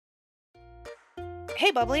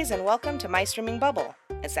Hey Bubblies, and welcome to My Streaming Bubble.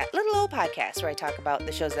 It's that little old podcast where I talk about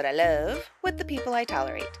the shows that I love with the people I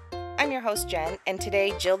tolerate. I'm your host Jen, and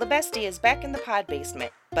today Jill the Bestie is back in the pod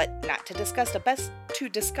basement, but not to discuss a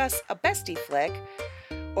bestie flick,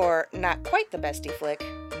 or not quite the bestie flick,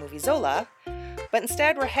 movie Zola, but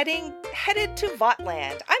instead we're headed to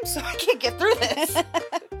Votland. I'm so I can't get through this.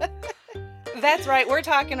 That's right, we're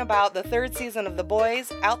talking about the third season of The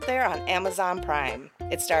Boys out there on Amazon Prime.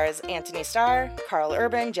 It stars Anthony Starr, Carl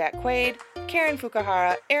Urban, Jack Quaid, Karen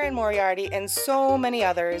Fukuhara, Erin Moriarty, and so many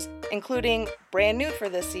others, including brand new for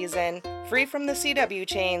this season, free from the CW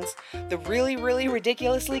chains, the really, really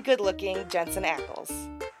ridiculously good-looking Jensen Ackles.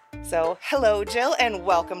 So, hello, Jill, and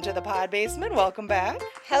welcome to the pod basement. Welcome back.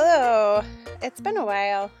 Hello. It's been a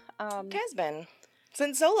while. It has been.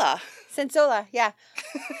 Since Zola. Yeah.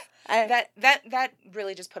 That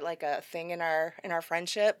really just put like a thing in our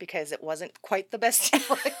friendship because it wasn't quite the best.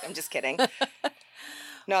 I'm just kidding.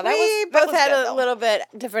 No, we both had good, a little bit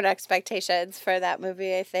different expectations for that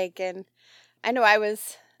movie, I think, and I know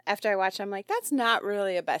after I watched it, I'm like, that's not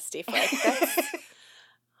really a bestie flick. That's a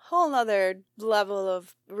whole nother level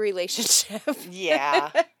of relationship.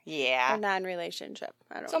 Yeah. Or non-relationship.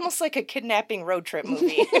 I don't know. It's almost like a kidnapping road trip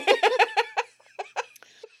movie.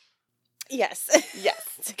 Yes.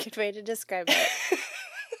 It's a good way to describe it.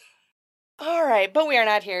 All right, but we are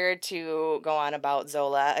not here to go on about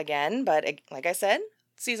Zola again, but like I said,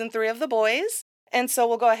 season 3 of The Boys. And so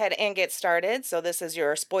we'll go ahead and get started. So this is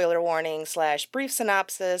your spoiler warning / brief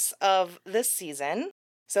synopsis of this season.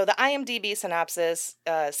 So the IMDb synopsis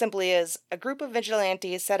simply is a group of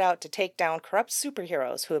vigilantes set out to take down corrupt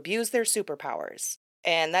superheroes who abuse their superpowers.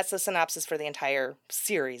 And that's the synopsis for the entire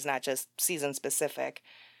series, not just season specific.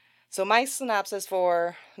 So my synopsis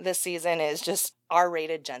for this season is just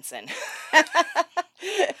R-rated Jensen.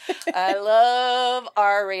 I love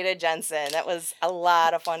R-rated Jensen. That was a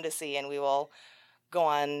lot of fun to see, and we will go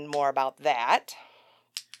on more about that.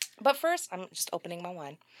 But first, I'm just opening my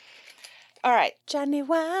wine. All right. Johnny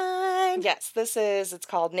Wine. Yes, it's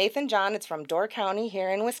called Nathan John. It's from Door County here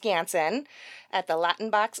in Wisconsin at the Latin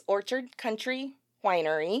Box Orchard Country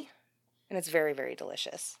Winery. And it's very, very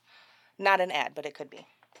delicious. Not an ad, but it could be.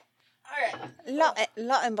 All right.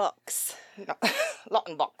 Lautenbach's. No,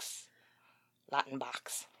 Lautenbach's.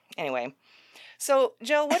 Anyway, so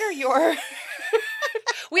Jill, what are your...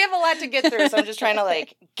 We have a lot to get through, so I'm just trying to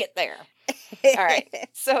get there. All right.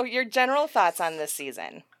 So your general thoughts on this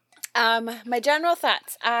season? My general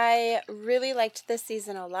thoughts. I really liked this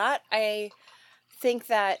season a lot. I think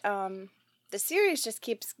that the series just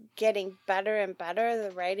keeps getting better and better.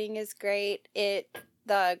 The writing is great. The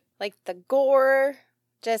gore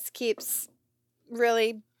just keeps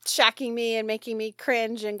really shocking me and making me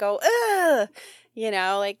cringe and go, ugh,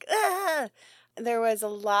 ugh. There's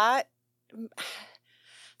always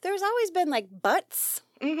been butts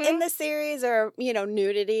in the series or,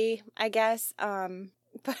 nudity, I guess.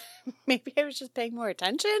 But maybe I was just paying more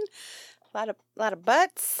attention. A lot of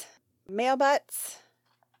butts, male butts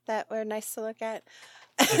that were nice to look at.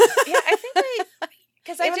 Yeah, I think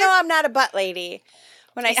even though I'm not a butt lady,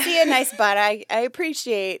 when I see a nice butt, I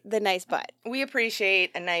appreciate the nice butt. We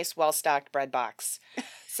appreciate a nice, well-stocked bread box.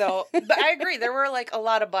 So, but I agree. There were a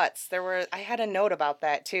lot of butts. I had a note about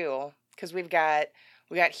that too, because we got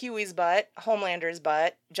Huey's butt, Homelander's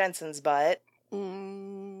butt, Jensen's butt.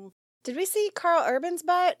 Did we see Carl Urban's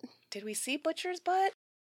butt? Did we see Butcher's butt?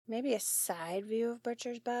 Maybe a side view of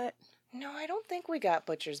Butcher's butt. No, I don't think we got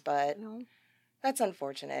Butcher's butt. No. That's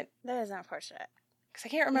unfortunate. That is unfortunate. Because I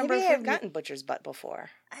can't remember if we've gotten Butcher's butt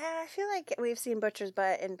before. I feel like we've seen Butcher's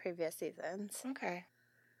butt in previous seasons. Okay.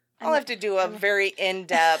 I'll have to do a very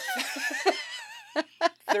in-depth,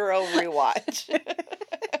 thorough rewatch.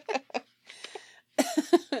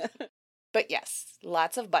 But yes,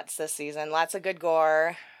 lots of butts this season. Lots of good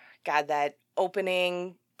gore. God, that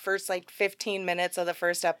opening first 15 minutes of the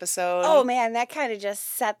first episode. Oh man, that kind of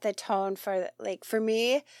just set the tone for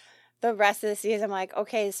me. The rest of the season, I'm like,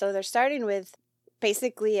 okay, so they're starting with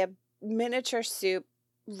basically a miniature soup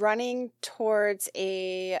running towards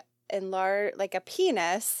a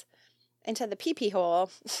penis into the pee-pee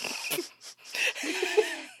hole. This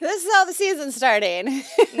is how the season's starting.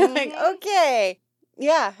 Mm-hmm. Okay.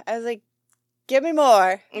 Yeah. I was like, give me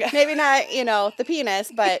more. Maybe not, the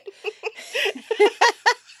penis, but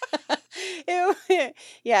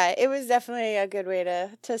it was definitely a good way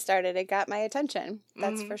to start it. It got my attention.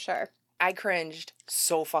 That's for sure. I cringed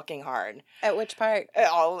so fucking hard. At which part?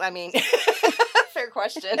 Oh, I mean, fair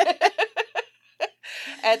question.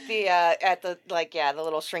 At the the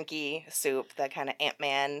little shrinky soup, the kind of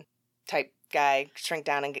Ant-Man type guy shrink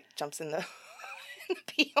down and jumps in the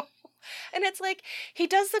pee hole. And And it's like, he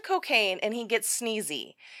does the cocaine and he gets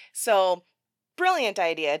sneezy. So, brilliant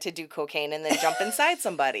idea to do cocaine and then jump inside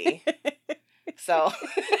somebody. So.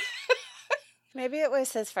 Maybe it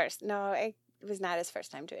was his first. No, it was not his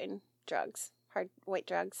first time doing drugs, hard white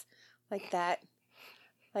drugs like that.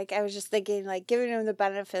 Like, I was just thinking, like, giving him the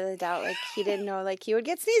benefit of the doubt. Like, he didn't know, like, he would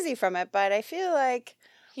get sneezy from it. But I feel like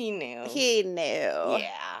He knew. Yeah.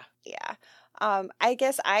 Yeah. I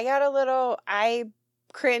guess I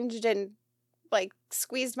cringed and, like,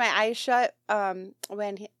 squeezed my eyes shut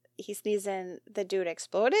when he sneezed and the dude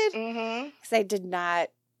exploded. Mm-hmm. Because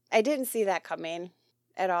I didn't see that coming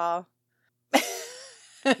at all.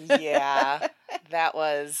 Yeah.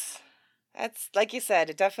 That's, like you said,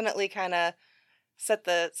 it definitely kind of set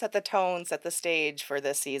the tone, set the stage for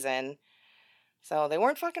this season. So they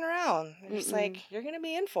weren't fucking around. They're just like, you're going to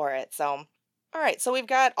be in for it. So, all right. So we've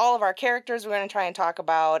got all of our characters we're going to try and talk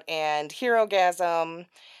about, and Herogasm,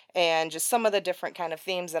 and just some of the different kind of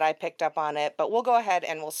themes that I picked up on it. But we'll go ahead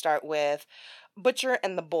and we'll start with Butcher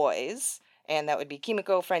and the Boys. And that would be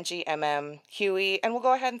Kimiko, Frenchie, Huey. And we'll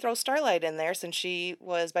go ahead and throw Starlight in there since she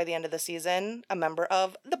was, by the end of the season, a member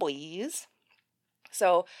of the Boys.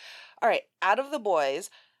 So, all right, out of the boys,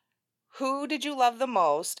 who did you love the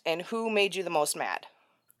most and who made you the most mad?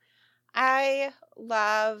 I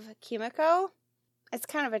love Kimiko. It's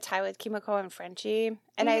kind of a tie with Kimiko and Frenchie.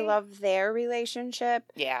 And I love their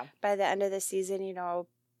relationship. Yeah. By the end of the season,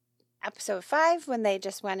 episode 5, when they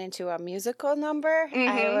just went into a musical number,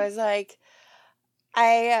 I was like,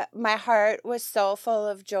 my heart was so full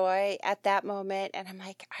of joy at that moment. And I'm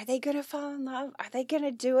like, are they going to fall in love? Are they going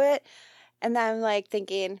to do it? And then I'm like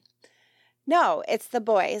thinking, no, it's the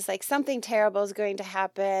boys. Like, something terrible is going to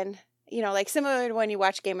happen. Like similar to when you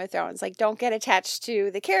watch Game of Thrones. Like, don't get attached to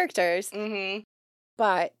the characters. Mm-hmm.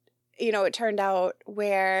 But, it turned out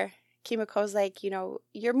where Kimiko's like,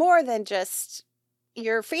 you're more than just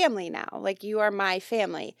your family now. Like, you are my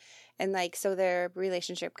family. And, like, so their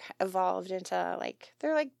relationship evolved into, like,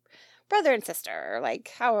 they're like brother and sister, or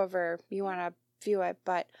like however you want to view it.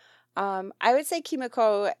 But I would say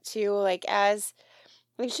Kimiko, too, like,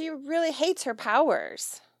 she really hates her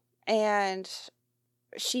powers. And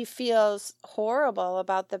she feels horrible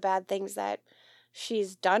about the bad things that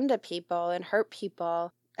she's done to people and hurt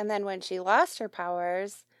people. And then when she lost her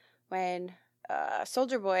powers, when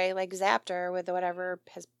Soldier Boy, like, zapped her with whatever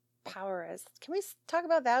his power is. Can we talk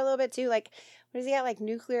about that a little bit, too? Like, what does he got, like,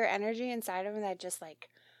 nuclear energy inside of him that just, like,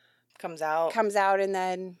 comes out and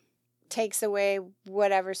then takes away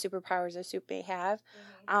whatever superpowers a suit may have.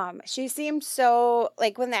 She seemed so,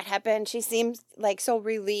 like, when that happened, she seemed, like, so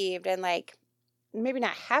relieved and, like, maybe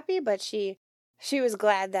not happy, but she was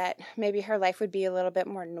glad that maybe her life would be a little bit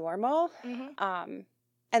more normal. And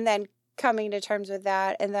then coming to terms with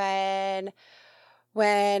that, and then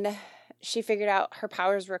when she figured out her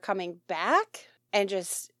powers were coming back and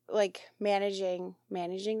just, like, managing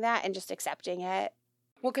that and just accepting it.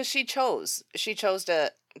 Well, because she chose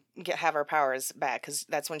to have her powers back, because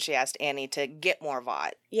that's when she asked Annie to get more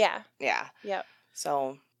Vought. Yeah. Yep.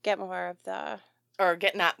 So get more of the, or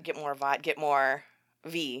not get more Vought, get more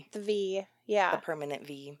V. The V, yeah. The permanent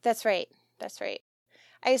V. That's right.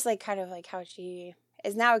 I just like kind of like how she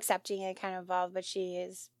is now accepting it, kind of evolved, but she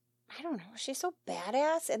is, I don't know, she's so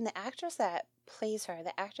badass. And the actor that plays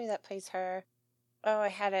her, oh, I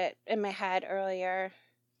had it in my head earlier.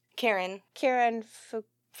 Karen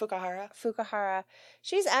Fukuhara.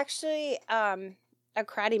 She's actually a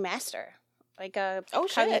karate master. Like a... Oh,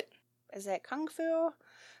 shit. Is it kung fu?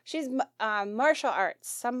 She's martial arts.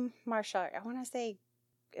 Some martial art. I want to say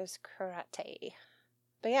it was karate.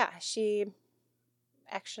 But yeah, she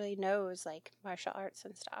actually knows, like, martial arts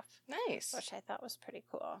and stuff. Nice. Which I thought was pretty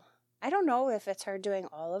cool. I don't know if it's her doing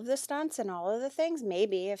all of the stunts and all of the things.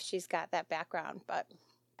 Maybe, if she's got that background, but...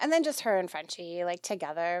 And then just her and Frenchie, like,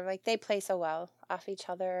 together. Like, they play so well off each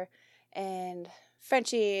other. And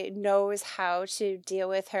Frenchie knows how to deal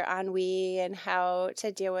with her ennui and how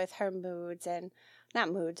to deal with her moods. And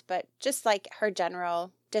not moods, but just, like, her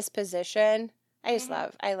general disposition. I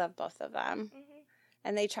love both of them.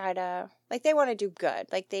 And they try to, like, they want to do good.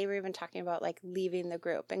 Like, they were even talking about, like, leaving the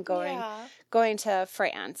group and going to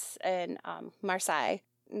France and Marseille.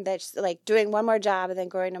 That's, like, doing one more job and then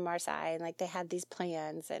going to Marseille. And, like, they had these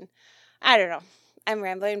plans. And I don't know. I'm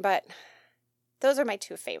rambling, but those are my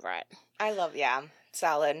two favorite. I love,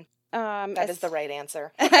 solid. That is the right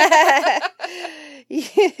answer.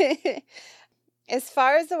 As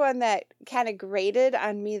far as the one that kind of grated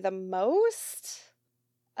on me the most...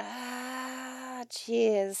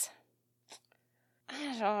 Jeez.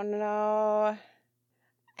 I don't know.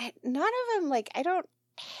 None of them, like, I don't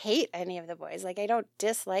hate any of the boys. Like, I don't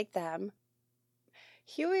dislike them.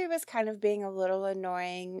 Huey was kind of being a little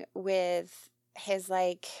annoying with his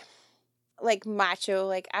like macho,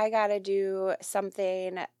 like I gotta do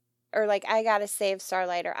something, or like I gotta save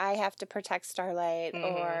Starlight, or I have to protect Starlight,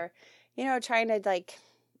 or trying to like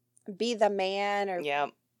be the man, or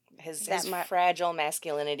his fragile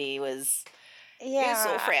masculinity was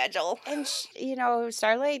so fragile, and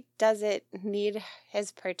Starlight doesn't need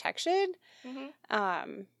his protection.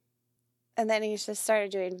 And then he just started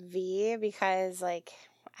doing V because, like,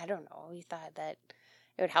 I don't know, he thought that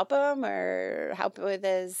it would help him or help with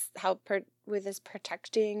his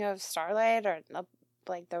protecting of Starlight, or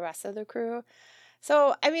like the rest of the crew.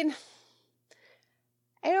 So I mean,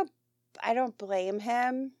 I don't blame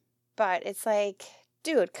him, but it's like,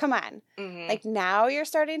 dude, come on. Like, now you're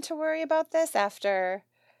starting to worry about this after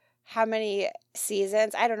how many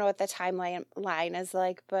seasons? I don't know what the timeline is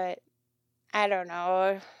like, but I don't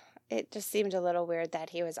know. It just seemed a little weird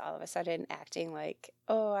that he was all of a sudden acting like,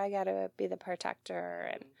 oh, I gotta be the protector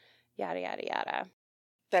and yada, yada, yada.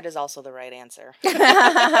 That is also the right answer.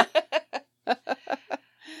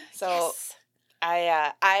 So yes.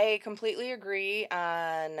 I completely agree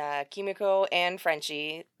on Kimiko and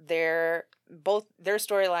Frenchie. Their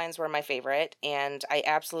storylines were my favorite, and I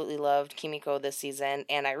absolutely loved Kimiko this season,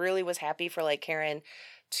 and I really was happy for like Karen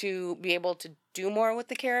to be able to do more with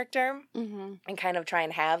the character and kind of try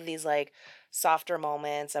and have these like softer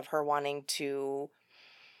moments of her wanting to,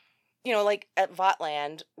 like at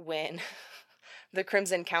Votland when the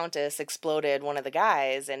Crimson Countess exploded one of the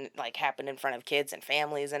guys and like happened in front of kids and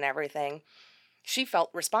families and everything. She felt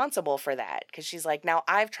responsible for that because she's like, now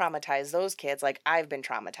I've traumatized those kids, like I've been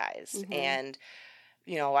traumatized and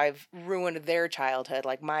I've ruined their childhood,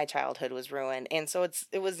 like my childhood was ruined. And so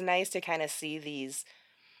it was nice to kind of see these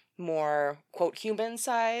more, quote, human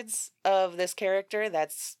sides of this character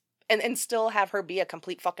and still have her be a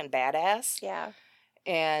complete fucking badass. Yeah.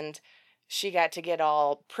 And she got to get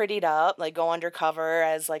all prettied up, like go undercover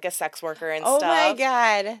as like a sex worker and stuff. Oh my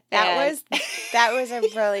God. That was a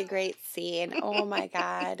really great scene. Oh my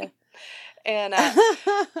God. And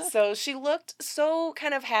so she looked so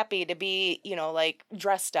kind of happy to be, like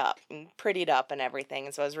dressed up and prettied up and everything.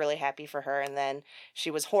 And so I was really happy for her. And then she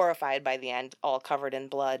was horrified by the end, all covered in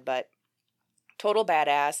blood, but total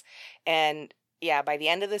badass. And yeah, by the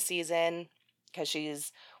end of the season, because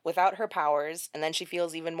she's without her powers, and then she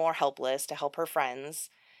feels even more helpless to help her friends.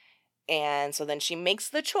 And so then she makes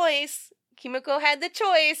the choice. Kimiko had the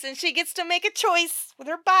choice, and she gets to make a choice with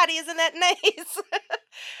her body. Isn't that nice?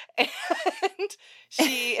 And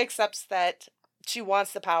she accepts that she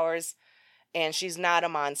wants the powers, and she's not a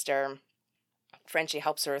monster. Frenchie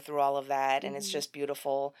helps her through all of that, and it's just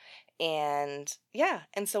beautiful. And yeah,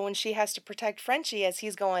 and so when she has to protect Frenchie as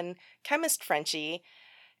he's going chemist Frenchie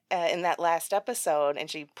in that last episode, and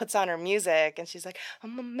she puts on her music, and she's like,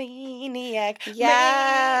 I'm a maniac.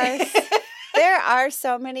 Yes. There are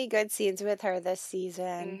so many good scenes with her this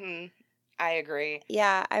season. I agree.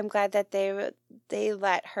 Yeah, I'm glad that they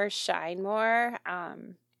let her shine more.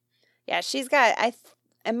 Yeah, she's got,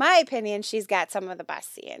 in my opinion, she's got some of the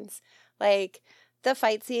best scenes. Like the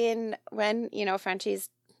fight scene when, Frenchie's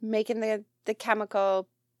making the chemical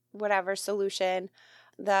whatever solution,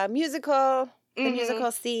 the musical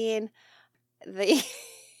scene, the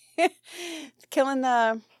killing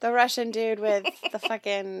the Russian dude with the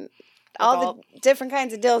fucking all the different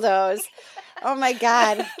kinds of dildos. Oh my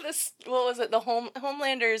God. What was it? The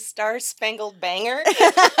Homelander's Star Spangled Banger?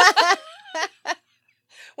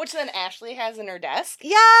 Which then Ashley has in her desk.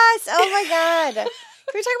 Yes. Oh my God. Can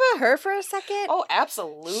we talk about her for a second? Oh,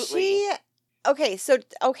 absolutely.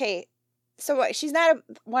 So she's not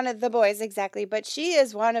one of the boys exactly, but she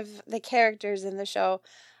is one of the characters in the show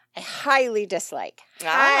I highly dislike.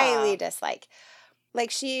 Highly dislike. Like,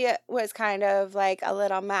 she was kind of like a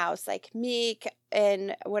little mouse, like meek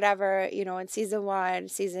and whatever, in season 1,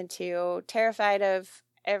 season 2, terrified of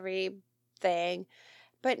everything.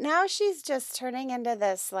 But now she's just turning into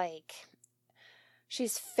this, like,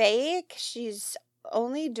 she's fake. She's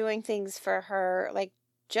only doing things for her, like,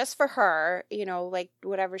 just for her, like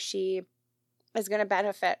whatever she is going to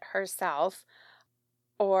benefit herself.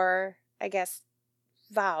 Or, I guess,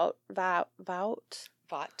 Vought.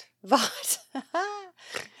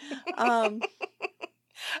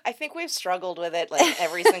 I think we've struggled with it like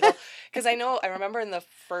every single, because I remember in the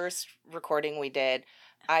first recording we did,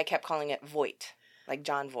 I kept calling it Voight, like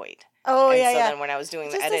John Voight. Oh, and so then when I was doing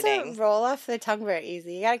the editing, doesn't roll off the tongue very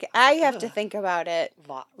easy. I have to think about it.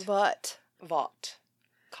 Vought.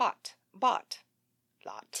 Caught. Bought.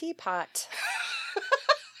 Lot. Teapot.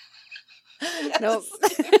 Nope.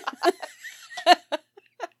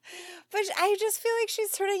 But I just feel like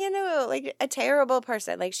she's turning into like a terrible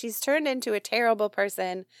person. Like she's turned into a terrible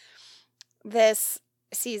person this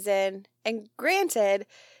season. And granted,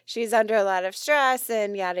 she's under a lot of stress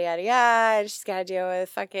and yada yada yada, and she's got to deal with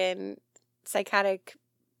fucking psychotic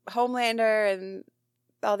Homelander and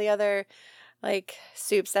all the other like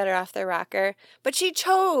soups that are off their rocker. But she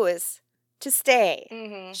chose to stay.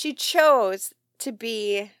 Mm-hmm. She chose to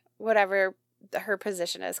be whatever her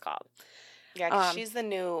position is called. Yeah, 'cause she's the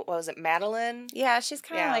new, what was it, Madeline? Yeah, she's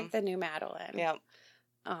kind of like the new Madeline. Yeah.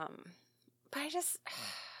 But I just,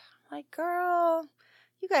 like, girl,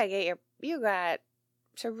 you got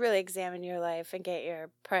to really examine your life and get your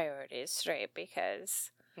priorities straight,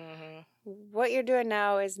 because what you're doing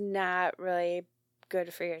now is not really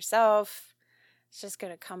good for yourself. It's just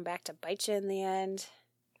going to come back to bite you in the end.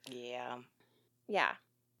 Yeah. Yeah.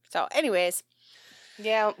 So, anyways.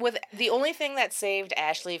 Yeah, with the only thing that saved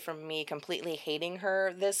Ashley from me completely hating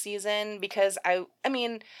her this season, because I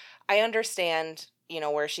mean, I understand, you know,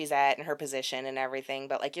 where she's at and her position and everything,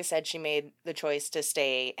 but like you said, she made the choice to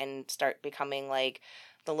stay and start becoming like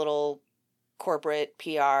the little corporate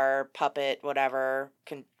PR puppet, whatever,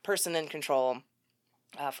 person in control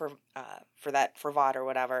for Vought or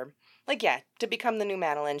whatever. Like, yeah, to become the new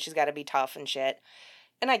Madeline, she's got to be tough and shit.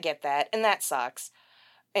 And I get that, and that sucks.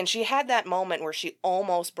 And she had that moment where she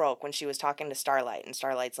almost broke when she was talking to Starlight. And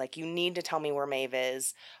Starlight's like, you need to tell me where Maeve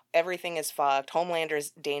is. Everything is fucked.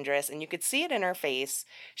 Homelander's dangerous. And you could see it in her face.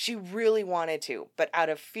 She really wanted to, but out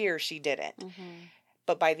of fear, she didn't. Mm-hmm.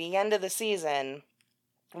 But by the end of the season,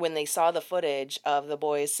 when they saw the footage of the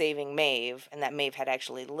boys saving Maeve, and that Maeve had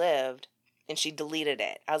actually lived, and she deleted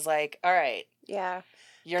it, I was like, all right. Yeah.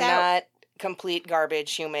 You're not complete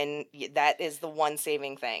garbage human. That is the one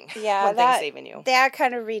saving thing. Yeah, one thing saving you. That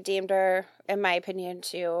kind of redeemed her, in my opinion,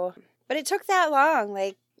 too. But it took that long.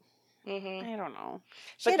 Like, I don't know.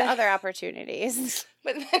 She had other opportunities.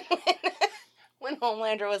 But then when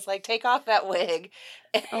Homelander was like, take off that wig.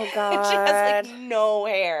 Oh, God. She has like no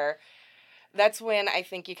hair. That's when I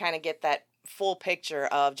think you kind of get that full picture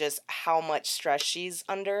of just how much stress she's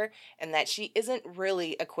under, and that she isn't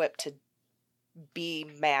really equipped to be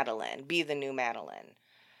Madeline, be the new Madeline.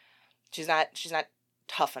 She's not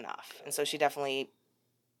tough enough. And so she definitely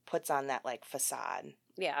puts on that like facade.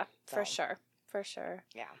 Yeah, so. For sure.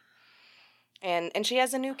 Yeah. And she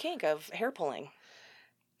has a new kink of hair pulling.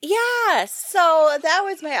 Yeah. So that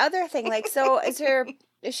was my other thing. Like, so is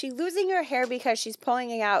she losing her hair because she's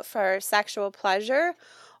pulling it out for sexual pleasure,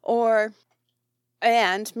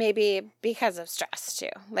 and maybe because of stress,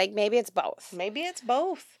 too. Like, maybe it's both. Maybe it's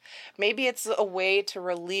both. Maybe it's a way to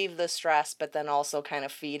relieve the stress, but then also kind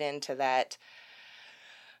of feed into that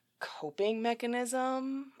coping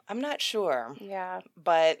mechanism. I'm not sure. Yeah.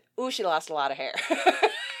 But, she lost a lot of hair.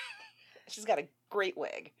 She's got a great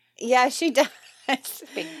wig. Yeah, she does.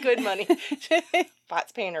 Paid good money.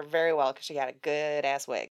 Vought's paying her very well because she got a good-ass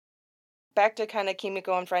wig. Back to kind of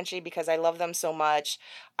Kimiko and Frenchie, because I love them so much.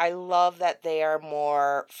 I love that they are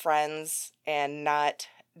more friends and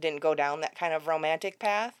didn't go down that kind of romantic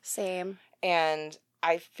path. Same. And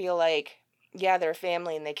I feel like, yeah, they're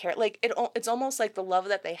family and they care. Like, it's almost like the love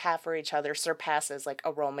that they have for each other surpasses like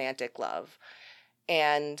a romantic love.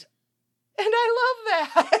 And I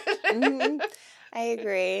love that. Mm-hmm. I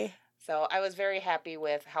agree. So I was very happy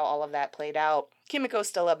with how all of that played out. Kimiko's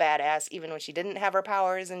still a badass, even when she didn't have her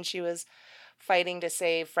powers and she was fighting to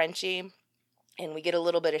save Frenchie. And we get a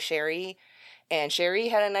little bit of Sherry. And Sherry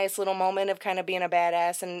had a nice little moment of kind of being a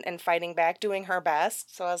badass and fighting back, doing her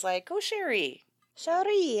best. So I was like, Sherry.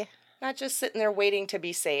 Sherry. Not just sitting there waiting to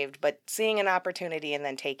be saved, but seeing an opportunity and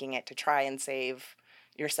then taking it to try and save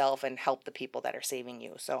yourself and help the people that are saving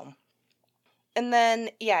you. So, and then,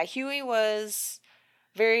 yeah, Huey was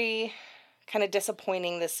very kind of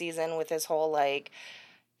disappointing this season with his whole, like,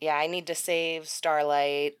 yeah, I need to save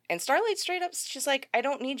Starlight. And Starlight straight up, she's like, I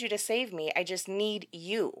don't need you to save me. I just need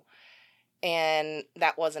you. And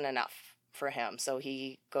that wasn't enough for him. So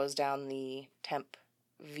he goes down the Temp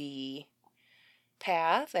V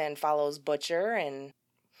path and follows Butcher and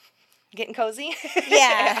getting cozy.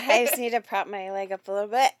 Yeah, I just need to prop my leg up a little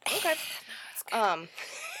bit. Okay.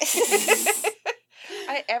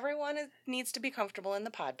 Everyone needs to be comfortable in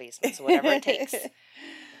the pod basement, so whatever it takes.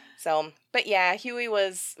 So, but yeah, Huey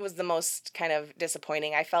was the most kind of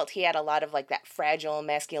disappointing. I felt he had a lot of like that fragile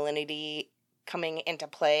masculinity coming into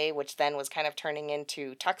play, which then was kind of turning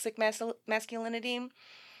into toxic masculinity,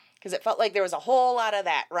 because it felt like there was a whole lot of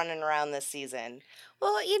that running around this season.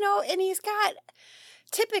 Well, and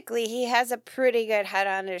typically he has a pretty good head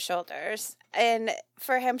on his shoulders, and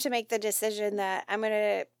for him to make the decision that I'm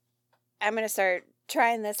gonna start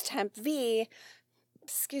trying this Temp V,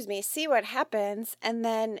 see what happens, and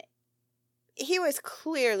then he was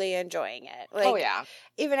clearly enjoying it. Like, oh, yeah.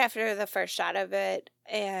 even after the first shot of it,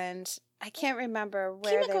 and I can't remember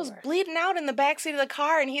where Kimiko's bleeding out in the backseat of the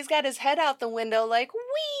car, and he's got his head out the window like,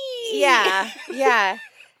 wee! Yeah, yeah.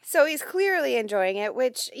 So he's clearly enjoying it,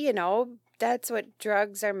 which, that's what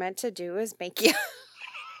drugs are meant to do, is make you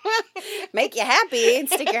make you happy and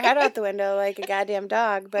stick your head out the window like a goddamn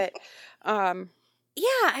dog. But,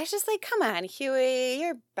 yeah, I was just like, come on, Huey,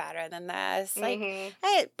 you're better than this. Like,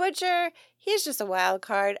 hey, Butcher, he's just a wild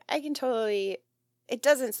card. It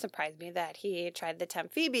doesn't surprise me that he tried the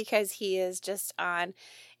temp fee, because he is just on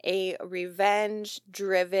a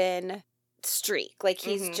revenge-driven streak. Like,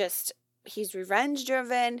 he's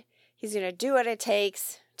revenge-driven. He's going to do what it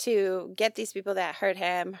takes to get these people that hurt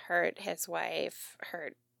him, hurt his wife,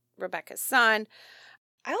 hurt Rebecca's son.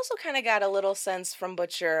 I also kind of got a little sense from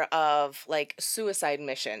Butcher of, like, suicide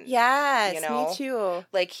mission. Yes, me too.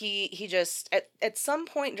 Like, he just, at some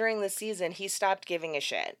point during the season, he stopped giving a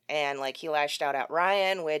shit. And, like, he lashed out at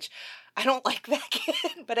Ryan, which I don't like that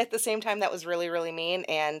kid. But at the same time, that was really, really mean.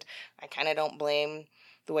 And I kind of don't blame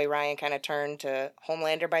the way Ryan kind of turned to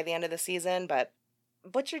Homelander by the end of the season. But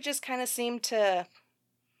Butcher just kind of seemed to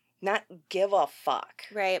not give a fuck.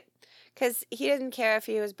 Right. Because he didn't care if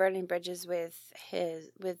he was burning bridges with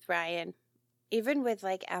Ryan, even with,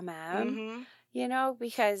 like,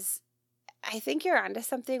 because I think you're onto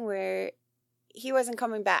something where he wasn't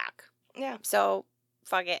coming back. Yeah. So,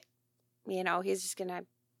 fuck it. He's just going to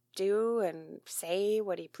do and say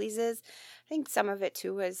what he pleases. I think some of it,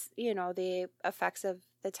 too, was, the effects of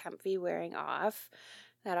the temp fee wearing off.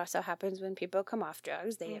 That also happens when people come off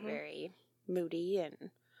drugs. They get very moody and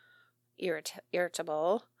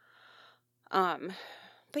irritable. But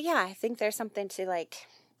yeah, I think there's something to, like,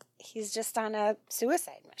 he's just on a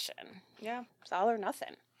suicide mission. Yeah. It's all or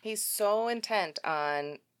nothing. He's so intent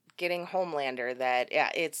on getting Homelander that, yeah,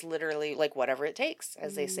 it's literally, like, whatever it takes,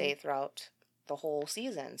 as they say throughout the whole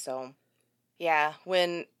season. So, yeah,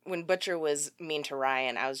 when Butcher was mean to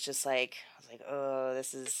Ryan, I was like, oh,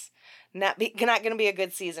 this is not going to be a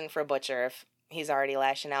good season for Butcher if he's already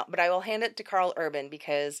lashing out. But I will hand it to Karl Urban,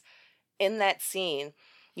 because in that scene,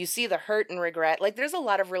 you see the hurt and regret. Like, there's a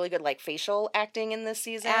lot of really good, like, facial acting in this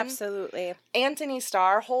season. Absolutely. Anthony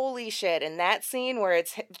Starr, holy shit, in that scene where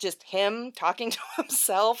it's just him talking to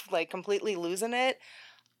himself, like, completely losing it,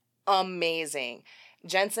 amazing.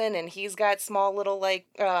 Jensen, and he's got small little, like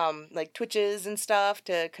twitches and stuff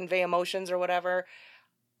to convey emotions or whatever.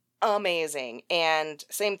 Amazing. And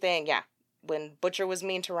same thing, yeah. When Butcher was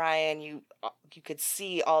mean to Ryan, you could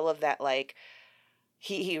see all of that, like,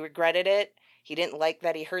 he regretted it. He didn't like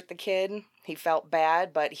that he hurt the kid. He felt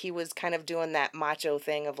bad, but he was kind of doing that macho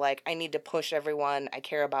thing of, like, I need to push everyone I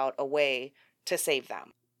care about away to save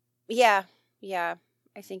them. Yeah. Yeah.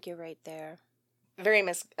 I think you're right there. Very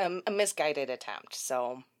a misguided attempt,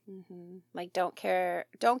 so. Like, don't care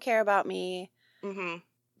about me.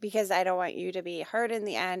 Because I don't want you to be hurt in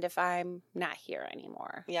the end if I'm not here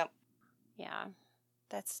anymore. Yep. Yeah.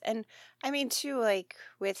 And I mean, too, like,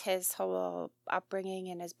 with his whole upbringing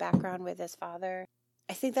and his background with his father,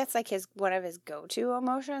 I think that's, like, one of his go-to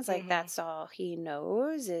emotions. Like, that's all he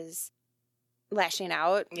knows is lashing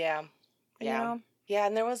out. Yeah. Yeah. Yeah,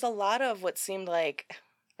 and there was a lot of what seemed like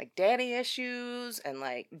daddy issues and,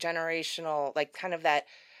 like, generational, like, kind of that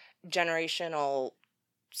generational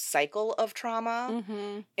cycle of trauma.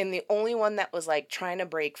 And the only one that was, like, trying to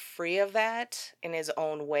break free of that in his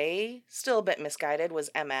own way, still a bit misguided, was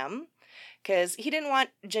MM, because he didn't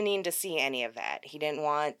want Janine to see any of that. He didn't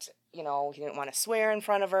want to swear in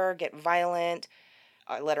front of her, get violent,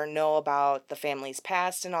 let her know about the family's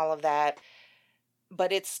past and all of that.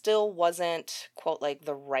 But it still wasn't, quote, like,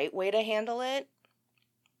 the right way to handle it,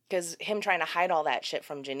 because him trying to hide all that shit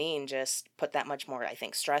from Janine just put that much more, I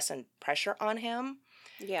think, stress and pressure on him.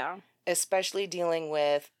 Yeah. Especially dealing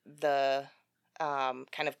with the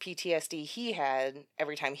kind of PTSD he had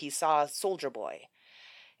every time he saw Soldier Boy.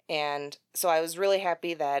 And so I was really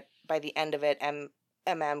happy that by the end of it,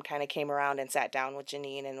 MM kind of came around and sat down with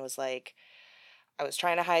Janine and was like, I was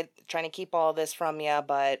trying to keep all this from you,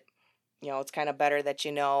 but, it's kind of better that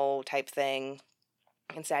you know, type thing,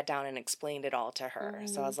 and sat down and explained it all to her.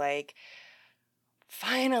 So I was like,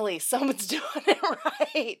 finally, someone's doing it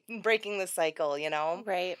right and breaking the cycle,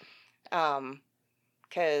 Right.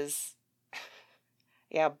 Because,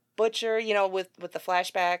 yeah, Butcher, with the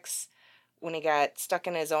flashbacks, when he got stuck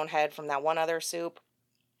in his own head from that one other soup,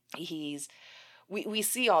 we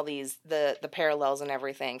see all these, the parallels and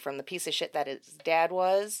everything from the piece of shit that his dad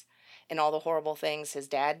was and all the horrible things his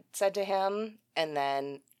dad said to him, and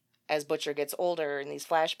then as Butcher gets older in these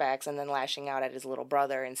flashbacks and then lashing out at his little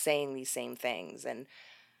brother and saying these same things and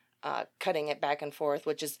cutting it back and forth,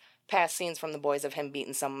 which is past scenes from the boys of him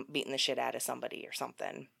beating the shit out of somebody or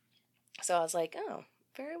something. So I was like, oh,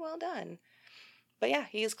 very well done. But yeah,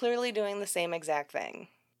 he is clearly doing the same exact thing.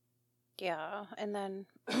 Yeah, and then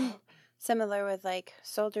similar with like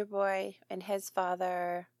Soldier Boy and his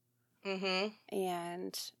father. Mm-hmm.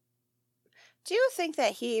 And do you think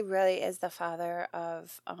that he really is the father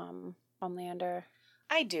of Homelander?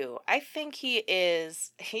 I do. I think he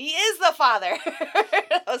is the father.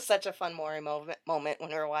 That was such a fun Maury moment when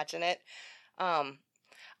we were watching it.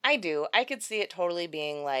 I do. I could see it totally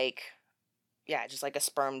being like, yeah, just like a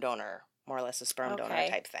sperm donor, more or less a sperm donor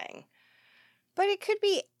type thing. But it could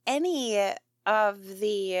be any of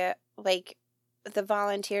the, like, the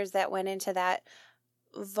volunteers that went into that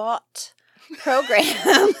Vought program.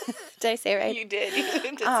 Did I say it right? You did. You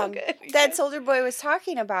did so good. That Soldier Boy was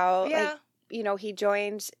talking about. Yeah. Like, you know, he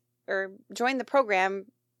joined the program,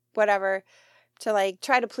 whatever, to, like,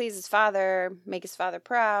 try to please his father, make his father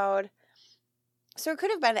proud. So it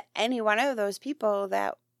could have been any one of those people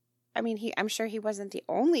that, I mean, I'm sure he wasn't the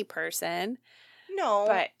only person.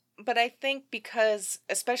 No. But I think because,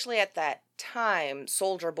 especially at that time,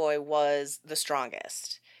 Soldier Boy was the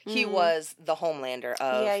strongest. Mm-hmm. He was the Homelander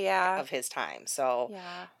of his time. So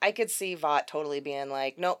I could see Vought totally being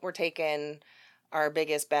like, nope, we're taking our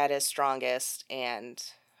biggest, baddest, strongest and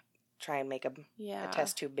try and make a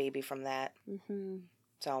test tube baby from that. Mm-hmm.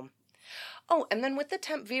 So, oh, and then with the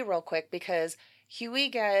Temp V real quick, because Huey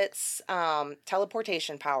gets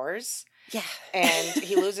teleportation powers. Yeah. And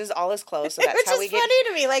he loses all his clothes, so that's Which how we get... Which is funny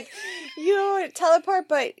to me. Like, you teleport,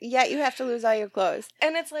 but yet you have to lose all your clothes.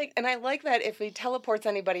 And it's like, and I like that if he teleports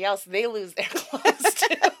anybody else, they lose their clothes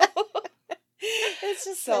too. It's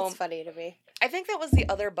just so funny to me. I think that was the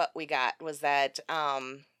other butt we got, was that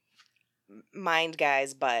Mind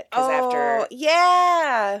Guy's butt.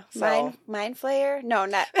 Yeah. So... Mind Flayer? No,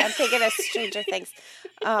 not. I'm thinking of Stranger Things.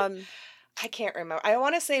 I can't remember. I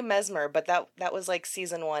want to say Mesmer, but that was like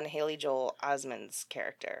season 1 Haley Joel Osment's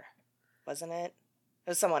character. Wasn't it? It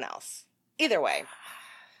was someone else. Either way.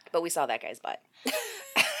 But we saw that guy's butt.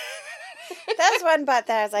 That's one butt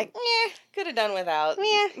that I was like, meh. Could have done without.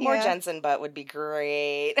 More Jensen butt would be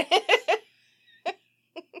great.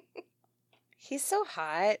 He's so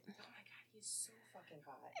hot. Oh my god, he's so fucking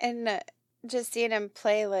hot. And just seeing him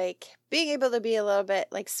play, like, being able to be a little bit,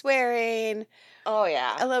 like, swearing. Oh,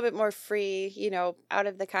 yeah. A little bit more free, you know, out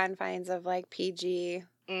of the confines of, like, PG.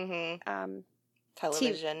 Mm-hmm.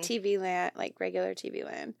 Television. TV land, like, regular TV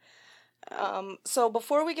land. So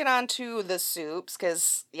before we get on to the soups,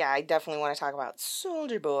 because, I definitely want to talk about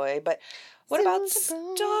Soldier Boy, but what about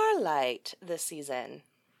Starlight this season?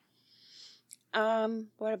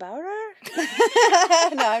 What about her?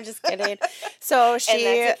 No, I'm just kidding. So she... And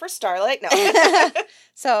that's it for Starlight? No.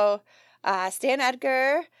 So, Stan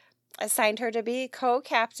Edgar assigned her to be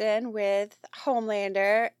co-captain with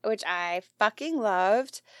Homelander, which I fucking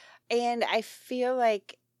loved. And I feel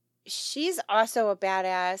like she's also a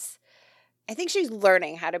badass. I think she's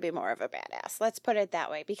learning how to be more of a badass. Let's put it that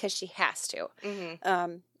way, because she has to.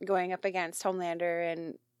 Mm-hmm. Going up against Homelander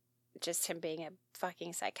and just him being a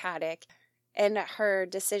fucking psychotic. And her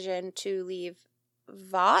decision to leave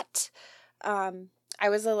Vought, I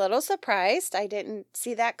was a little surprised. I didn't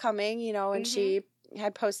see that coming, you know, when she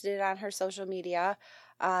had posted it on her social media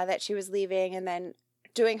that she was leaving, and then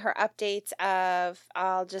doing her updates of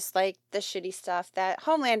all just, like, the shitty stuff that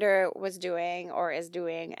Homelander was doing or is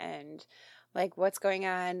doing, and, like, what's going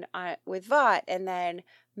on with Vought, and then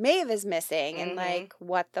Maeve is missing, and, like,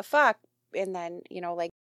 what the fuck, and then, you know,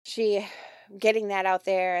 like, she getting that out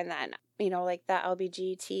there, and then, you know, like, the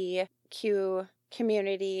LGBTQ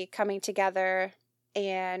community coming together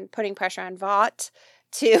and putting pressure on Vought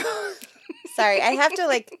to... Sorry, I have to,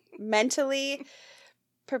 like, mentally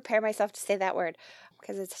prepare myself to say that word,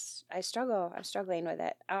 because I'm struggling with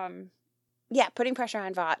it. Putting pressure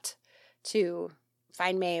on Vought to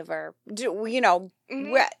find Maeve, or do, you know,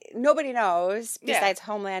 nobody knows besides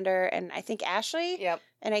Homelander and I think Ashley. Yep.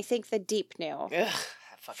 And I think the Deep knew. Ugh,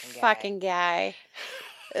 that fucking guy.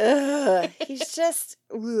 Ugh, he's just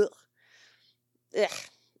ugh. I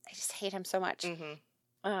just hate him so much.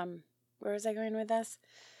 Where was I going with this?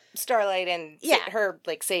 Starlight and her,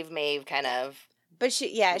 like, save Maeve kind of. But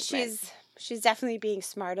she's definitely being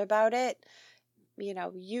smart about it. You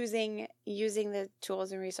know, using the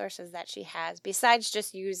tools and resources that she has, besides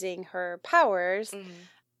just using her powers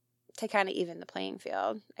to kind of even the playing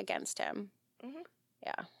field against him.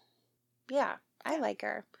 Yeah, I like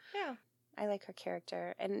her. Yeah, I like her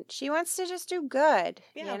character, and she wants to just do good.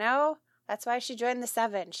 You know, That's why she joined the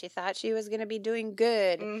Seven. She thought she was going to be doing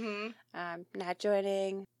good, Mm-hmm. not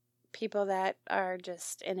joining people that are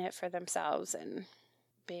just in it for themselves and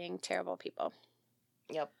being terrible people.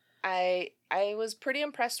 Yep. I was pretty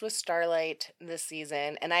impressed with Starlight this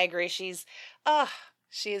season, and I agree she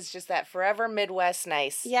is just that forever Midwest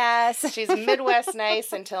nice. Yes. She's Midwest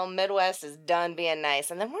nice until Midwest is done being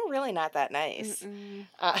nice, and then we're really not that nice.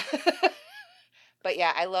 But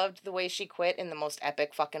yeah, I loved the way she quit in the most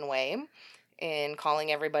epic fucking way, in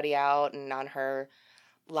calling everybody out and on her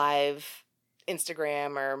live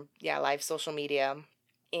Instagram or live social media.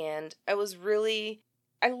 And I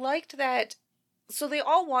liked that. So they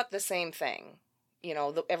all want the same thing,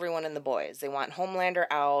 everyone in the boys. They want Homelander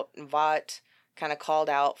out, and Vought kind of called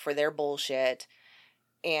out for their bullshit.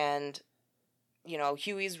 And,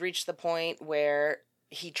 Huey's reached the point where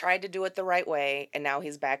he tried to do it the right way, and now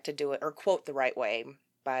he's back to do it, or quote, the right way,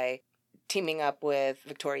 by teaming up with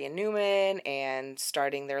Victoria Newman and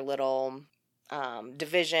starting their little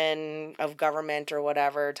division of government or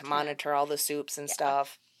whatever to monitor all the soups and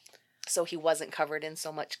stuff. So he wasn't covered in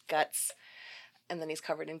so much guts. And then he's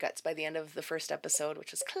covered in guts by the end of the first episode,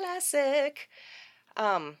 which is classic.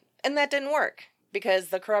 And that didn't work because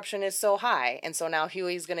the corruption is so high. And so now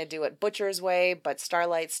Huey's going to do it Butcher's way, but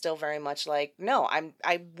Starlight's still very much like, no,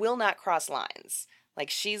 I will not cross lines. Like,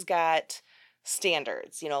 she's got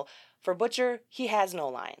standards. For Butcher, he has no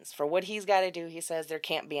lines. For what he's got to do, he says there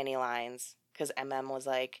can't be any lines because was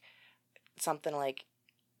like, something like,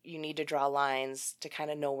 you need to draw lines to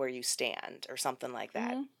kind of know where you stand or something like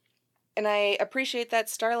that. Mm-hmm. And I appreciate that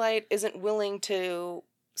Starlight isn't willing to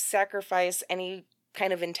sacrifice any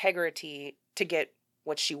kind of integrity to get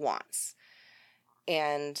what she wants.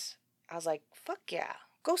 And I was like, fuck yeah,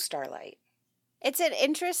 go Starlight. It's an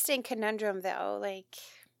interesting conundrum, though. Like,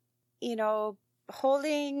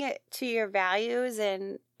 holding to your values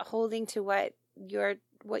and holding to what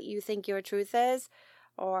you think your truth is,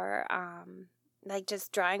 or like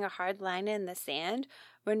just drawing a hard line in the sand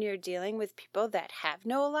when you're dealing with people that have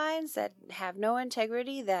no lines, that have no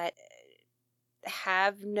integrity, that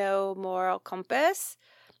have no moral compass.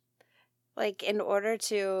 Like, in order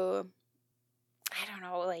to, I don't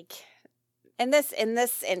know, like in this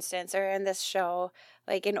instance or in this show,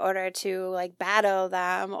 like in order to like battle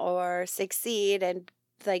them or succeed and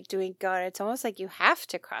like doing good, it's almost like you have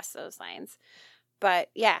to cross those lines. But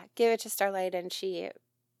yeah, give it to Starlight, and she,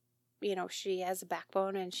 she has a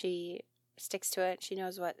backbone and she sticks to it. She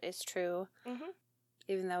knows what is true,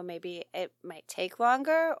 even though maybe it might take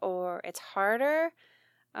longer or it's harder.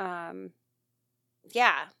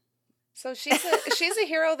 Yeah. So she's a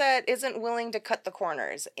hero that isn't willing to cut the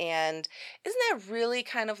corners, and isn't that really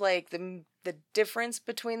kind of like the difference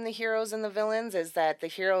between the heroes and the villains, is that the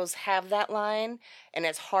heroes have that line, and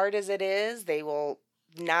as hard as it is, they will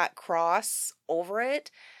not cross over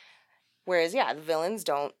it, whereas the villains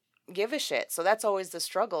don't give a shit. So that's always the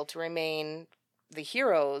struggle to remain the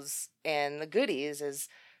heroes and the goodies, is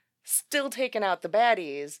still taking out the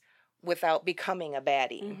baddies without becoming a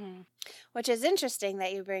baddie. Mm-hmm. Which is interesting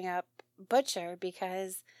that you bring up Butcher,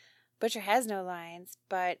 because Butcher has no lines,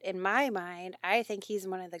 but in my mind, I think he's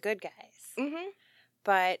one of the good guys. Mm-hmm.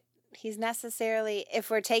 But he's necessarily, if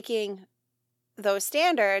we're taking those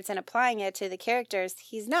standards and applying it to the characters,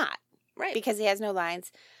 he's not. Right. Because he has no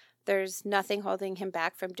lines. There's nothing holding him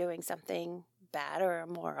back from doing something bad or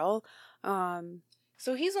immoral.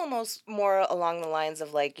 So he's almost more along the lines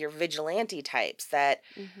of like your vigilante types, that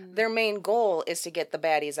their main goal is to get the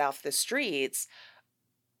baddies off the streets,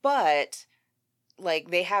 but like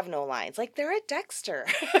they have no lines. Like, they're a Dexter.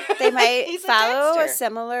 They might follow a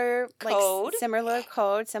similar code,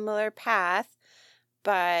 similar path,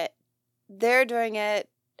 but they're doing it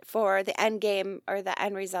for the end game or the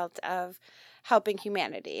end result of helping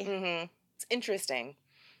humanity. Mm-hmm. It's interesting.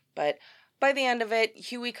 But by the end of it,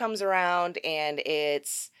 Huey comes around, and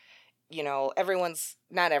it's, everyone's,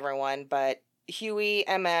 not everyone, but Huey,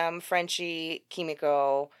 Frenchie,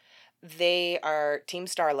 Kimiko, they are Team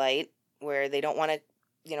Starlight, where they don't want to,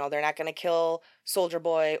 they're not going to kill Soldier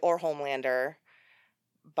Boy or Homelander,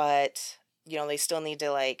 but, they still need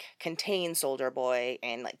to, like, contain Soldier Boy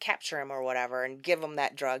and, like, capture him or whatever and give him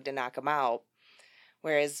that drug to knock him out.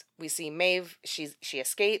 Whereas we see Maeve, she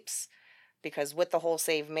escapes, because with the whole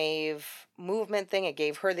Save Maeve movement thing, it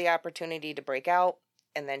gave her the opportunity to break out,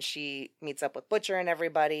 and then she meets up with Butcher and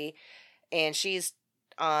everybody, and she's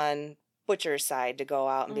on Butcher's side to go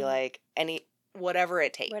out and be like, whatever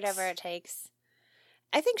it takes. Whatever it takes.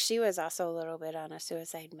 I think she was also a little bit on a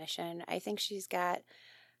suicide mission. I think she's got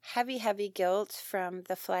heavy, heavy guilt from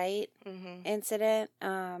the flight incident,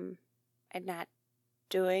 and not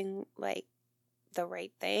doing, like, the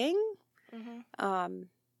right thing. And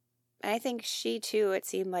I think she, too, it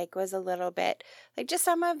seemed like, was a little bit, like, just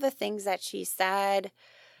some of the things that she said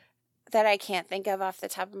that I can't think of off the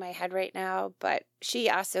top of my head right now. But she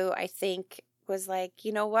also, I think, was like,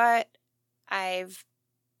 you know what? I've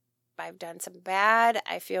done some bad.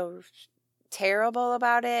 I feel terrible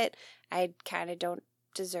about it. I kind of don't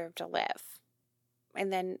deserve to live.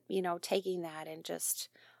 And then, taking that and just,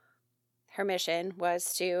 her mission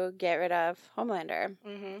was to get rid of Homelander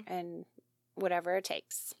and whatever it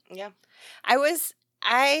takes. Yeah.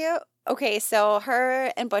 Okay, so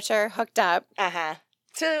her and Butcher hooked up.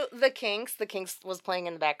 To the Kinks. The Kinks was playing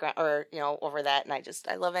in the background, or, over that, and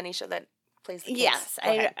I love any show that plays the Kinks. Yes,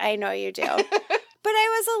 I know you do. But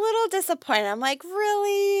I was a little disappointed. I'm like,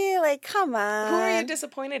 really? Like, come on. Who are you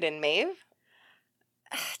disappointed in, Maeve?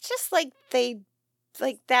 Just like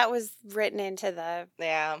that was written into the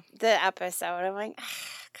episode. I'm like,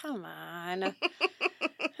 come on.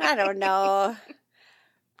 I don't know.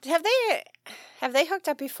 Have they hooked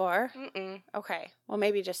up before? Mm-mm. Okay. Well,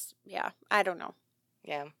 maybe just, I don't know.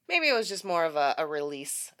 Yeah. Maybe it was just more of a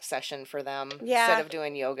release session for them. Yeah. Instead of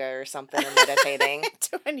doing yoga or something or meditating.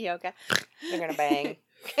 Doing yoga. They're going to bang.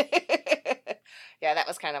 Yeah, that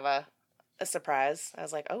was kind of a surprise. I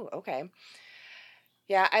was like, oh, okay.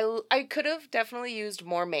 Yeah, I could have definitely used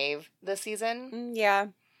more Maeve this season. Yeah.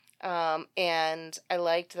 And I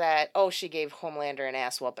liked that, she gave Homelander an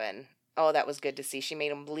ass whooping. Oh, that was good to see. She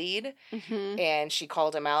made him bleed, and she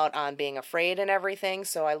called him out on being afraid and everything,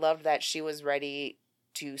 so I loved that she was ready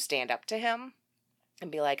to stand up to him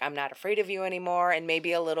and be like, I'm not afraid of you anymore, and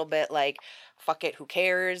maybe a little bit like, fuck it, who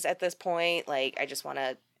cares at this point? Like, I just want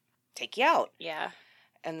to take you out. Yeah.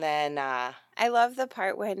 And then... I love the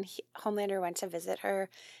part when Homelander went to visit her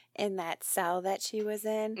in that cell that she was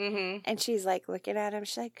in, and she's, like, looking at him.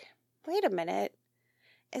 She's like, wait a minute.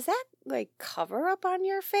 Is that, like, cover up on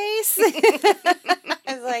your face? I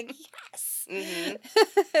was like, yes.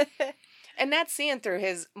 And not seeing through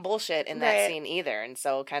his bullshit in that scene either. And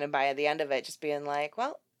so kind of by the end of it, just being like,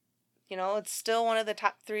 well, it's still one of the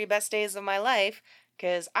top 3 best days of my life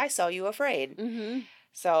because I saw you afraid.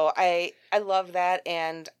 So I love that,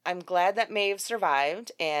 and I'm glad that Maeve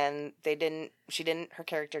survived, and her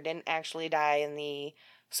character didn't actually die in the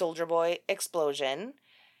Soldier Boy explosion.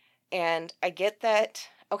 And I get that,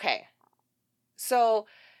 okay, so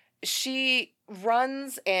she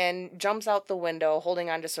runs and jumps out the window holding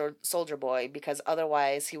on to Soldier Boy because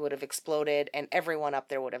otherwise he would have exploded and everyone up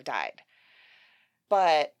there would have died.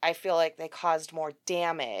 But I feel like they caused more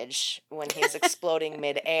damage when he's exploding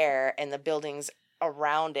midair and the buildings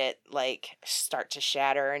around it, like, start to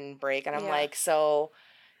shatter and break. And I'm like, so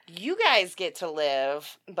you guys get to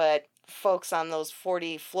live, but folks on those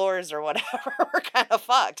 40 floors or whatever were kind of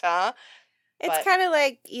fucked, huh? It's kind of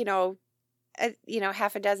like,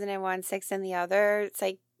 half a dozen in one, 6 in the other. It's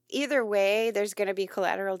like, either way, there's going to be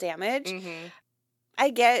collateral damage.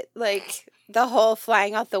 I get, like, the whole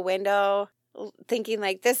flying out the window, thinking,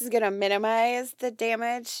 like, this is going to minimize the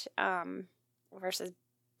damage, versus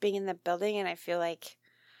being in the building, and I feel like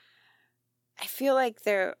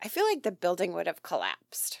the building would have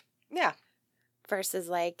collapsed. Yeah. Versus,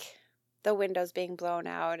 like, the windows being blown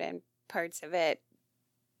out and parts of it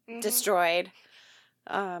destroyed.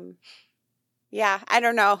 Yeah, I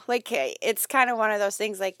don't know. Like, it's kind of one of those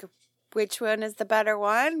things, like, which one is the better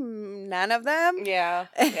one? None of them? Yeah.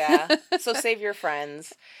 So save your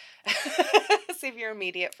friends. Save your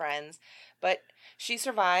immediate friends. But she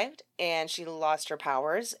survived, and she lost her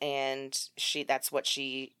powers, and that's what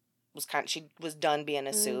she was done being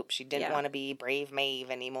a soup. She didn't want to be Brave Maeve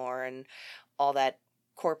anymore and all that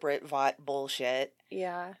corporate Vought bullshit.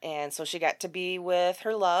 Yeah. And so she got to be with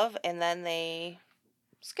her love, and then they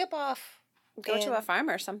skip off. Go to a farm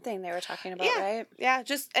or something they were talking about, right? Yeah,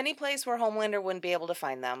 just any place where Homelander wouldn't be able to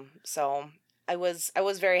find them. So I was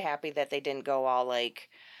very happy that they didn't go all like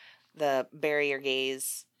the bury your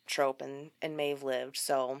gaze trope and Maeve lived.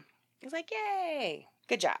 So I was like, yay,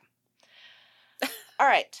 good job. All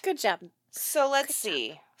right. Good job. So let's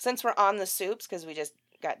see. Since we're on the soups, because we just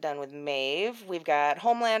got done with Maeve, we've got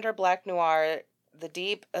Homelander, Black Noir, The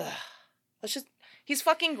Deep. He's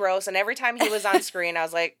fucking gross, and every time he was on screen, I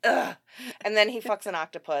was like, ugh. And then he fucks an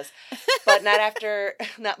octopus. But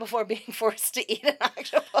not before being forced to eat an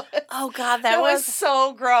octopus. Oh, God, that was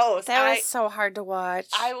so gross. That was so hard to watch.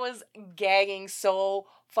 I was gagging so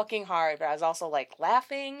fucking hard, but I was also, like,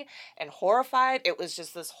 laughing and horrified. It was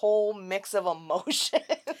just this whole mix of emotions.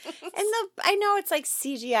 And I know it's, like,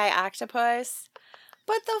 CGI octopus.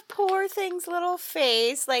 But the poor thing's little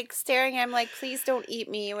face, like, staring at him like, please don't eat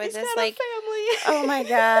me with this, like, family. Oh, my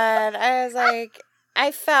God. I was like,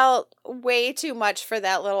 I felt way too much for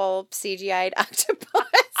that little CGI'd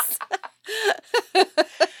octopus.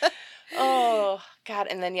 Oh, God.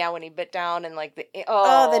 And then, when he bit down and like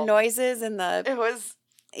the noises and it was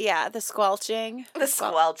the squelching. the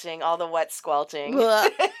squelching, all the wet squelching. God,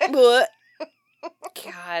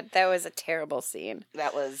 that was a terrible scene.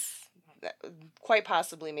 That was quite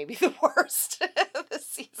possibly maybe the worst this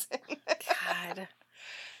season. God.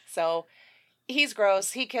 So he's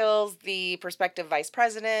gross. He kills the prospective vice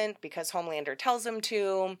president because Homelander tells him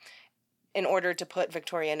to, in order to put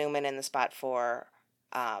Victoria Newman in the spot for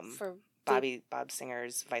Bob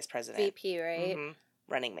Singer's vice president. VP, right? Mm-hmm.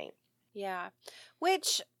 Running mate. Yeah.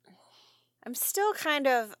 Which I'm still kind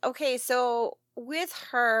of, okay, so with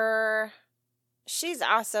her, she's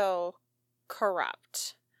also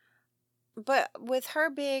corrupt. But with her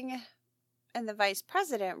being in the vice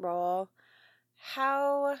president role,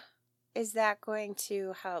 how is that going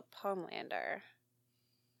to help Homelander?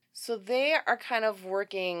 So they are kind of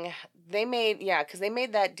working, because they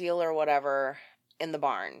made that deal or whatever in the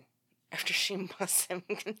barn after she busts him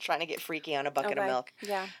trying to get freaky on a bucket of milk.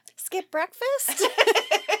 Yeah. Skip breakfast?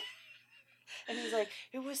 And he's like,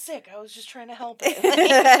 it was sick. I was just trying to help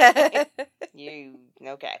it.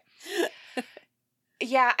 Okay.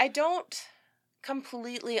 Yeah, I don't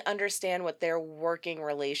completely understand what their working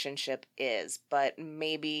relationship is, but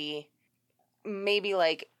maybe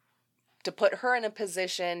like to put her in a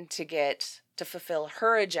position to fulfill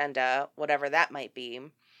her agenda, whatever that might be,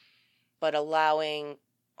 but allowing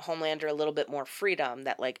Homelander a little bit more freedom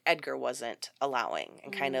that like Edgar wasn't allowing,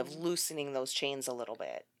 and kind of loosening those chains a little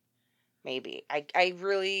bit. Maybe. I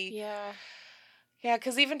really... Yeah. Yeah,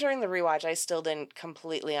 because even during the rewatch, I still didn't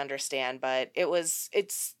completely understand, but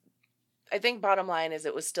I think bottom line is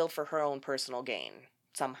it was still for her own personal gain,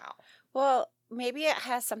 somehow. Well, maybe it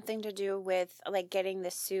has something to do with, like, getting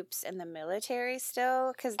the soups in the military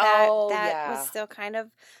still, because that was still kind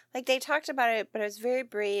of, like, they talked about it, but it was very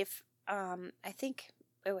brief. I think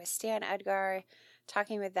it was Stan Edgar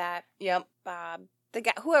talking with that Bob, the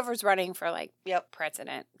guy, whoever's running for, like,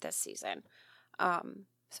 president this season.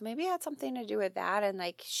 So maybe it had something to do with that, and,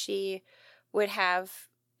 like, she would have,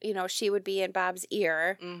 she would be in Bob's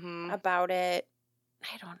ear about it.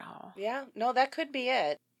 I don't know. Yeah, no, that could be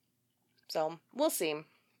it. So, we'll see.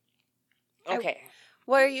 Okay.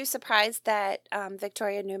 Were you surprised that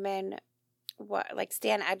Victoria Newman,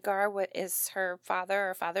 Stan Edgar, is her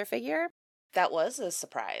father or father figure? That was a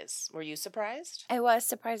surprise. Were you surprised? I was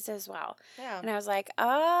surprised as well. Yeah. And I was like,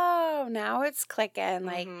 oh, now it's clicking.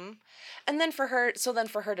 Like, and then for her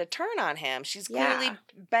to turn on him, she's clearly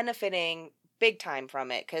benefiting big time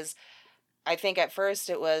from it. Because I think at first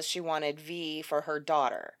it was she wanted V for her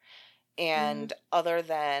daughter. And other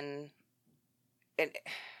than...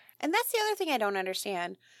 And that's the other thing I don't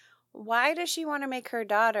understand. Why does she want to make her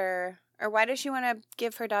daughter, or why does she want to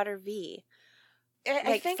give her daughter V?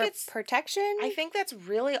 I think for it's protection. I think that's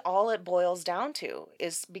really all it boils down to,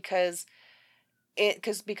 is because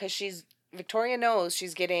Victoria knows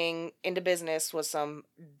she's getting into business with some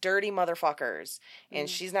dirty motherfuckers, and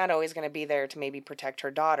she's not always going to be there to maybe protect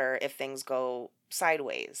her daughter if things go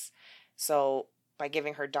sideways. So by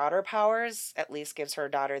giving her daughter powers, at least gives her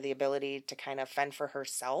daughter the ability to kind of fend for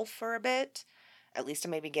herself for a bit, at least to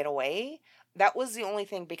maybe get away. That was the only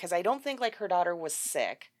thing, because I don't think like her daughter was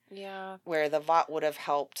sick. Yeah. Where the Vought would have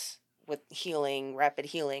helped with healing, rapid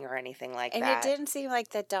healing or anything like that. And it didn't seem like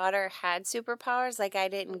the daughter had superpowers. Like, I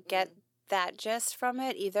didn't get that gist from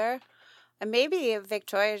it either. And maybe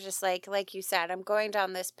Victoria's just like you said, I'm going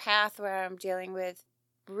down this path where I'm dealing with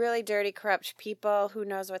really dirty, corrupt people. Who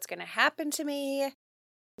knows what's going to happen to me?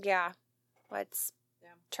 Yeah. Let's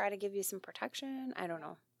try to give you some protection. I don't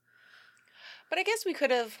know. But I guess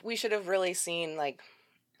we should have really seen, like,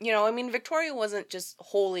 Victoria wasn't just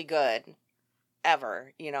wholly good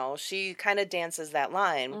ever, she kind of dances that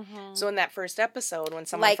line. So in that first episode, when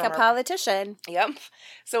someone politician. Yep.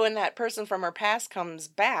 So when that person from her past comes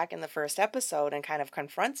back in the first episode and kind of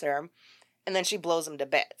confronts her, and then she blows him to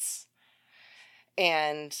bits.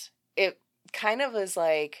 And it kind of was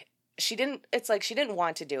like, she didn't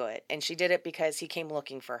want to do it, and she did it because he came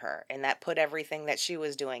looking for her, and that put everything that she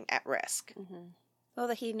was doing at risk. Well,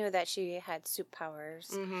 he knew that she had soup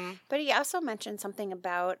powers. But he also mentioned something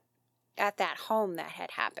about at that home that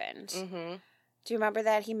had happened. Do you remember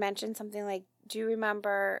that? He mentioned something like, do you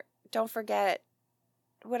remember, don't forget,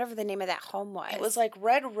 whatever the name of that home was. It was like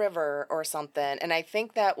Red River or something, and I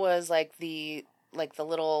think that was like the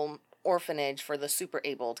little orphanage for the super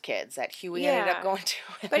abled kids that Huey ended up going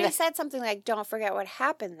to. But he said something like, don't forget what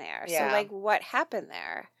happened there. So, like, what happened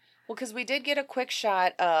there? Well, because we did get a quick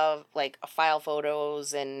shot of, like, file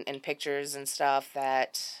photos and pictures and stuff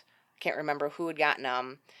that I can't remember who had gotten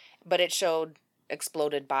them, but it showed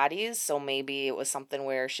exploded bodies, so maybe it was something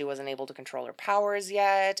where she wasn't able to control her powers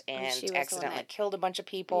yet And she and was accidentally that... killed a bunch of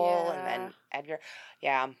people, and then Edgar...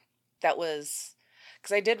 Yeah, that was...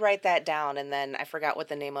 Because I did write that down, and then I forgot what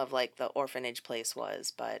the name of, like, the orphanage place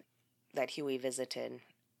was, but that Huey visited.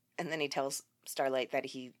 And then he tells Starlight that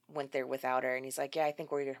he went there without her, and he's like, yeah, I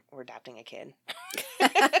think we're adopting a kid.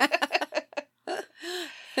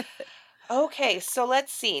 Okay, so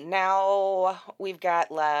let's see. Now we've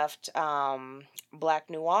got left Black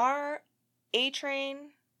Noir,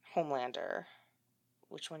 A-Train, Homelander.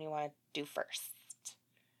 Which one do you want to do first?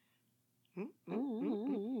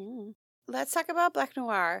 Let's talk about Black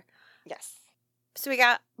Noir. Yes. So we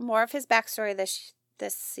got more of his backstory this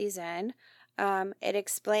season. It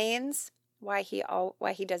explains why he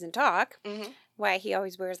doesn't talk, why he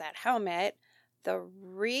always wears that helmet. The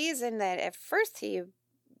reason that at first he,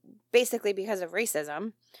 basically because of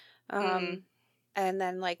racism, and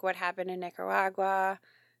then like what happened in Nicaragua,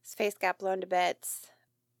 his face got blown to bits,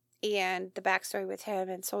 and the backstory with him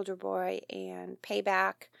and Soldier Boy and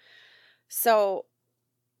Payback. So...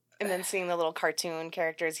 And then seeing the little cartoon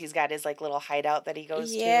characters, he's got his like little hideout that he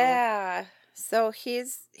goes to. Yeah. So he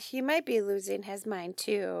might be losing his mind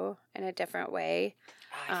too in a different way.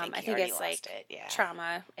 I think it's like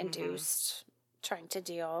trauma induced, trying to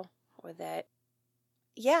deal with it.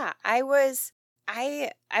 Yeah, I'm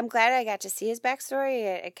glad I got to see his backstory.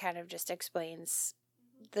 It kind of just explains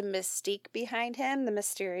the mystique behind him, the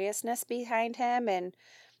mysteriousness behind him, and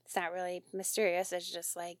it's not really mysterious. It's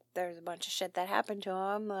just like there's a bunch of shit that happened to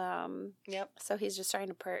him. Yep. So he's just trying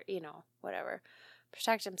to protect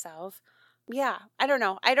himself. Yeah, I don't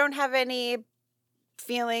know. I don't have any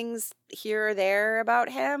feelings here or there about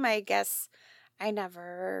him. I guess I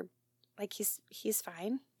never he's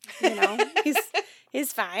fine. You know,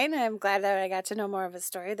 he's fine. I'm glad that I got to know more of his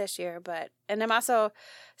story this year. And I'm also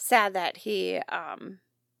sad that he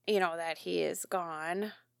that he is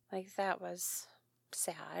gone. Like that was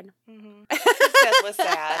sad. That was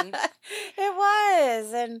sad. It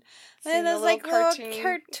was, and those like little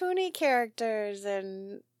cartoony characters,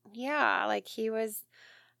 and yeah, like he was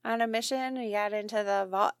on a mission. He got into the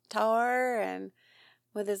vault tower, and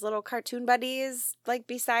with his little cartoon buddies like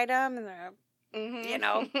beside him, and they're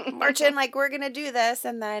marching like we're gonna do this,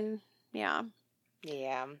 and then yeah.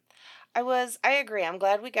 I agree. I'm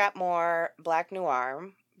glad we got more Black Noir.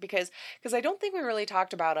 Because I don't think we really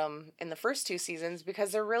talked about him in the first two seasons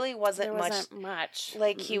because there really wasn't much.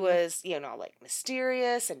 Like he was, like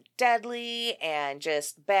mysterious and deadly and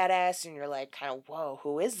just badass, and you're like kind of, whoa,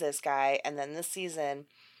 who is this guy? And then this season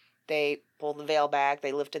they pulled the veil back,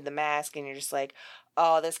 they lifted the mask, and you're just like,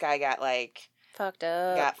 oh, this guy got like fucked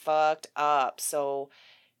up. So,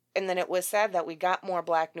 and then it was sad that we got more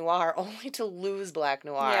Black Noir only to lose Black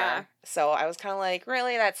Noir. Yeah. So I was kind of like,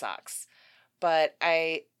 really, that sucks. But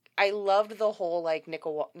I loved the whole, like,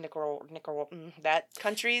 that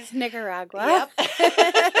country's... Nicaragua. Yep.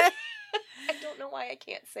 I don't know why I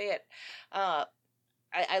can't say it. I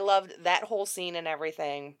loved that whole scene and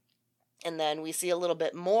everything. And then we see a little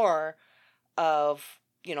bit more of,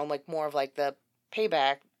 more of, like, the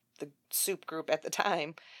Payback, the soup group at the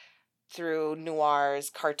time, through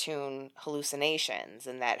Noir's cartoon hallucinations,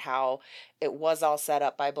 and that how it was all set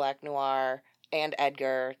up by Black Noir and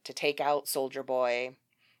Edgar to take out Soldier Boy,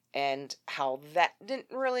 and how that didn't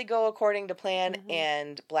really go according to plan,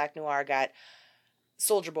 and Black Noir got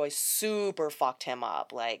Soldier Boy super fucked him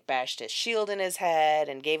up, like bashed his shield in his head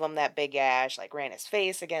and gave him that big gash, like ran his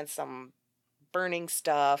face against some burning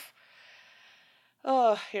stuff.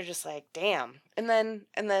 Oh, you're just like, damn. And then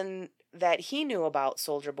that he knew about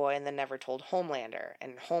Soldier Boy and then never told Homelander,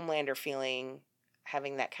 and Homelander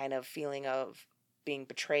having that kind of feeling of being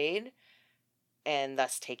betrayed, and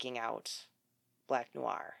thus taking out Black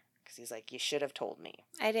Noir. Because he's like, you should have told me.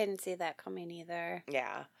 I didn't see that coming either.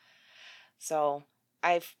 Yeah. So,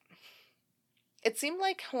 it seemed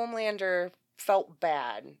like Homelander felt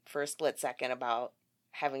bad for a split second about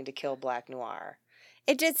having to kill Black Noir.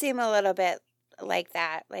 It did seem a little bit like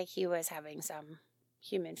that. Like he was having some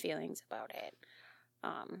human feelings about it.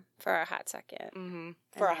 For a hot second. Mm-hmm.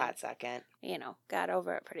 For a hot second. Got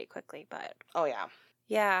over it pretty quickly, but... Oh, yeah.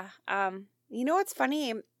 Yeah. You know what's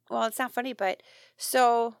funny? Well, it's not funny, but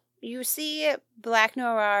so you see Black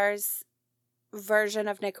Noir's version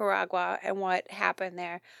of Nicaragua and what happened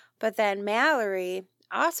there, but then Mallory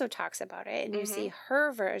also talks about it, and you see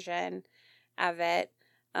her version of it,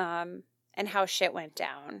 and how shit went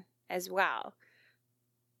down as well.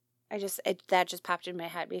 that just popped in my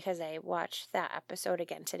head because I watched that episode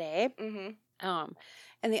again today. Mm-hmm.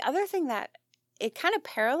 And the other thing that it kind of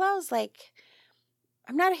parallels, like,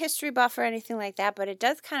 I'm not a history buff or anything like that, but it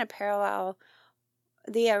does kind of parallel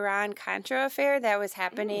the Iran-Contra affair that was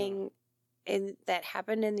happening that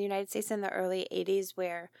happened in the United States in the early 80s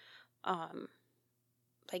where,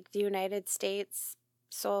 like, the United States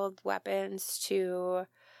sold weapons to,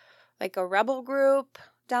 like, a rebel group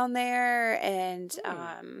down there, and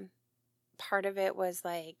part of it was,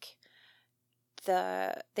 like,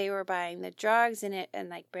 they were buying the drugs and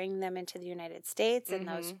like bringing them into the United States, and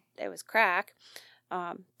it was crack.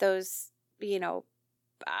 Those, you know,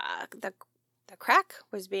 the crack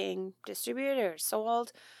was being distributed or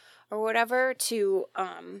sold or whatever to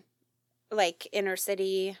like inner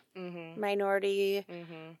city minority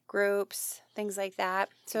groups, things like that.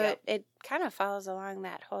 So it kind of follows along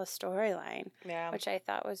that whole storyline, which I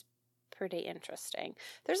thought was pretty interesting.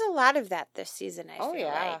 There's a lot of that this season, I feel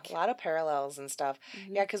like. A lot of parallels and stuff.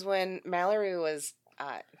 Yeah, because when Mallory was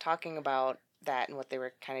talking about that and what they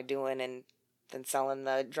were kind of doing and then selling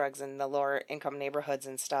the drugs in the lower income neighborhoods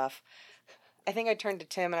and stuff, I think I turned to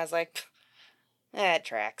Tim and I was like, it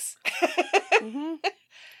tracks.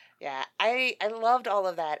 Yeah, I loved all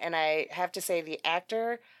of that, and I have to say the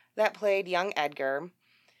actor that played young Edgar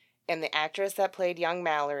and the actress that played young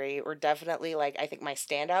Mallory were definitely, like, I think my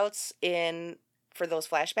standouts for those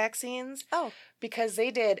flashback scenes. Oh. Because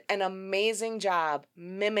they did an amazing job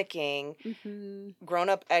mimicking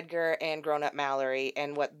grown-up Edgar and grown-up Mallory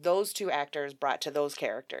and what those two actors brought to those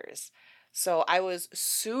characters. So I was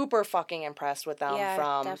super fucking impressed with them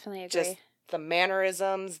from definitely agree. Just the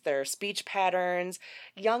mannerisms, their speech patterns.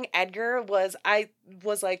 Young Edgar I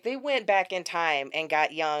was like, they went back in time and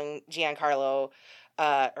got young Giancarlo,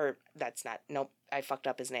 I fucked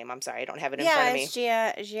up his name. I'm sorry, I don't have it in front of me.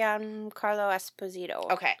 Yeah, it's Giancarlo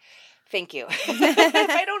Esposito. Okay, thank you. If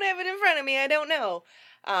I don't have it in front of me, I don't know.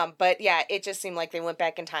 But yeah, it just seemed like they went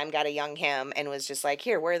back in time, got a young him, and was just like,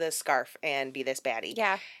 here, wear this scarf and be this baddie.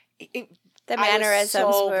 Yeah. The mannerisms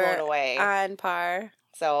were blown away. On par.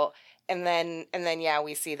 So, and then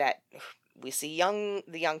we see the young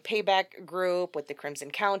Payback group with the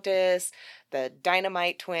Crimson Countess, the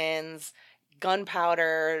Dynamite twins,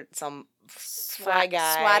 Gunpowder, some fly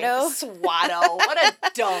guy. Swatto. What a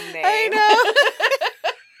dumb name. I know.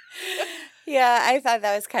 Yeah, I thought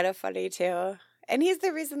that was kind of funny too. And he's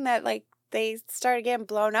the reason that, like, they started getting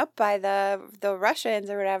blown up by the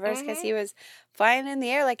Russians or whatever, because he was flying in the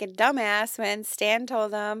air like a dumbass when Stan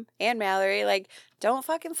told him, and Mallory, like, don't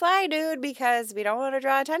fucking fly, dude, because we don't want to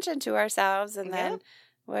draw attention to ourselves. And then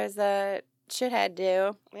what does the shithead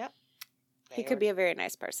do? Yep. He could be a very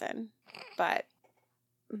nice person, but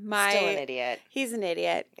still an idiot. He's an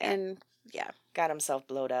idiot, and got himself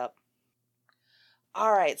blowed up.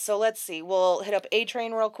 All right, so let's see. We'll hit up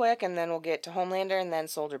A-Train real quick, and then we'll get to Homelander, and then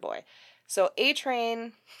Soldier Boy. So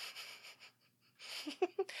A-Train,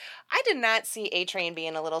 I did not see A-Train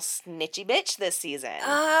being a little snitchy bitch this season.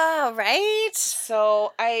 Oh, right.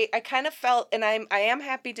 So I kind of felt, and I am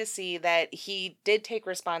happy to see that he did take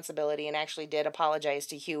responsibility and actually did apologize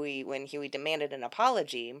to Huey when Huey demanded an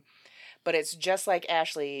apology. But it's just like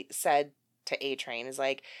Ashley said to A-Train, is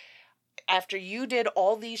like, after you did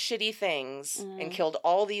all these shitty things and killed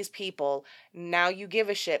all these people, now you give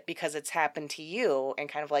a shit because it's happened to you, and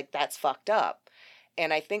kind of like, that's fucked up.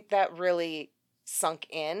 And I think that really sunk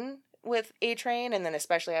in with A-Train, and then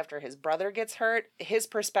especially after his brother gets hurt, his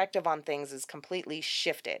perspective on things is completely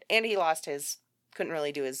shifted. And he couldn't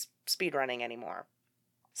really do his speed running anymore.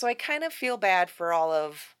 So I kind of feel bad for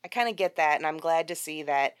I kind of get that, and I'm glad to see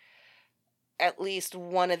that at least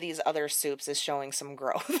one of these other soups is showing some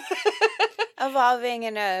growth. Evolving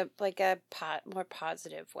in a more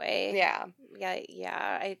positive way. Yeah.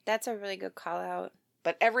 Yeah. That's a really good call out.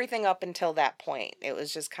 But everything up until that point, it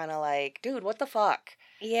was just kind of like, dude, what the fuck?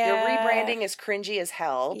 Yeah. Your rebranding is cringy as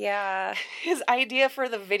hell. Yeah. His idea for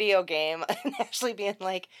the video game, and actually being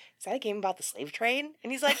like, is that a game about the slave trade?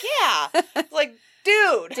 And he's like, yeah. It's like,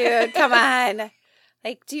 dude. Dude, come on.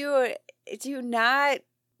 Like, do you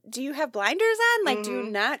have blinders on? Like, do you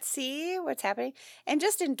not see what's happening? And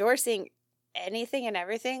just endorsing anything and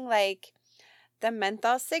everything, like the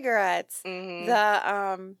menthol cigarettes, the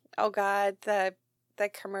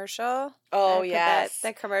commercial. Oh, yes.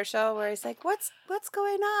 The commercial where he's like, what's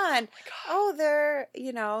going on? Oh,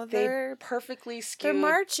 they're perfectly skewed. They're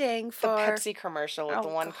marching for the Pepsi commercial with the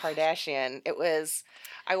one Kardashian.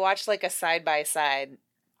 I watched like a side-by-side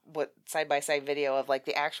video of like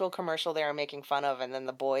the actual commercial they were making fun of, and then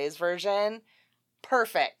the boys version.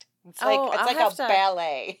 Perfect. It's like a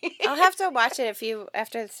ballet. I'll have to watch it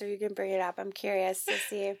so you can bring it up. I'm curious to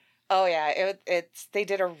see. Oh yeah, they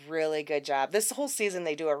did a really good job. This whole season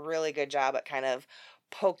they do a really good job at kind of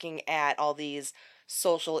poking at all these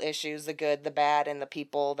social issues, the good, the bad, and the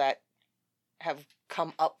people that have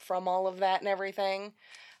come up from all of that and everything.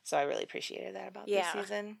 So I really appreciated that about this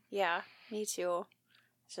season. Yeah, me too.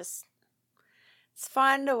 It's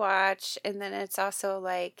fun to watch, and then it's also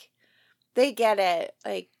like they get it,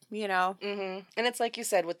 like, you know. Mm-hmm. And it's like you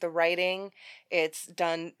said, with the writing, it's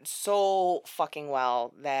done so fucking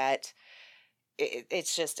well that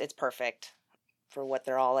it's perfect for what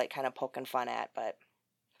they're all like kind of poking fun at. But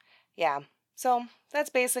yeah, so that's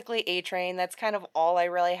basically A-Train. That's kind of all I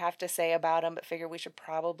really have to say about him, but figure we should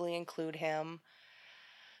probably include him.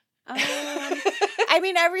 I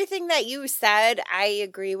mean, everything that you said, I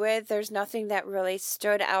agree with. There's nothing that really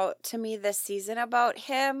stood out to me this season about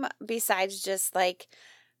him besides just like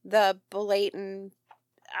the blatant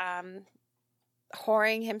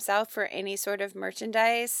whoring himself for any sort of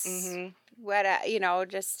merchandise. Mm-hmm. What,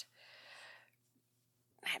 just,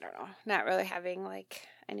 I don't know, not really having like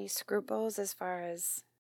any scruples as far as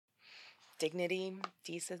dignity,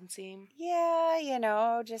 decency.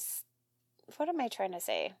 Yeah, just, what am I trying to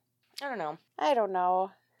say? I don't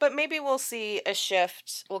know. But But maybe we'll see a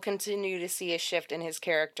shift. We'll continue to see a shift in his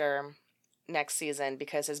character next season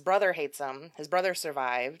because his brother hates him. His brother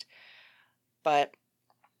survived. But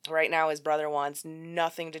right now his brother wants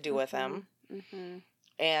nothing to do with him. Mm-hmm.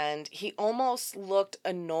 And he almost looked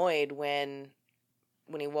annoyed when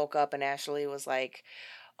he woke up and Ashley was like,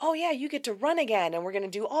 oh yeah, you get to run again and we're going to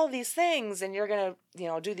do all these things and you're going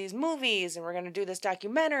to, do these movies and we're going to do this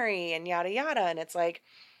documentary and yada yada. And it's like,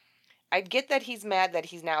 I get that he's mad that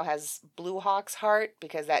he now has Blue Hawk's heart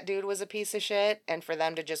because that dude was a piece of shit and for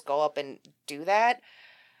them to just go up and do that.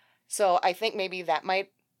 So I think maybe that might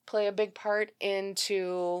play a big part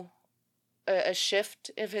into a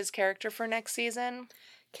shift of his character for next season.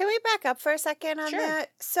 Can we back up for a second on Sure. that?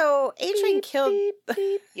 So A-Train killed... Beep,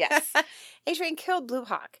 beep. Yes. A-Train killed Blue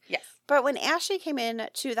Hawk. Yes. But when Ashley came in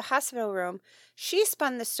to the hospital room, she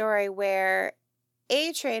spun the story where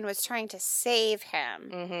A-Train was trying to save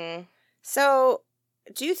him. Mm-hmm. So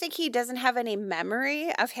do you think he doesn't have any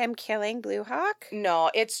memory of him killing Blue Hawk?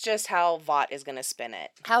 No, it's just how Vought is going to spin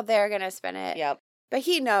it. How they're going to spin it. Yep. But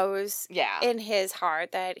he knows Yeah. in his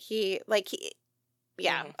heart that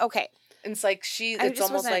yeah, okay. It's like I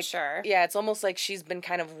just wasn't sure. Yeah, it's almost like she's been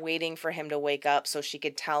kind of waiting for him to wake up so she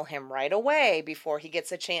could tell him right away before he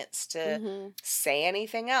gets a chance to say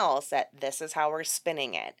anything else that this is how we're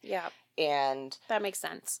spinning it. Yeah. And that makes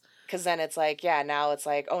sense. Because then it's like, yeah, now it's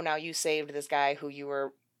like, oh, now you saved this guy who you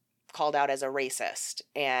were called out as a racist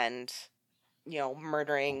and,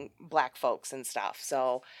 murdering black folks and stuff.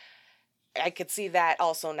 So I could see that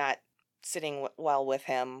also not sitting well with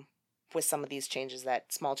him with some of these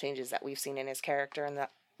small changes that we've seen in his character in the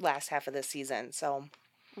last half of the season. So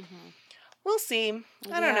we'll see.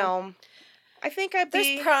 I don't know. I think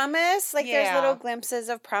there's promise. Like there's little glimpses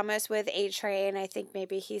of promise with A-Train. I think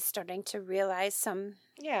maybe he's starting to realize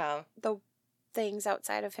the things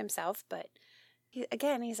outside of himself. But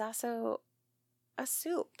he's also a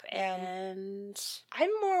soup. And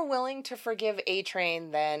I'm more willing to forgive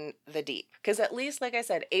A-Train than the Deep. Because at least, like I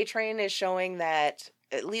said, A-Train is showing that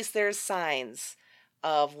at least there's signs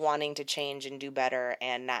of wanting to change and do better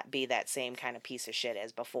and not be that same kind of piece of shit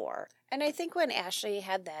as before. And I think when Ashley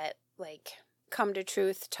had that, come to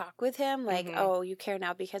truth talk with him, oh, you care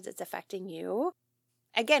now because it's affecting you.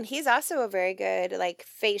 Again, he's also a very good,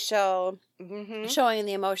 facial showing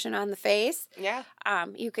the emotion on the face. Yeah.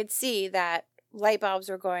 You could see that light bulbs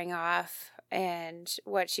were going off and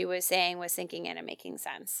what she was saying was sinking in and making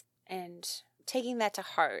sense. And taking that to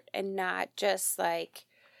heart and not just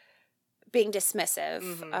being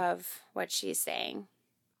dismissive of what she's saying.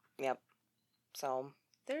 Yep. So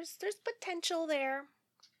there's potential there.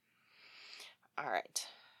 All right.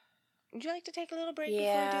 Would you like to take a little break before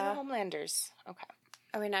we do the Homelanders? Okay.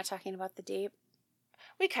 Are we not talking about the Deep?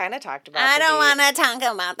 We kind of talked about I don't want to talk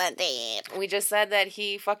about the Deep. We just said that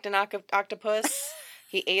he fucked an octopus.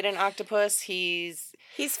 He ate an octopus. He's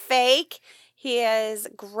fake. He is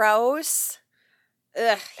gross.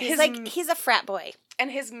 Ugh. He's a frat boy.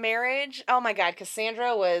 And his marriage, oh my God,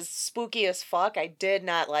 Cassandra was spooky as fuck. I did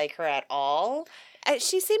not like her at all.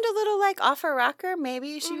 She seemed a little off her rocker.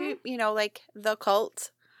 Maybe she, the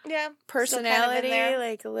cult personality,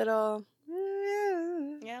 a little.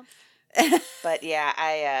 Yeah. But yeah,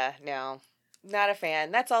 I, no, not a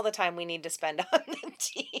fan. That's all the time we need to spend on the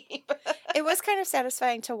team. It was kind of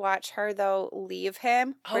satisfying to watch her, though, leave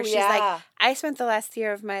him. Where she's like, I spent the last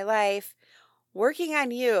year of my life working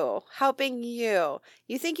on you, helping you.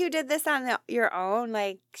 You think you did this on your own?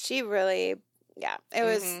 She really Yeah, it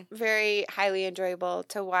was very highly enjoyable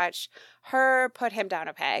to watch her put him down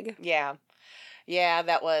a peg. Yeah. Yeah,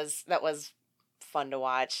 that was fun to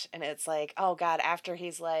watch. And it's like, oh God, after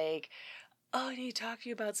he's like, oh, I need to talk to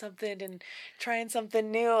you about something and trying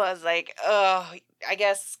something new. I was like, oh, I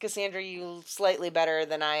guess, Cassandra, you slightly better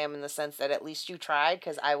than I am in the sense that at least you tried,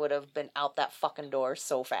 because I would have been out that fucking door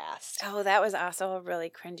so fast. Oh, that was also a really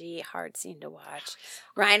cringy, hard scene to watch.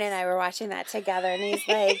 Ryan and I were watching that together, and he's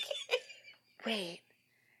like, wait,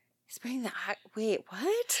 he's bringing the... Wait,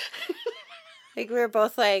 what? Like, we were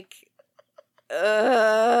both like,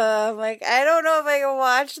 I'm like, I don't know if I can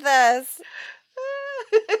watch this.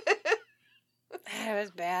 It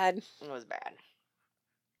was bad. It was bad.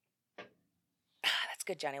 That's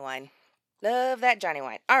good Johnny wine. Love that Johnny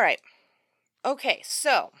wine. All right. Okay,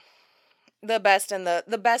 so the best of the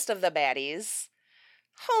baddies,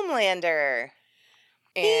 Homelander.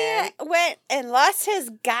 And he went and lost his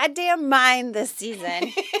goddamn mind this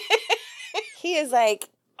season. He is like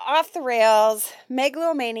off the rails,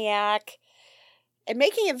 megalomaniac, and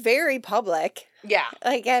making it very public. Yeah.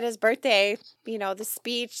 Like at his birthday, the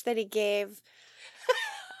speech that he gave.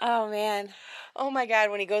 Oh, man. Oh, my God.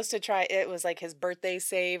 When he goes to try, it was like his birthday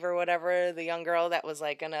save or whatever, the young girl that was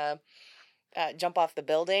like going to jump off the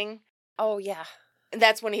building. Oh, yeah. And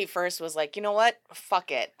that's when he first was like, you know what? Fuck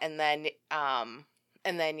it. And then,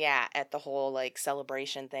 yeah, at the whole like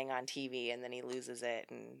celebration thing on TV, and then he loses it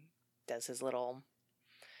and does his little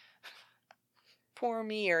poor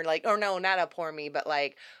me or no, not a poor me, but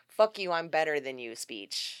like, fuck you, I'm better than you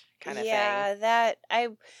speech kind of thing. Yeah, that,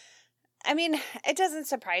 I mean, it doesn't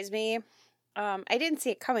surprise me. I didn't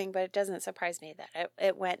see it coming, but it doesn't surprise me that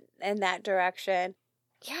it went in that direction.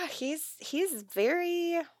 Yeah, he's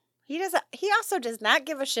very... He also does not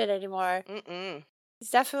give a shit anymore. Mm-mm.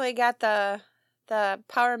 He's definitely got the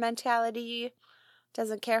power mentality.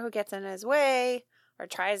 Doesn't care who gets in his way or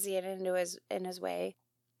tries to get in his way.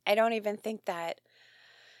 I don't even think that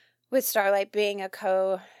with Starlight being a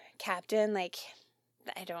co-captain, like,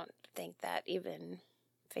 I don't think that even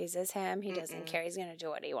phases him. He doesn't care. He's going to do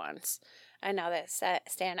what he wants. And now that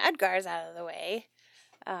Stan Edgar's out of the way,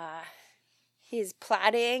 he's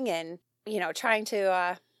plotting and, trying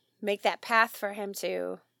to make that path for him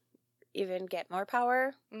to even get more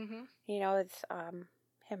power. Mm-hmm. With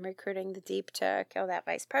him recruiting the Deep to kill that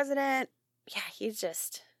vice president. Yeah, he's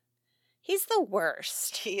the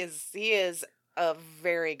worst. He is a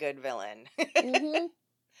very good villain. Mm-hmm.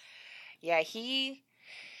 Yeah, he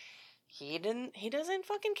doesn't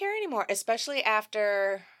fucking care anymore, especially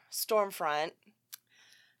after Stormfront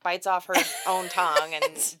bites off her own tongue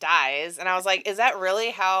and dies. And I was like, is that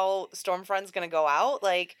really how Stormfront's going to go out?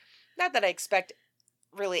 Like, not that I expect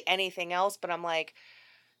really anything else, but I'm like,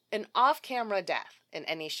 an off-camera death in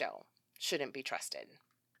any show shouldn't be trusted.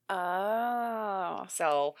 Oh.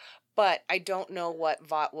 So, but I don't know what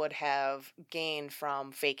Vought would have gained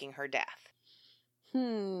from faking her death.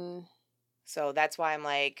 So that's why I'm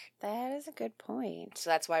like... That is a good point. So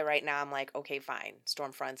that's why right now I'm like, okay, fine,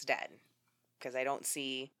 Stormfront's dead. Because I don't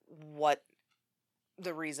see what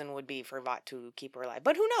the reason would be for Vought to keep her alive.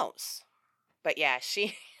 But who knows? But yeah,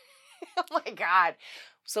 she... Oh my God.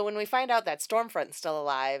 So when we find out that Stormfront's still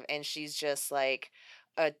alive and she's just like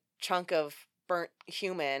a chunk of burnt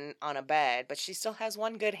human on a bed, but she still has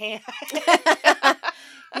one good hand.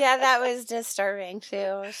 Yeah, that was disturbing too.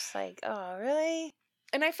 I was just like, oh, really?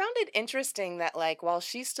 And I found it interesting that, like, while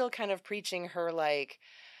she's still kind of preaching her, like,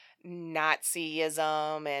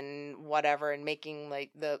 Nazism and whatever and making,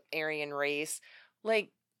 like, the Aryan race, like,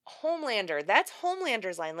 Homelander, that's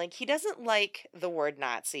Homelander's line. Like, he doesn't like the word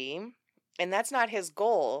Nazi, and that's not his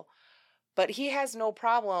goal, but he has no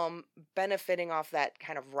problem benefiting off that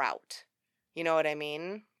kind of route. You know what I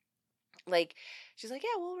mean? Like, she's like,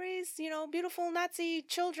 yeah, we'll raise, beautiful Nazi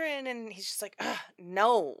children. And he's just like,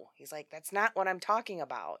 no. He's like, that's not what I'm talking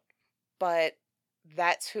about. But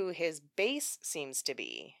that's who his base seems to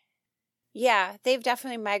be. Yeah, they've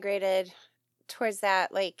definitely migrated towards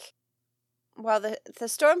that. Like, well, the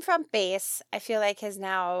Stormfront base, I feel like, has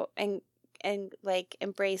now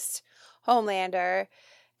embraced Homelander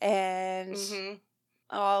and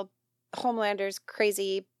all Homelander's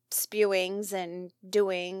crazy spewings and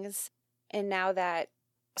doings. And now that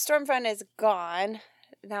Stormfront is gone,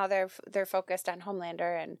 now they're focused on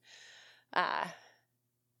Homelander, and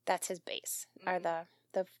that's his base. Are the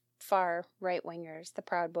far right wingers, the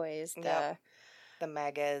Proud Boys, the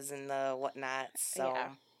MAGAs and the whatnots. So yeah.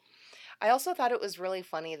 I also thought it was really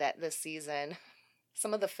funny that this season,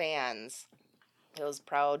 some of the fans, those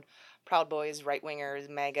Proud Boys, right wingers,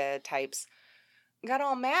 MAGA types, got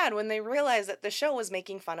all mad when they realized that the show was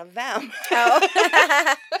making fun of them.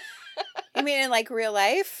 Oh. You mean in, like, real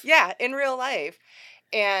life? Yeah, in real life.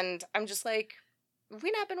 And I'm just like, have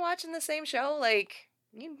we not been watching the same show? Like,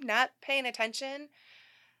 you not paying attention?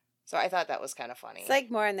 So I thought that was kind of funny. It's,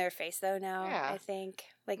 like, more in their face, though, now, Yeah. I think.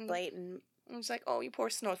 Like, blatant. I'm just like, oh, you poor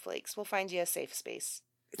snowflakes. We'll find you a safe space.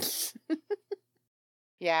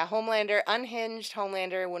 Yeah, Homelander, unhinged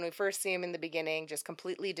Homelander, when we first see him in the beginning, just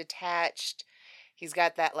completely detached. He's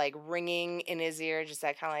got that, like, ringing in his ear, just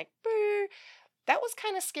that kind of like, brr. That was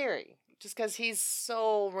kind of scary, just because he's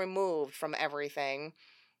so removed from everything.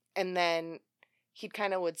 And then he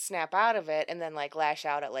kind of would snap out of it and then, like, lash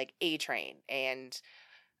out at, like, A-Train and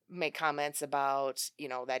make comments about, you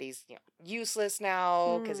know, that he's, you know, useless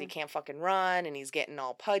now because he can't fucking run and he's getting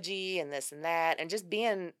all pudgy and this and that and just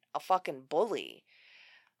being a fucking bully.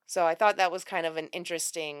 So I thought that was kind of an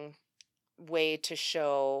interesting way to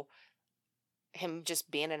show him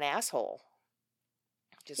just being an asshole.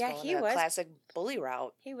 Just going he a was classic bully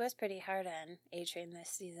route. He was pretty hard on A-Train this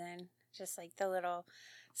season. Just, like, the little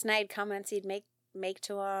snide comments he'd make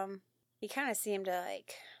to him. He kind of seemed to,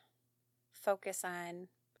 like, focus on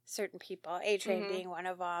certain people, A-Train being one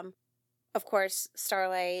of them. Of course,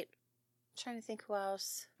 Starlight. I'm trying to think who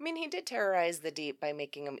else. I mean, he did terrorize the Deep by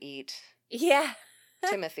making him eat Yeah.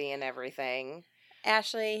 Timothy and everything.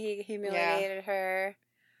 Ashley, he humiliated her.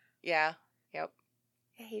 Yeah, yep.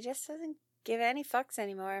 Yeah, he just doesn't give any fucks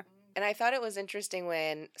anymore. And I thought it was interesting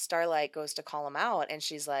when Starlight goes to call him out and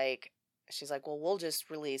she's like, well, we'll just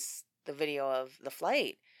release the video of the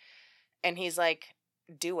flight. And he's like,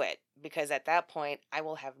 do it, because at that point I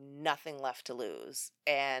will have nothing left to lose.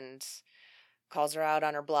 And calls her out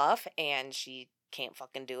on her bluff and she can't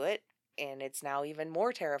fucking do it. And it's now even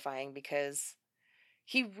more terrifying because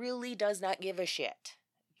he really does not give a shit.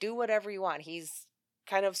 Do whatever you want. He's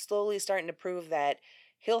kind of slowly starting to prove that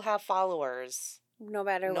he'll have followers no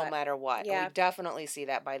matter what. Yeah. And we definitely see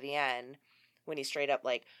that by the end when he straight up,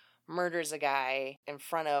 like, murders a guy in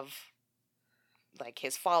front of, like,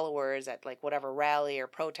 his followers at, like, whatever rally or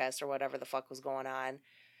protest or whatever the fuck was going on.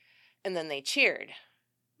 And then they cheered.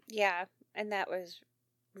 Yeah, and that was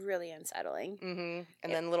really unsettling. Mm-hmm.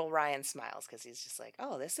 And then little Ryan smiles because he's just like,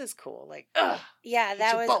 oh, this is cool. Like, ugh. Yeah,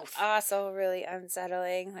 that was also really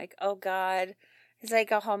unsettling. Like, oh, God. He's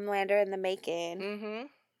like a Homelander in the making. Mm-hmm.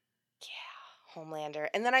 Yeah, Homelander.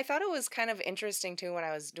 And then I thought it was kind of interesting, too, when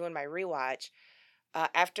I was doing my rewatch.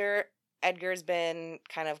 After Edgar's been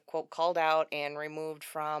kind of, quote, called out and removed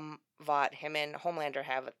from Vought, him and Homelander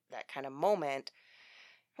have that kind of moment.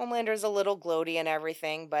 Homelander's a little gloaty and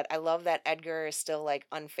everything, but I love that Edgar is still, like,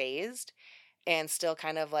 unfazed and still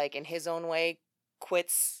kind of, like, in his own way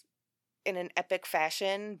quits in an epic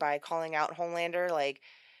fashion by calling out Homelander. Like,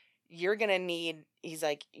 you're going to need, he's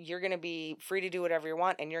like, you're going to be free to do whatever you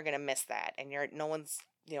want and you're going to miss that. And no one's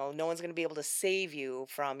going to be able to save you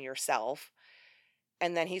from yourself.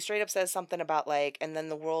 And then he straight up says something about, like, and then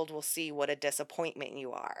the world will see what a disappointment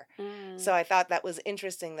you are. So I thought that was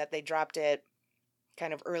interesting that they dropped it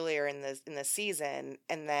kind of earlier in the season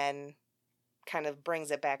and then kind of brings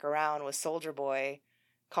it back around with Soldier Boy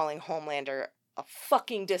calling Homelander a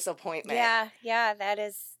fucking disappointment. Yeah, that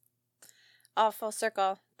is all full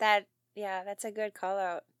circle. That's a good call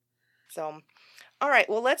out. So, all right,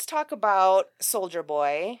 well, let's talk about Soldier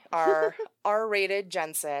Boy, our R-rated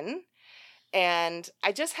Jensen. And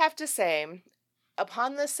I just have to say,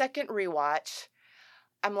 upon the second rewatch,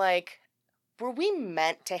 I'm like, were we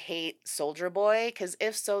meant to hate Soldier Boy? Because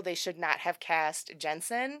if so, they should not have cast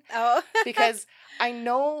Jensen. Oh. Because I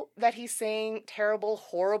know that he's saying terrible,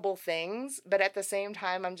 horrible things, but at the same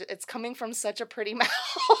time, it's coming from such a pretty mouth.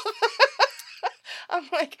 I'm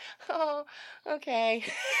like, oh, okay.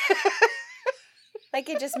 Like,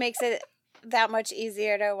 it just makes it that much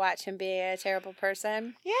easier to watch him be a terrible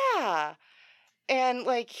person. Yeah. And,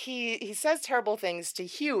 like, he says terrible things to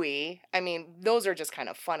Huey. I mean, those are just kind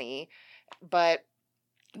of funny. But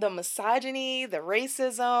the misogyny, the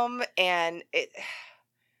racism, and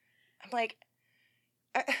I'm like,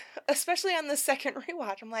 especially on the second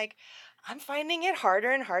rewatch, I'm like, I'm finding it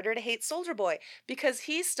harder and harder to hate Soldier Boy because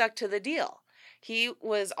he stuck to the deal. He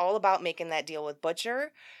was all about making that deal with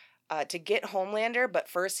Butcher to get Homelander, but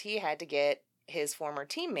first he had to get his former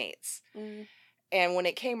teammates. And when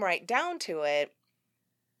it came right down to it,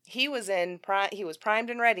 he was primed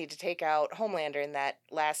and ready to take out Homelander in that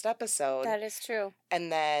last episode. That is true.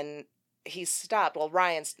 And then he stopped. Well,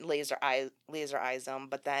 Ryan laser eyes him,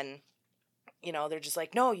 but then, they're just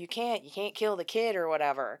like, no, you can't kill the kid or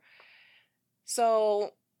whatever.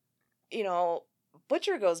 So,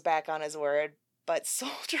 Butcher goes back on his word, but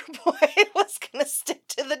Soldier Boy was going to stick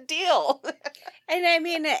to the deal. And I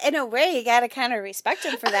mean, in a way, you got to kind of respect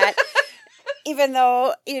him for that. Even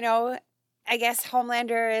though, I guess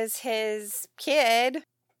Homelander is his kid.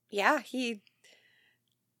 Yeah,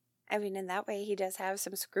 I mean, in that way, he does have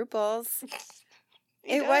some scruples.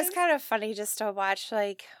 It was kind of funny just to watch,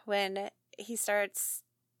 like, when he starts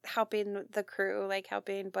helping the crew, like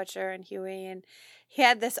helping Butcher and Huey, and he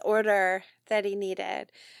had this order that he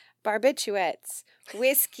needed. Barbiturates,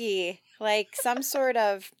 whiskey, like some sort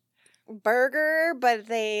of burger, but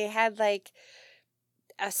they had like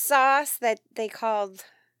a sauce that they called,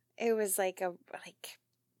 it was like a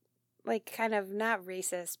like kind of not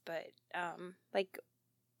racist, but like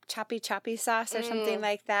choppy sauce or something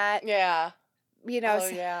like that. Yeah. You know,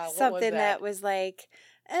 something that was like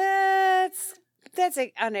that's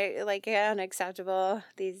like unacceptable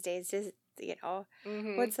these days. Just, you know,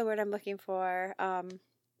 what's the word I'm looking for?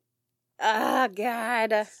 Oh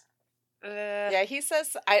God. Yeah, he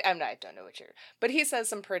says I don't know but he says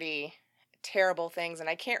some pretty terrible things, and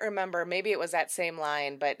I can't remember. Maybe it was that same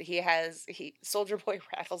line, but Soldier Boy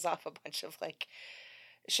rattles off a bunch of like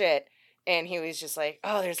shit, and he was just like,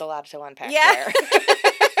 "Oh, there's a lot to unpack there."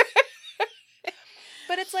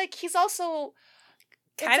 But it's like he's also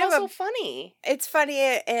funny. It's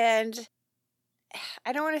funny, and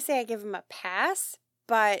I don't want to say I give him a pass,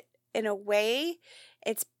 but in a way,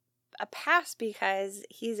 it's a pass because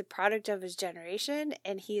he's a product of his generation,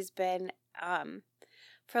 and he's been,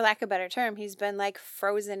 for lack of a better term, he's been like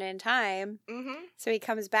frozen in time. Mm-hmm. So he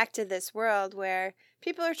comes back to this world where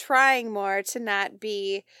people are trying more to not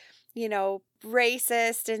be, you know,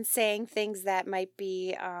 racist and saying things that might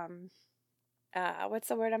be, what's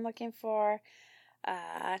the word I'm looking for?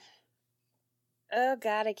 Oh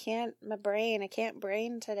God, I can't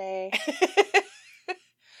brain today.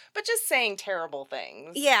 But just saying terrible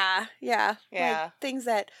things. Yeah. Like things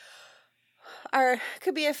that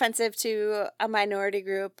could be offensive to a minority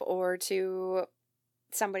group or to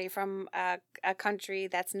somebody from a country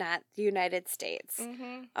that's not the United States.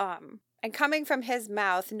 Mm-hmm. And coming from his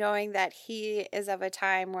mouth, knowing that he is of a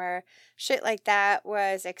time where shit like that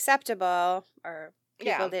was acceptable, or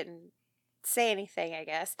people didn't say anything, I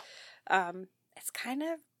guess. It's kind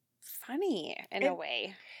of funny in a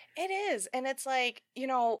way. It is. And it's like, you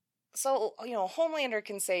know, so, you know, Homelander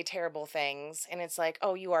can say terrible things, and it's like,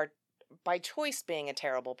 oh, you are by choice being a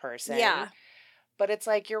terrible person. Yeah. But it's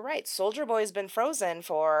like, you're right. Soldier Boy's been frozen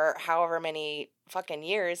for however many fucking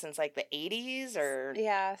years, since like the 80s or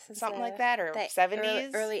something like that, or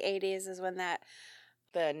 70s. Early 80s is when that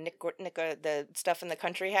the stuff in the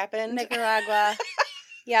country happened. Nicaragua.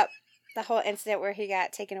 Yep. The whole incident where he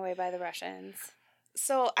got taken away by the Russians.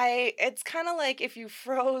 So it's kind of like if you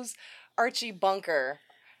froze Archie Bunker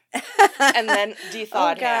and then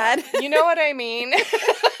de-thawed him. You know what I mean?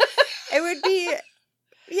 It would be,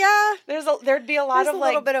 yeah. There'd be a lot of like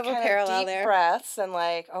little bit of a parallel deep there. breaths and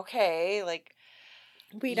like, okay, like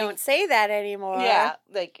we don't say that anymore. Yeah,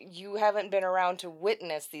 like you haven't been around to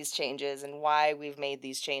witness these changes and why we've made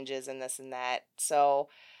these changes and this and that. So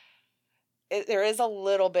there is a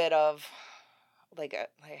little bit of like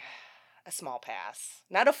a small pass,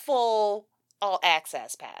 not a full all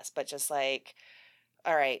access pass, but just like,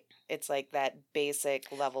 all right, it's like that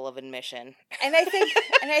basic level of admission. And I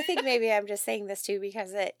think maybe I'm just saying this too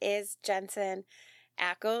because it is Jensen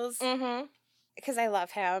Ackles. Mm-hmm. Because I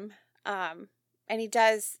love him. And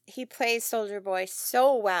he plays Soldier Boy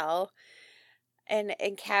so well and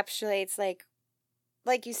encapsulates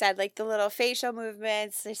like you said, like the little facial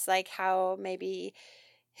movements, just like how maybe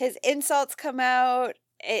his insults come out.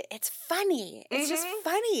 It's funny. It's just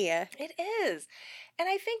funny. It is. And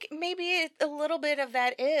I think maybe a little bit of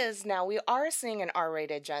that is now we are seeing an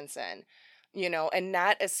R-rated Jensen, you know, and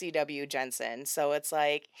not a CW Jensen. So it's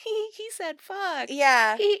like, he said fuck.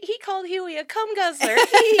 Yeah. He called Huey a cum guzzler.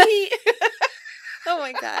 Oh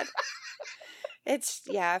my God. It's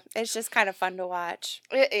just kind of fun to watch.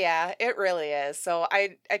 It really is. So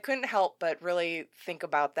I couldn't help but really think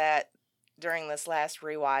about that during this last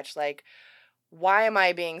rewatch. Like, why am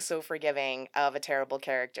I being so forgiving of a terrible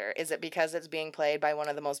character? Is it because it's being played by one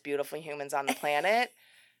of the most beautiful humans on the planet?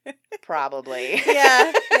 Probably.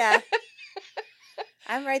 Yeah.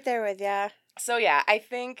 I'm right there with ya. So yeah, I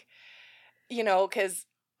think, you know, because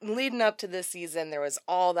leading up to this season, there was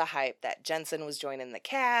all the hype that Jensen was joining the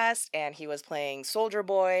cast and he was playing Soldier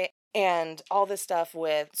Boy and all this stuff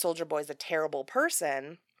with Soldier Boy's a terrible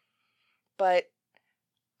person. But,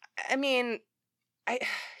 I mean,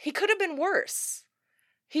 he could have been worse.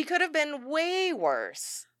 He could have been way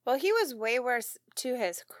worse. Well, he was way worse to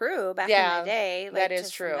his crew back in the day. Like, that is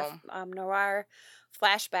true. The, noir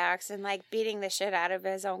flashbacks and, like, beating the shit out of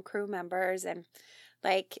his own crew members and,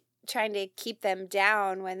 like, trying to keep them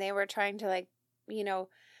down when they were trying to, like, you know,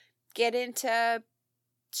 get into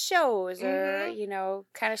shows or, Mhm. you know,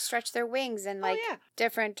 kind of stretch their wings in, Oh, like, yeah.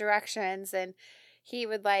 different directions. And he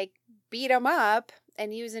would, like, beat them up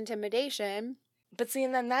and use intimidation. But see,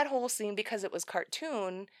 and then that whole scene, because it was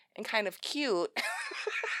cartoon and kind of cute.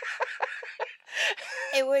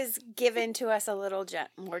 It was given to us a little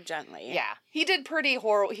more gently. Yeah. He did pretty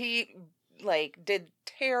horrible. He, like, did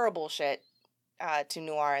terrible shit to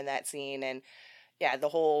Noir in that scene. And, yeah, the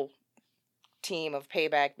whole team of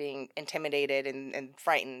Payback being intimidated and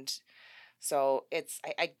frightened. So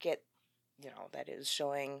I get, you know, that is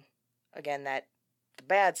showing, again, that the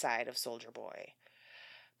bad side of Soldier Boy.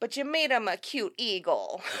 But you made him a cute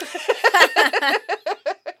eagle. I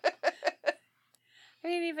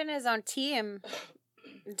mean, even his own team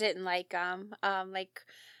didn't like him. Like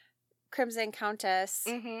Crimson Countess,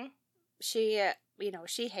 Mm-hmm. she, you know,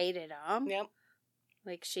 she hated him. Yep.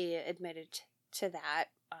 Like, she admitted to that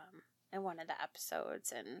in one of the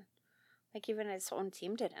episodes. And, like, even his own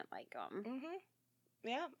team didn't like him. Mm-hmm.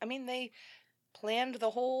 Yeah. I mean, they planned the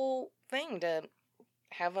whole thing to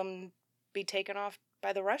have him be taken off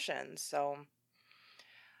by the Russians, so...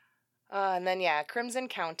 and then, yeah, Crimson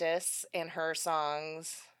Countess and her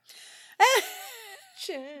songs...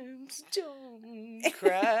 Chimps don't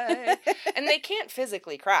cry. And they can't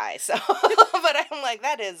physically cry, so... but I'm like,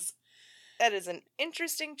 that is an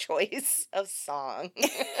interesting choice of song.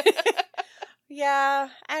 Yeah,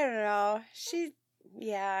 I don't know.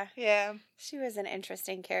 Yeah. She was an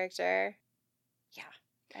interesting character. Yeah,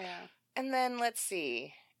 I know. And then, let's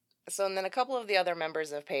see. So, and then a couple of the other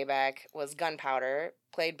members of Payback was Gunpowder,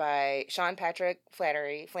 played by Sean Patrick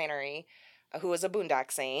Flannery, who was a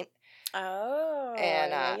Boondock Saint. Oh,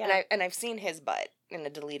 And yeah. and I've seen his butt in a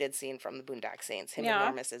deleted scene from the Boondock Saints. Him Yeah.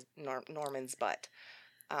 and Norman's butt.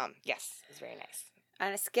 Yes, it's very nice.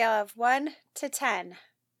 On a scale of 1 to 10.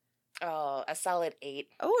 Oh, a solid 8.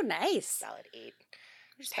 Oh, nice. Solid 8.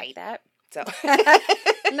 Respect Tight. that. So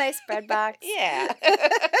Nice bread box. Yeah.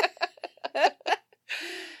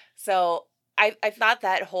 So I thought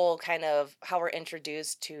that whole kind of how we're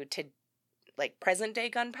introduced to like present day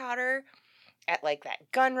Gunpowder at like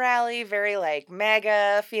that gun rally, very like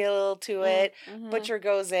MAGA feel to it. Mm-hmm. Butcher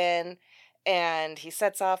goes in and he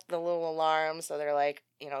sets off the little alarm. So they're like,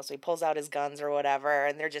 you know, so he pulls out his guns or whatever.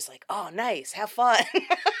 And they're just like, oh, nice. Have fun.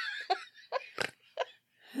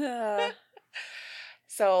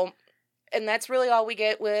 So, and that's really all we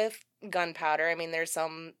get with Gunpowder. I mean, there's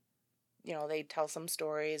some, you know, they tell some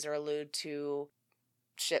stories or allude to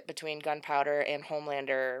shit between Gunpowder and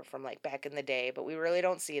Homelander from like back in the day, but we really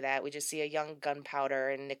don't see that. We just see a young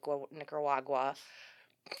Gunpowder in Nicaragua.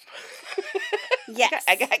 Yes.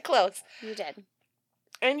 I got close. You did.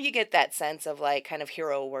 And you get that sense of like kind of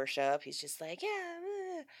hero worship. He's just like,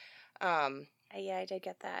 yeah. Yeah, I did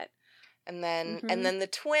get that. And then Mm-hmm. and then the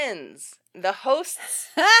twins, the hosts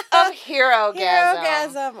of Herogasm.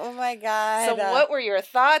 Herogasm. Oh my God. So what were your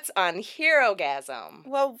thoughts on Herogasm?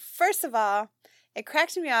 Well, first of all, it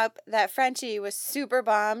cracked me up that Frenchie was super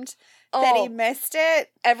bummed that he missed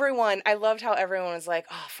it. Everyone, I loved how everyone was like,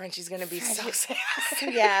 oh, Frenchie's going to be so sad.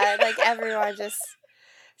 Yeah, like everyone just...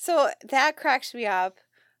 So that cracked me up.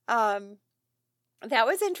 That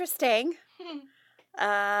was interesting.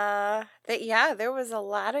 There was a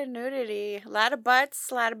lot of nudity, a lot of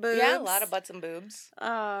butts, a lot of boobs. Yeah, a lot of butts and boobs.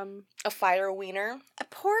 A fire wiener.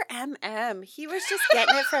 Poor MM. He was just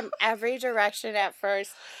getting it from every direction at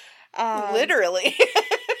first. Literally.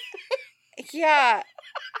 Yeah.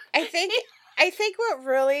 I think what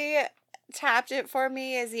really topped it for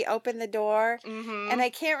me is he opened the door, and I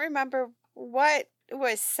can't remember what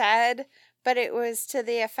was said, but it was to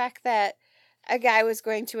the effect that a guy was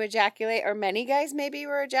going to ejaculate, or many guys maybe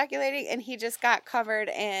were ejaculating, and he just got covered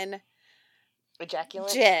in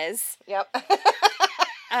ejaculate. Jizz. Yep.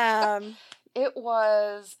 It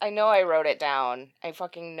was. I know I wrote it down. I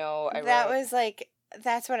fucking know I wrote. That was like.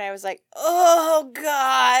 That's when I was like, oh,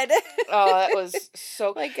 God. Oh, that was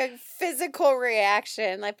so... Like a physical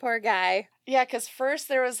reaction. Like, poor guy. Yeah, because first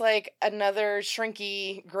there was, like, another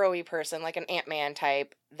shrinky, growy person, like an Ant-Man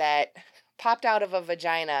type, that popped out of a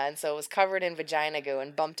vagina, and so it was covered in vagina goo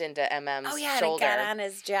and bumped into MM's shoulder. And it got on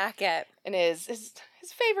his jacket. And his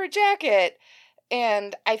favorite jacket.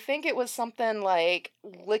 And I think it was something like,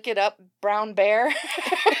 lick it up, brown bear.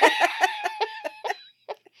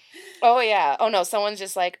 Oh, yeah. Oh, no, someone's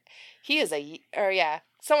just like,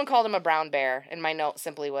 someone called him a brown bear, and my note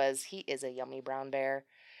simply was, he is a yummy brown bear.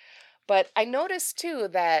 But I noticed, too,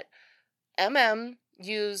 that MM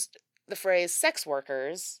used the phrase sex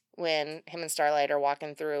workers when him and Starlight are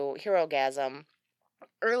walking through Herogasm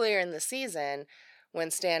earlier in the season when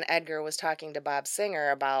Stan Edgar was talking to Bob Singer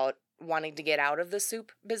about wanting to get out of the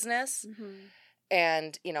soup business. Mm-hmm.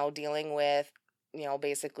 and, dealing with,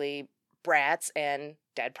 basically brats and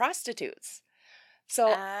dead prostitutes.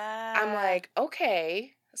 So I'm like,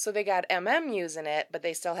 okay, so they got using it, but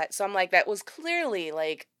they still had, so I'm like, that was clearly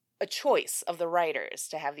like a choice of the writers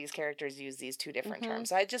to have these characters use these two different terms.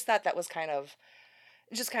 So I just thought that was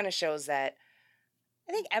it just kind of shows that.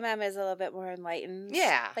 I think is a little bit more enlightened.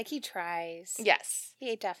 Yeah. Like, he tries. Yes.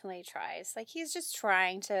 He definitely tries. Like, he's just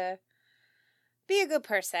trying to be a good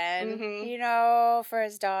person, for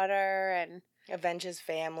his daughter and avenge his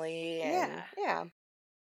family. And, yeah.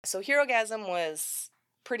 So Herogasm was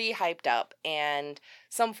pretty hyped up, and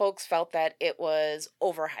some folks felt that it was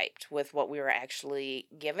overhyped with what we were actually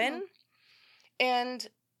given. And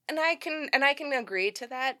I can agree to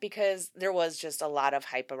that, because there was just a lot of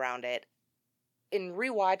hype around it. In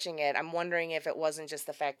rewatching it, I'm wondering if it wasn't just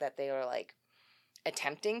the fact that they were like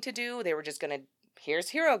attempting to they were just gonna,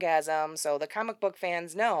 here's Herogasm, so the comic book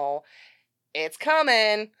fans know it's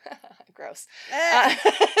coming. Gross.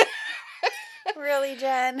 Really,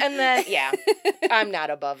 Jen? And then, yeah, I'm not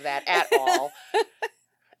above that at all.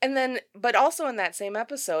 And then, but also in that same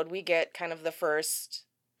episode, we get kind of the first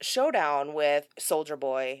showdown with Soldier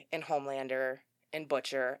Boy and Homelander and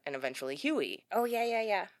Butcher and eventually Huey. Oh,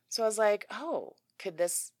 yeah. So I was like, oh, could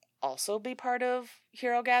this also be part of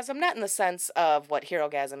Herogasm? Not in the sense of what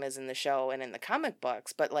Herogasm is in the show and in the comic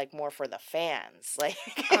books, but like more for the fans. Like,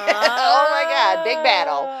 oh my God, big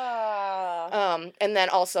battle. And then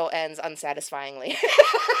also ends unsatisfyingly.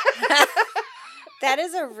 That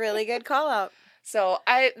is a really good call out. So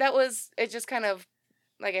it just kind of,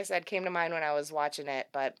 like I said, came to mind when I was watching it,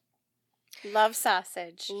 but. Love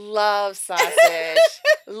sausage. Love sausage.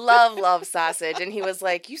 love sausage. And he was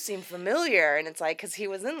like, you seem familiar. And it's like, because he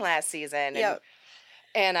was in last season.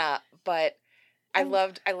 And but I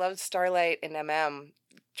loved Starlight and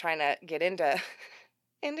trying to get into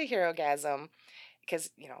Herogasm, because,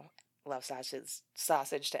 love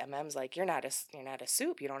sausage to MM's like, you're not a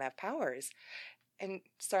soup. You don't have powers. And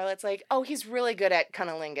Starlight's like, oh, he's really good at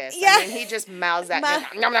cunnilingus. Yeah. I mean, he just mouths that.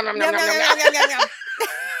 Nom, nom, nom, nom, nom, nom, nom, nom.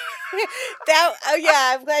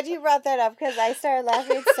 I'm glad you brought that up, because I started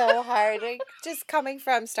laughing so hard, like, just coming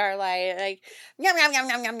from Starlight, like, yum yum yum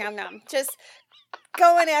yum yum yum yum, just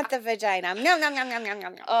going at the vagina, yum yum yum yum yum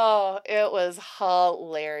yum. Oh, it was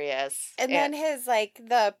hilarious. And then his, like,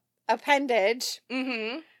 the appendage.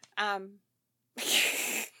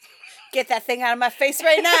 Get that thing out of my face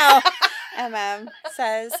right now.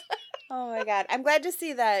 Says. Oh my God. I'm glad to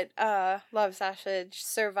see that Love Sausage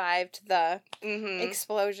survived the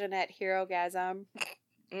explosion at Herogasm.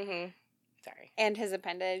 Sorry. And his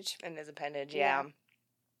appendage. Yeah.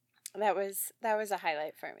 That was a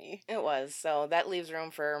highlight for me. It was. So that leaves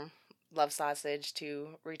room for Love Sausage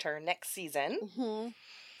to return next season.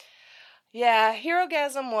 Yeah,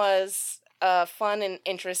 Herogasm was a fun and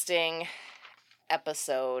interesting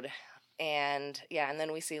episode. And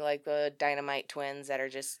then we see like the Dynamite twins that are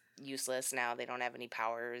just useless now. They don't have any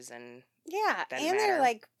powers, and they're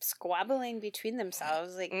like squabbling between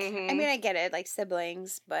themselves. Like, I mean, I get it, like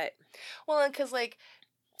siblings, but because like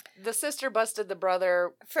the sister busted the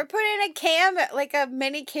brother for putting a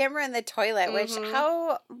mini camera in the toilet. Which,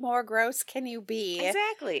 how more gross can you be?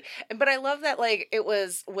 Exactly. But I love that like it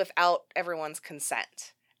was without everyone's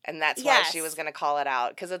consent. And that's why she was going to call it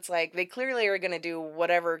out. Because it's like, they clearly are going to do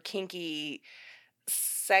whatever kinky,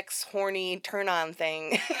 sex, horny, turn-on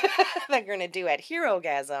thing they're going to do at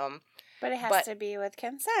Herogasm. But it has to be with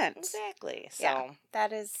consent. Exactly. So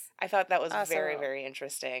that is... I thought that was very, very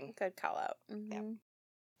interesting. Good call out. Yeah.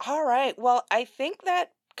 All right. Well, I think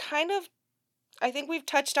we've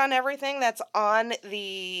touched on everything that's on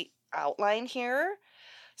the outline here.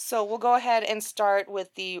 So we'll go ahead and start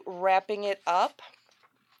with the wrapping it up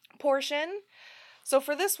portion. So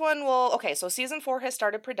for this one, so season 4 has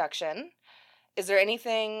started production. Is there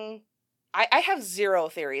anything... I have zero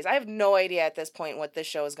theories. I have no idea at this point what this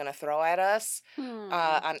show is going to throw at us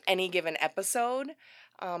on any given episode.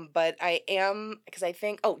 But I am, because I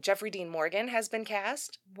think, Jeffrey Dean Morgan has been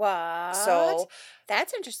cast. What? So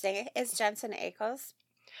that's interesting. Is Jensen Ackles?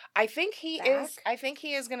 I think he is. I think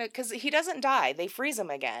he is going to, because he doesn't die. They freeze him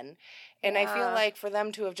again. And I feel like for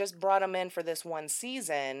them to have just brought him in for this one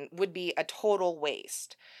season would be a total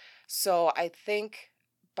waste. So I think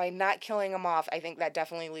by not killing him off, I think that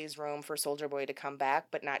definitely leaves room for Soldier Boy to come back,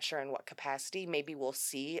 but not sure in what capacity. Maybe we'll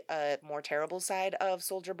see a more terrible side of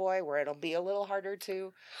Soldier Boy where it'll be a little harder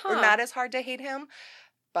to, or not as hard to hate him.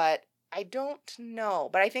 But I don't know.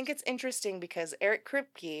 But I think it's interesting because Eric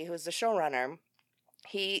Kripke, who's the showrunner,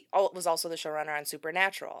 he was also the showrunner on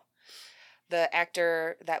Supernatural. The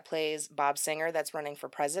actor that plays Bob Singer that's running for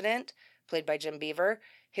president, played by Jim Beaver,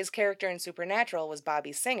 his character in Supernatural was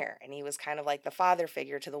Bobby Singer, and he was kind of like the father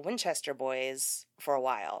figure to the Winchester boys for a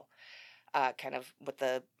while, kind of with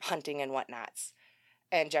the hunting and whatnots.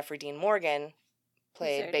 And Jeffrey Dean Morgan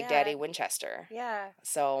played Big Daddy Winchester. Yeah.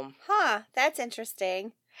 So. That's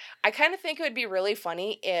interesting. I kind of think it would be really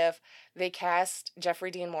funny if they cast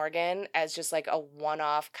Jeffrey Dean Morgan as just like a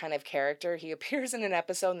one-off kind of character. He appears in an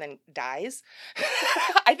episode and then dies.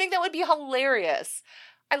 I think that would be hilarious.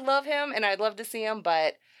 I love him and I'd love to see him,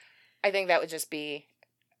 but I think that would just be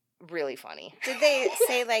really funny. Did they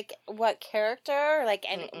say like what character, like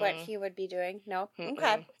what he would be doing? No?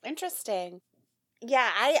 Okay. Interesting.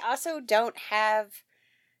 Yeah, I also don't have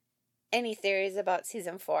any theories about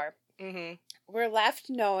season 4. Mm-hmm. We're left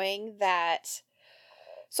knowing that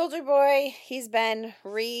Soldier Boy, he's been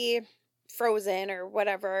frozen or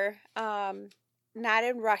whatever, not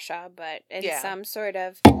in Russia, but in some sort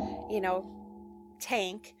of,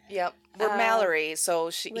 tank. Yep, with Mallory. So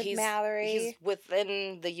he's Mallory. He's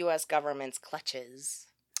within the U.S. government's clutches.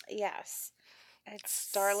 Yes.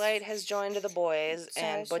 Starlight has joined the boys,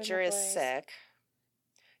 and Butcher is sick.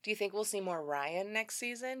 Do you think we'll see more Ryan next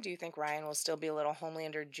season? Do you think Ryan will still be a little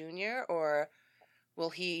Homelander Jr., or will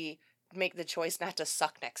he make the choice not to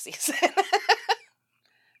suck next season?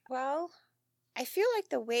 Well, I feel like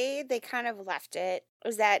the way they kind of left it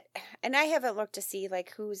is that, and I haven't looked to see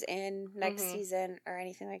like who's in next season or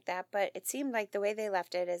anything like that, but it seemed like the way they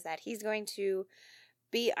left it is that he's going to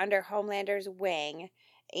be under Homelander's wing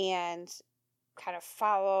and kind of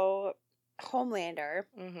follow Homelander.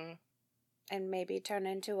 Mm-hmm. And maybe turn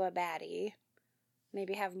into a baddie.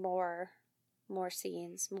 Maybe have more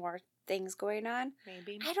scenes, more things going on.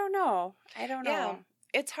 Maybe. I don't know. Yeah,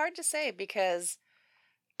 it's hard to say because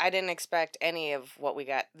I didn't expect any of what we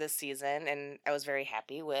got this season, and I was very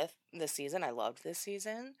happy with this season. I loved this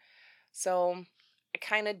season. So I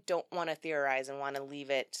kind of don't want to theorize and want to leave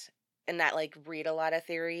it and not like read a lot of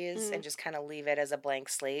theories and just kind of leave it as a blank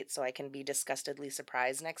slate so I can be disgustedly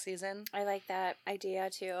surprised next season. I like that idea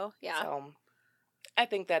too. Yeah. So I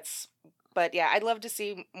think but yeah, I'd love to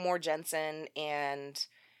see more Jensen and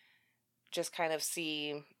just kind of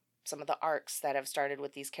see some of the arcs that have started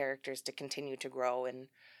with these characters to continue to grow, and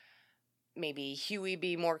maybe Huey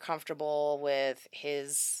be more comfortable with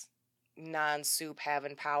his non-soup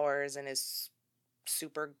having powers and his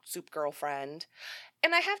super soup girlfriend.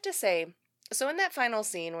 And I have to say, so in that final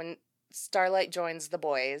scene when Starlight joins the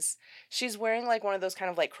boys, she's wearing like one of those kind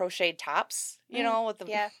of like crocheted tops, with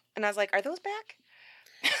the and I was like, are those back?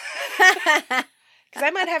 Because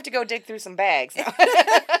I might have to go dig through some bags now.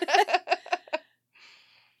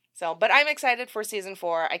 So, but I'm excited for season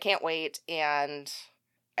 4. I can't wait, and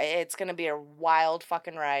it's going to be a wild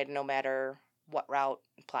fucking ride no matter what route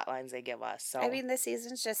plot lines they give us. So I mean, the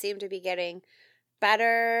seasons just seem to be getting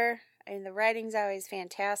better. I mean, the writing's always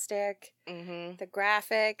fantastic. Mm-hmm. The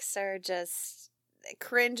graphics are just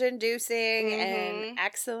cringe-inducing and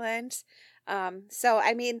excellent. So,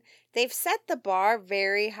 I mean, they've set the bar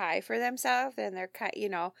very high for themselves, and they're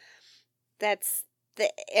that's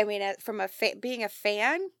from being a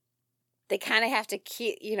fan, they kind of have to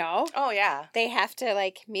keep, Oh, yeah. They have to,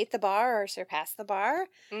 like, meet the bar or surpass the bar.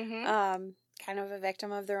 Mm-hmm. Kind of a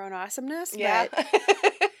victim of their own awesomeness. Yeah. But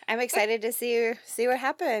I'm excited to see what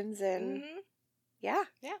happens. And, yeah.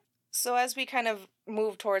 Yeah. So as we kind of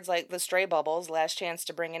move towards, like, the stray bubbles, last chance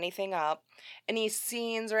to bring anything up, any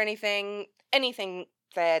scenes or anything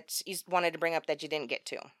that you wanted to bring up that you didn't get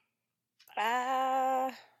to?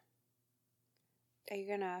 Are you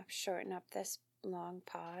going to shorten up this long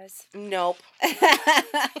pause? Nope.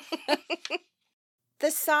 The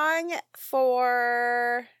song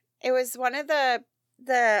it was one of the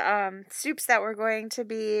soups that were going to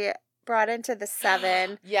be brought into the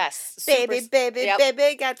 7. Yes. Baby,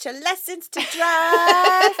 baby, got your lessons to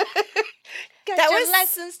drive.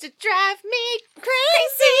 Lessons to drive me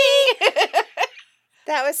crazy.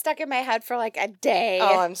 That was stuck in my head for like a day.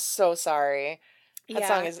 Oh, I'm so sorry. That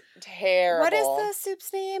song is terrible. What is the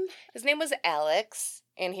soup's name? His name was Alex,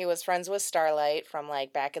 and he was friends with Starlight from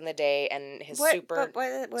like back in the day, and his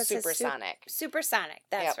Supersonic. Supersonic,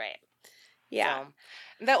 that's right. Yeah. So,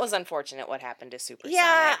 that was unfortunate what happened to Supersonic.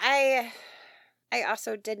 Yeah, I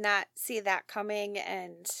also did not see that coming,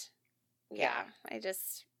 and I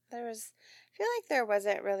feel like there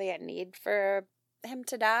wasn't really a need for him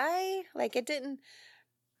to die. Like, it didn't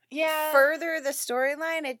further the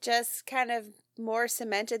storyline. It just kind of more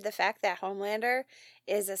cemented the fact that Homelander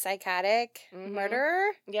is a psychotic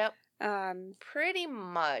murderer. Yep. Pretty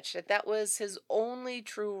much. That was his only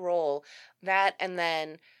true role. That, and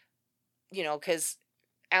then, because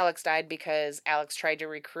Alex died because Alex tried to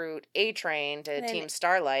recruit A-Train to Team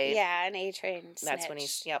Starlight. Yeah, and A-Train snitched. That's when he,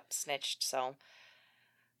 snitched, so.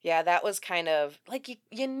 Yeah, that was kind of, like,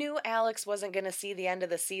 you knew Alex wasn't going to see the end of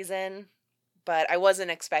the season, but I wasn't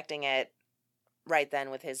expecting it right then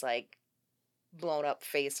with his, like, blown up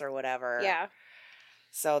face or whatever. Yeah.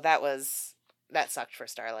 So that sucked for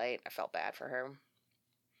Starlight. I felt bad for her.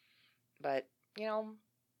 But,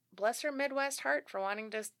 bless her Midwest heart for wanting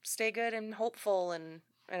to stay good and hopeful and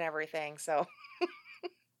everything. So,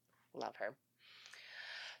 love her.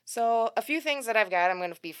 So, a few things that I've got. I'm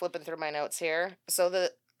going to be flipping through my notes here. So,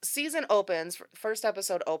 the season opens, first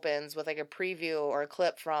episode opens with like a preview or a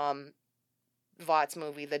clip from Vought's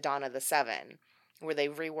movie, The Dawn of the Seven, where they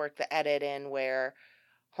rework the edit in where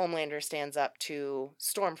Homelander stands up to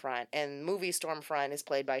Stormfront, and movie Stormfront is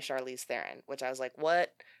played by Charlize Theron, which I was like,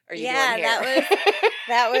 what are you doing here? Yeah,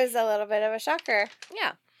 that was a little bit of a shocker.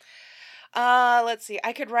 Yeah. Let's see.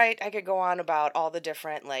 I could go on about all the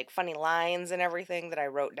different, like, funny lines and everything that I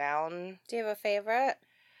wrote down. Do you have a favorite?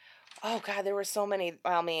 Oh, God, there were so many.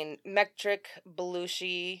 I mean, Metric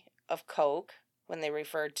Belushi of Coke, when they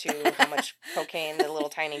referred to how much cocaine the little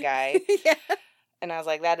tiny guy. Yeah. And I was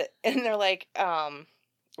like, that, and they're like,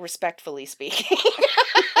 respectfully speaking.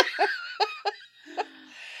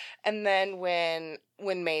 And then when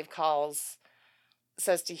Maeve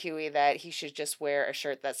says to Huey that he should just wear a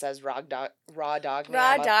shirt that says raw dog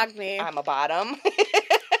me. I'm a bottom.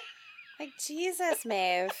 Like, Jesus,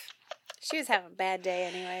 Maeve. She was having a bad day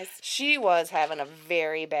anyways. She was having a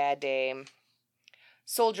very bad day.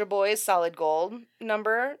 Soldier Boy's Solid Gold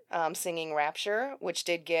number, singing Rapture, which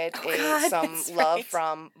did get some love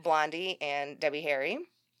from Blondie and Debbie Harry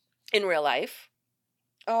in real life.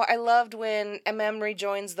 Oh, I loved when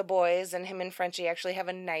rejoins the boys and him and Frenchie actually have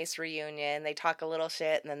a nice reunion. They talk a little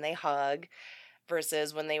shit and then they hug,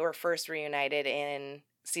 versus when they were first reunited in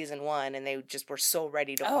season 1 and they just were so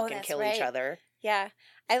ready to fucking kill each other. Yeah.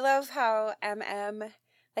 I love how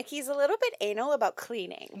like, he's a little bit anal about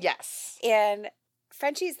cleaning. Yes. And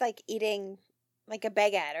Frenchie's like eating like a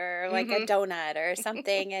baguette or like a donut or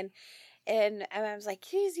something, and MM's like,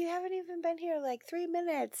 geez, you haven't even been here like 3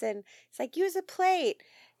 minutes, and it's like, use a plate,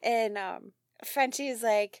 and Frenchie's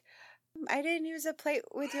like, I didn't use a plate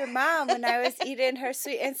with your mom when I was eating her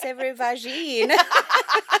sweet and savory vagine.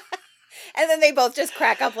 And then they both just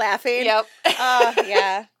crack up laughing. Yep. Oh,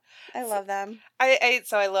 yeah. I love them.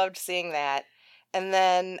 So I loved seeing that. And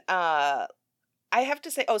then I have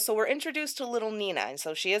to say, so we're introduced to Little Nina. And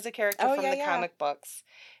so she is a character from the comic books.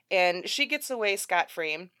 And she gets away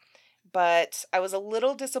scot-free. But I was a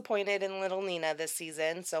little disappointed in Little Nina this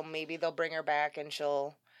season. So maybe they'll bring her back and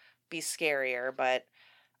she'll be scarier. But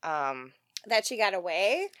that she got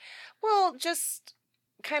away? Well, just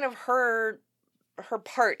kind of her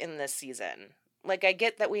part in this season. Like, I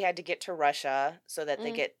get that we had to get to Russia so that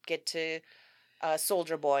they get to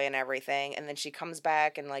Soldier Boy and everything, and then she comes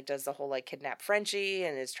back and, like, does the whole, like, kidnap Frenchie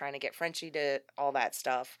and is trying to get Frenchie to all that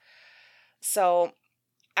stuff. So,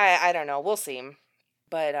 I don't know. We'll see.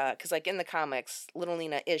 But, because, like, in the comics, Little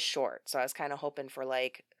Nina is short, so I was kind of hoping for,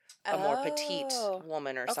 like, a more petite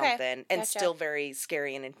woman or something, and still very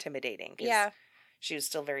scary and intimidating. Yeah. She was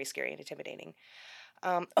still very scary and intimidating.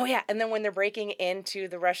 And then when they're breaking into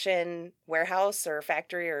the Russian warehouse or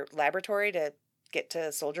factory or laboratory to get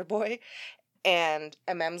to Soldier Boy, and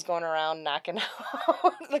MM's going around knocking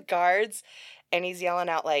out the guards, and he's yelling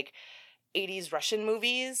out, like, 80s Russian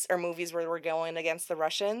movies, or movies where we're going against the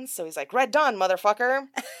Russians. So he's like, Red Dawn, motherfucker.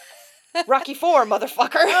 Rocky IV,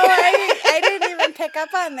 motherfucker. I didn't even pick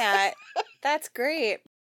up on that. That's great.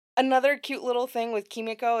 Another cute little thing with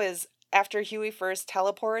Kimiko is after Huey first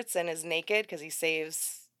teleports and is naked because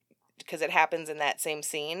because it happens in that same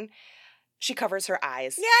scene, she covers her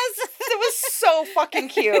eyes. Yes! It was so fucking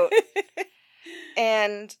cute.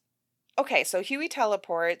 And, okay, so Huey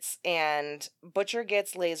teleports and Butcher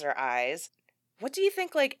gets laser eyes. What do you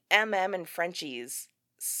think, like, and Frenchie's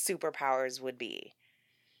superpowers would be?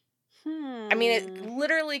 I mean, it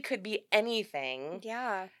literally could be anything.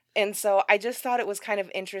 Yeah. And so I just thought it was kind of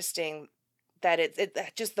interesting that it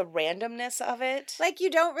just the randomness of it. Like, you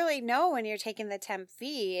don't really know when you're taking the temp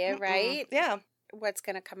V, right? Yeah. What's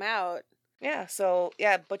going to come out. Yeah. So,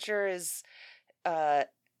 yeah, Butcher is,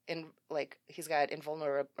 he's got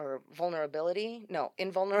invulnerability,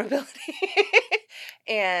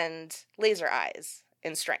 and laser eyes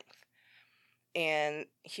and strength. And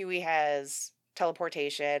Huey has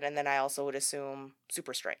teleportation, and then I also would assume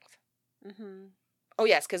super strength. Mm-hmm. Oh,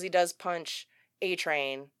 yes, because he does punch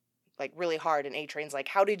A-Train, like, really hard, and A-Train's like,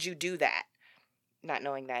 how did you do that? Not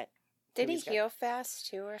knowing that Did he heal fast,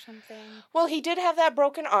 too, or something? Well, he did have that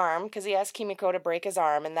broken arm, because he asked Kimiko to break his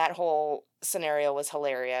arm, and that whole scenario was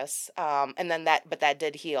hilarious. And then that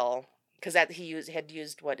did heal, because that he had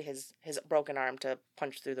used his broken arm to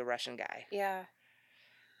punch through the Russian guy. Yeah.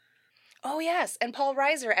 Oh, yes, and Paul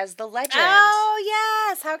Reiser as the legend. Oh,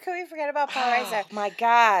 yes! How can we forget about Paul Reiser? Oh, my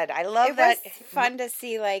God, I love that. It was fun to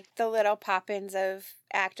see, like, the little pop-ins of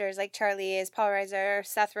actors, like Charlie is Paul Reiser,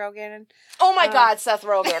 Seth Rogen. Oh, my God, Seth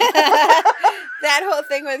Rogen. That whole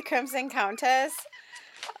thing with Crimson Countess.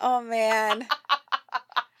 Oh, man.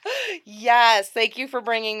 Yes, thank you for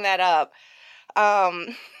bringing that up.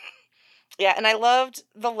 Yeah, and I loved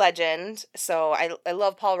the legend, so I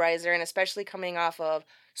love Paul Reiser, and especially coming off of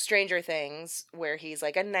Stranger Things, where he's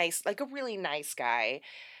like a really nice guy,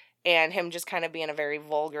 and him just kind of being a very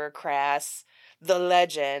vulgar, crass, the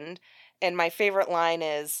legend. And my favorite line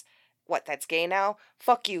is, "What, that's gay now?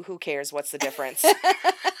 Fuck you, who cares? What's the difference?"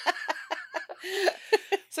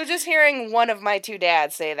 So just hearing one of my two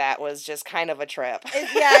dads say that was just kind of a trip.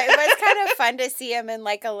 Yeah, it was kind of fun to see him in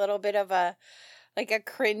like a little bit of a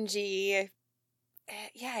cringy.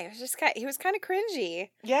 Yeah, he was kind of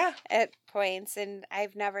cringy. Yeah. At points, and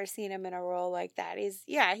I've never seen him in a role like that.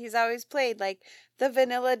 He's always played like the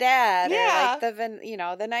vanilla dad, yeah, or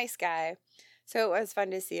like the nice guy. So it was fun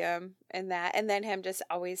to see him in that, and then him just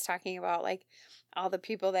always talking about like all the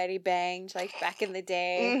people that he banged like back in the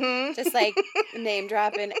day, mm-hmm. just like name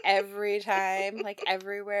dropping every time, like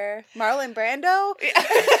everywhere. Marlon Brando. Yeah.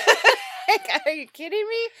 Like, are you kidding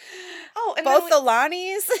me? Oh, and both the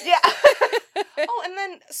Lonnies. Yeah. Oh, and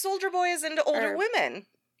then Soldier Boy is into older women.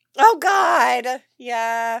 Oh God.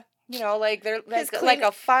 Yeah. You know, like they're like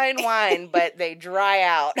a fine wine, but they dry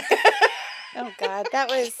out. Oh God, that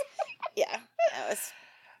was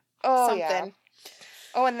something. Yeah.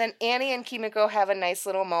 Oh, and then Annie and Kimiko have a nice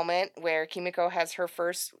little moment where Kimiko has her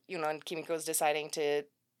first, and Kimiko's deciding to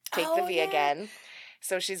take the V again.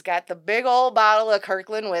 So she's got the big old bottle of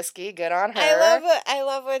Kirkland whiskey. Good on her. I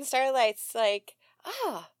love when Starlight's like,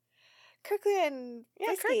 Kirkland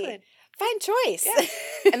whiskey. Kirkland. Fine choice. Yeah.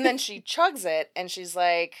 And then she chugs it, and she's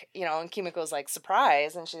like, and Kimiko's like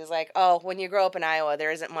surprised, and she's like, oh, when you grow up in Iowa,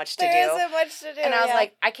 there isn't much to do. There isn't much to do. And I was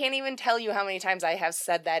like, I can't even tell you how many times I have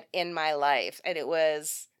said that in my life. And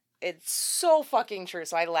it's so fucking true.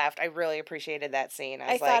 So I laughed. I really appreciated that scene.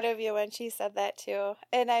 I thought of you when she said that too.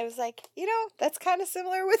 And I was like, that's kind of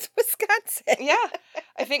similar with Wisconsin. Yeah.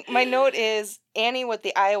 I think my note is Annie with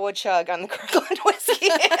the Iowa chug on the Kirkland whiskey.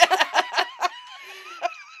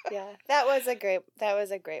 Yeah. That was a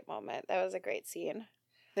great moment. That was a great scene.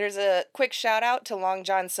 There's a quick shout out to Long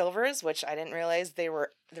John Silver's, which I didn't realize there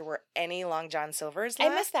were any Long John Silver's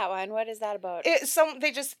left. I missed that one. What is that about?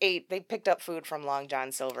 They picked up food from Long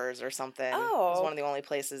John Silver's or something. Oh. It was one of the only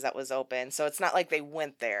places that was open. So it's not like they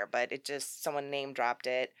went there, but someone name dropped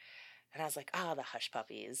it. And I was like, the Hush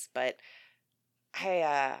Puppies. But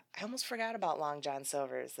I almost forgot about Long John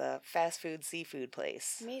Silver's, the fast food seafood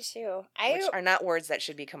place. Me too. Which are not words that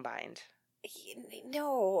should be combined.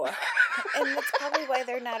 No. And that's probably why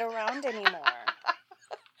they're not around anymore.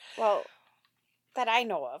 Well, that I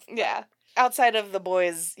know of. Yeah. Outside of the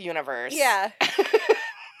boys' universe. Yeah.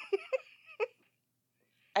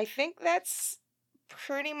 I think that's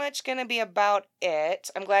pretty much going to be about it.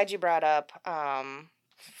 I'm glad you brought up,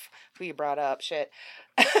 who you brought up, shit.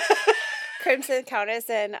 Crimson Countess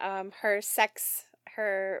and Seth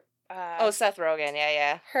Rogen,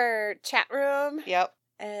 yeah. Her chat room. Yep.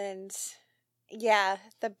 And yeah,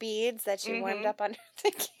 the beads that she warmed up under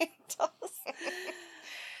the candles.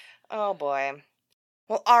 Oh boy.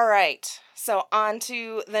 Well, all right. So on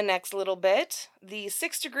to the next little bit. The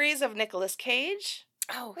 6 Degrees of Nicolas Cage.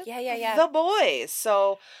 Oh, yeah. The Boys.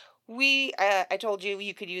 So I told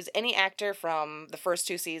you could use any actor from the first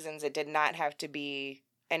 2 seasons. It did not have to be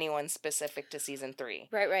anyone specific to season 3.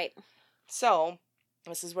 Right. So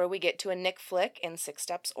this is where we get to a Nick flick in 6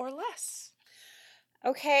 steps or less.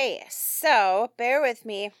 Okay, so bear with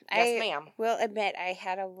me. Yes, ma'am. I will admit I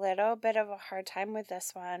had a little bit of a hard time with this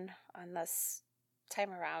one on this time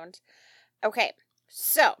around. Okay,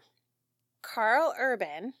 so Carl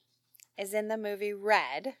Urban is in the movie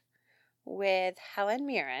Red with Helen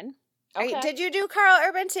Mirren. Okay. Did you do Carl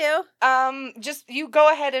Urban too? Just you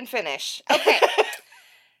go ahead and finish. Okay.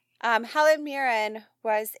 Helen Mirren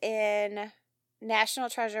was in National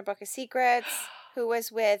Treasure Book of Secrets, who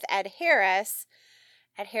was with Ed Harris.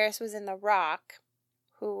 Ed Harris was in The Rock,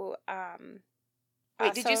 who,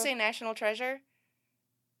 Wait, did you say National Treasure?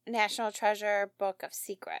 National Treasure Book of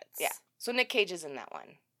Secrets. Yeah. So Nick Cage is in that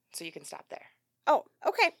one. So you can stop there. Oh,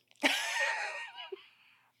 okay.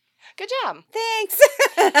 Good job. Thanks.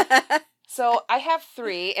 So I have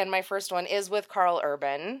 3, and my first one is with Carl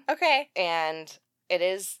Urban, Okay. and it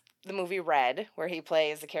is the movie Red, where he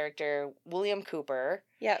plays the character William Cooper.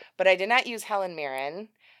 Yep. But I did not use Helen Mirren,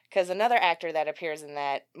 because another actor that appears in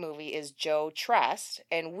that movie is Joe Trust,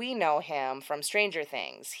 and we know him from Stranger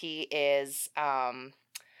Things. He is,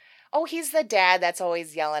 he's the dad that's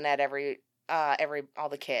always yelling at all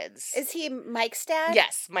the kids. Is he Mike's dad?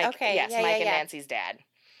 Yes, Mike. Okay. Yes, Yeah, Mike and yeah. Nancy's dad.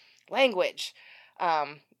 Language.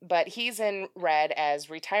 But he's in Red as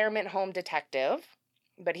retirement home detective.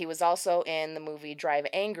 But he was also in the movie Drive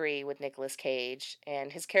Angry with Nicolas Cage,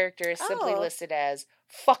 and his character is simply listed as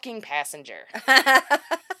fucking passenger.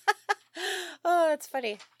 Oh, that's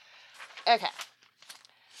funny. Okay.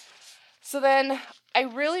 So then I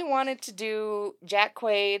really wanted to do Jack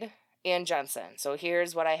Quaid and Jensen. So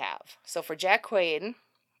here's what I have. So for Jack Quaid,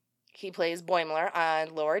 he plays Boimler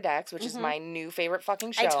on Lower Decks, which is my new favorite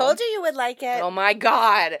fucking show. I told you would like it. Oh my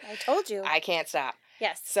God. I told you. I can't stop.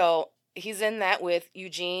 Yes. So he's in that with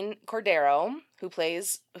Eugene Cordero, who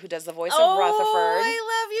does the voice of Rutherford. I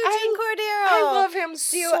love Eugene Cordero. I love him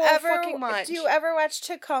fucking much. Do you ever watch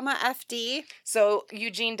Tacoma FD? So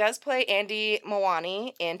Eugene does play Andy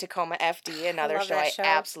Mawani in Tacoma FD, another show I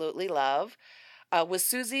absolutely love, with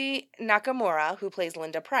Susie Nakamura, who plays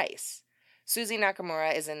Linda Price. Susie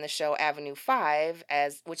Nakamura is in the show Avenue 5,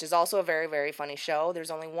 which is also a very, very funny show.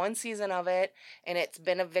 There's only 1 season of it, and it's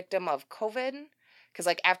been a victim of COVID.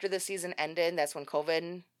 Because, after the season ended, that's when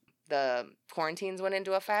the quarantines went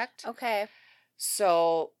into effect. Okay.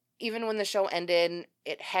 So, even when the show ended,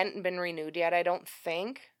 it hadn't been renewed yet, I don't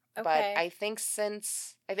think. Okay. But I think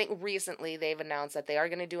recently they've announced that they are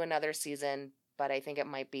going to do another season, but I think it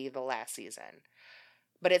might be the last season.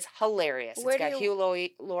 But it's hilarious. It's got Hugh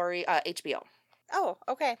Laurie, HBO. Oh,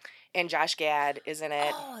 okay. And Josh Gad is in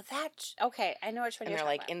it. Oh, okay. I know which one you're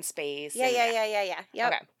talking about. And they're, in space. Yeah.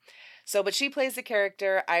 Yep. Okay. So, but she plays the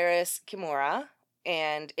character Iris Kimura,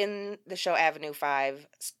 and in the show Avenue 5,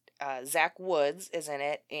 Zach Woods is in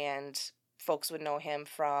it, and folks would know him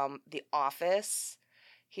from The Office.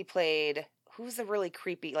 He played, who's the really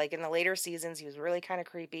creepy, in the later seasons, he was really kind of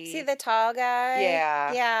creepy. See the tall guy?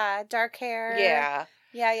 Yeah. Yeah, dark hair. Yeah.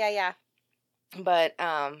 Yeah. But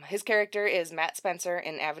his character is Matt Spencer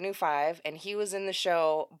in Avenue 5, and he was in the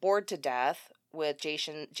show Bored to Death with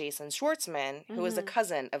Jason Schwartzman, who is a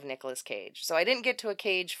cousin of Nicolas Cage. So I didn't get to a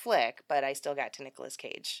Cage flick, but I still got to Nicolas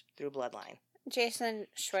Cage through Bloodline. Jason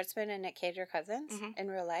Schwartzman and Nick Cage are cousins in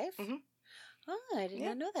real life? Mm-hmm. Oh, I did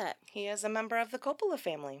not know that. He is a member of the Coppola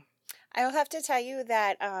family. I will have to tell you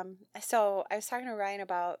that, so I was talking to Ryan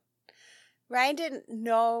about, Ryan didn't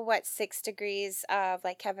know what 6 degrees of,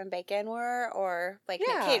 Kevin Bacon were or, Nick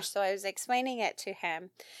Cage. So I was explaining it to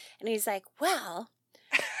him. And he's like, well,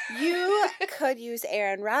 you could use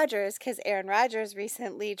Aaron Rodgers because Aaron Rodgers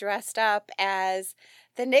recently dressed up as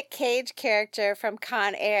the Nick Cage character from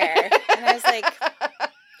Con Air. And I was like,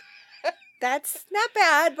 that's not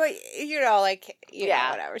bad, but, know,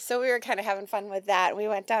 whatever. So we were kind of having fun with that. We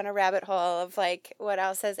went down a rabbit hole of, what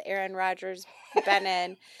else has Aaron Rodgers been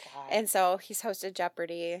in? And so he's hosted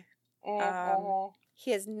Jeopardy.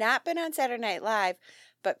 He has not been on Saturday Night Live,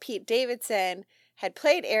 but Pete Davidson had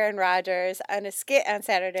played Aaron Rodgers on a skit on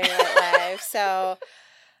Saturday Night Live. So,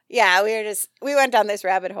 yeah, we went down this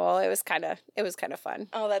rabbit hole. It was kind of fun.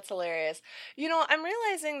 Oh, that's hilarious. I'm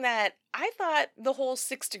realizing that I thought the whole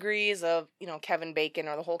 6 degrees of, Kevin Bacon,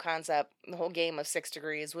 or the whole concept, the whole game of 6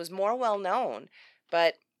 degrees was more well known,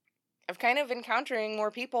 but I'm kind of encountering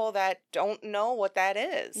more people that don't know what that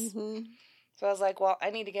is. Mm-hmm. So I was like, well,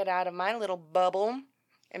 I need to get out of my little bubble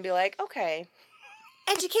and be like, okay.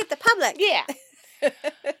 Educate the public. Yeah.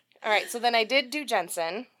 All right, so then I did do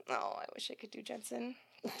Jensen. Oh, I wish I could do Jensen.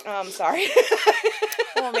 Sorry.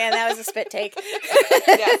 Oh, man, that was a spit take.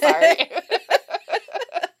 Yeah, sorry.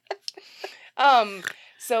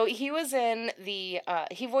 So he was in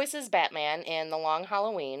he voices Batman in The Long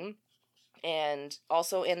Halloween, and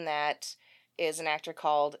also in that is an actor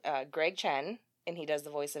called Greg Chen, and he does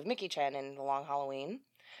the voice of Mickey Chen in The Long Halloween.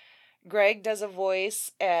 Greg does a voice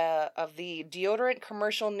of the deodorant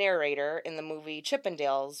commercial narrator in the movie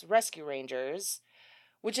Chippendales Rescue Rangers,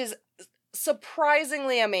 which is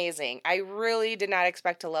surprisingly amazing. I really did not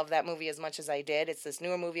expect to love that movie as much as I did. It's this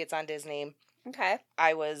newer movie. It's on Disney. Okay.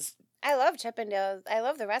 I love Chippendales. I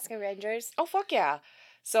love the Rescue Rangers. Oh, fuck yeah.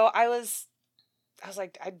 So I was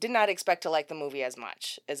like, I did not expect to like the movie as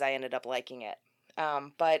much as I ended up liking it.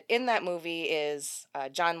 But in that movie is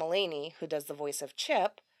John Mulaney, who does the voice of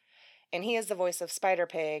Chip, and he is the voice of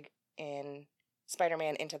Spider-Pig in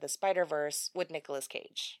Spider-Man Into the Spider-Verse with Nicolas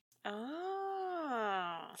Cage.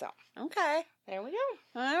 Oh. So. Okay. There we go.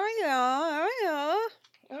 There we go.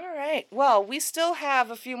 All right. Well, we still have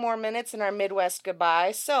a few more minutes in our Midwest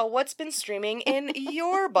goodbye. So, what's been streaming in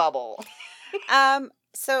your bubble?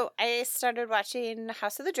 So I started watching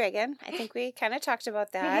House of the Dragon. I think we kind of talked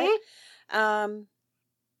about that.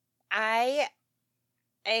 I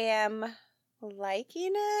am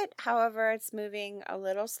liking it. However, it's moving a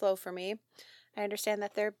little slow for me. I understand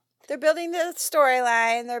that they're building the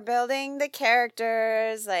storyline, they're building the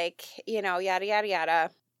characters, like, yada, yada,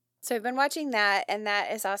 yada. So I've been watching that, and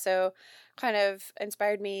that is also kind of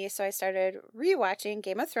inspired me. So I started rewatching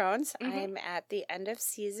Game of Thrones. I'm at the end of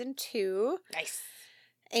season 2. Nice.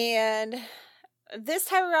 And this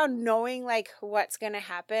time around, knowing, like, what's going to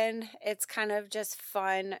happen, it's kind of just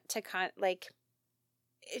fun to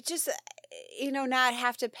it just, not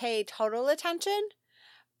have to pay total attention,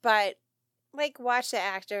 but like watch the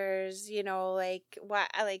actors,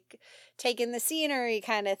 like take in the scenery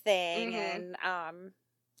kind of thing. And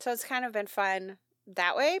so it's kind of been fun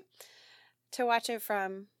that way to watch it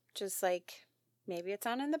from just like maybe it's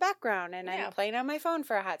on in the background and I'm playing on my phone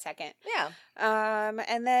for a hot second. Yeah.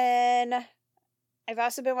 And then I've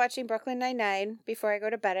also been watching Brooklyn Nine-Nine before I go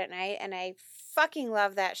to bed at night, and I fucking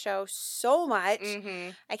love that show so much.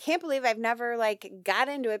 I can't believe I've never got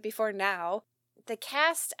into it before now. The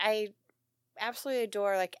cast, I absolutely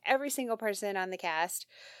adore, like, every single person on the cast.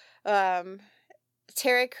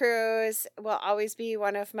 Terry Crews will always be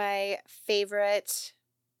one of my favorite.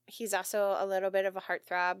 He's also a little bit of a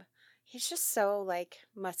heartthrob. He's just so,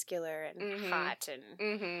 muscular and hot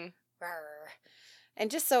and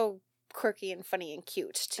and just so quirky and funny and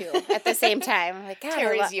cute, too, at the same time. I'm like, God,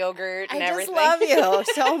 Terry's yogurt and everything. I just love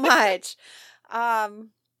you so much. And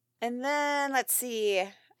then, let's see.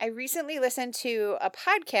 I recently listened to a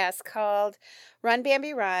podcast called Run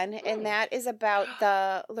Bambi Run, and that is about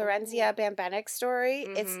the Lorenzia Bambenek story.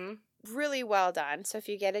 It's really well done. So if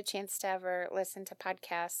you get a chance to ever listen to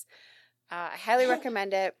podcasts, I highly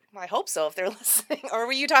recommend it. I hope so, if they're listening. Or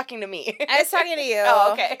were you talking to me? I was talking to you.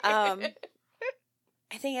 Oh, okay.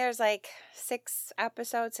 I think there's 6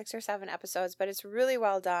 or 7 episodes, but it's really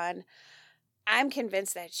well done. I'm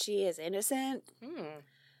convinced that she is innocent,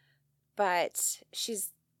 but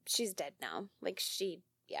she's dead now. She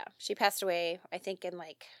passed away, I think, in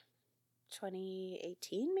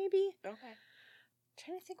 2018, maybe. Okay. I'm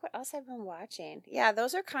trying to think what else I've been watching. Yeah,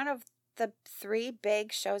 those are kind of the 3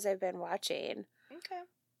 big shows I've been watching. Okay.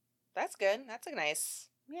 That's good. That's a nice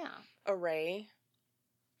array.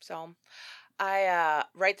 So, I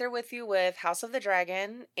right there with you with House of the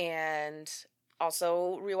Dragon and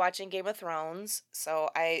also rewatching Game of Thrones.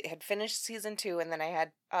 So I had finished season 2 and then I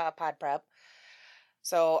had pod prep.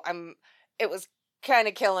 So it was kind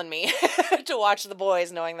of killing me to watch The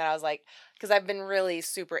Boys, knowing that I was because I've been really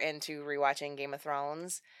super into rewatching Game of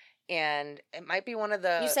Thrones, and it might be one of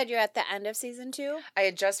the. You said you're at the end of season 2? I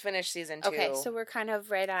had just finished season 2. Okay, so we're kind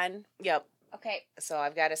of right on. Yep. Okay. So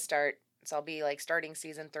I've got to start. So I'll be starting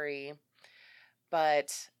season 3.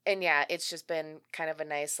 And yeah, it's just been kind of a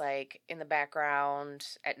nice, in the background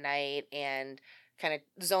at night and kind of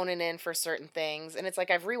zoning in for certain things. And it's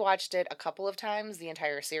I've rewatched it a couple of times, the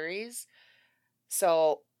entire series.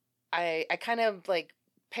 So I kind of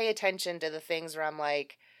pay attention to the things where I'm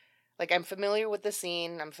I'm familiar with the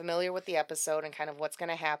scene, I'm familiar with the episode and kind of what's going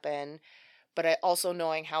to happen. But I also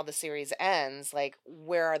knowing how the series ends,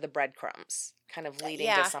 where are the breadcrumbs kind of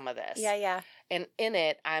leading to some of this. Yeah. And in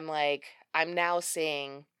it, I'm now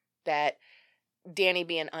seeing that Dany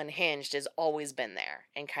being unhinged has always been there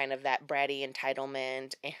and kind of that bratty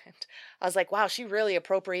entitlement. And I was wow, she really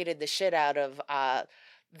appropriated the shit out of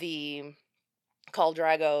the Khal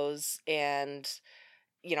Dragos and,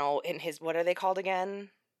 in his, what are they called again?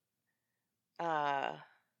 I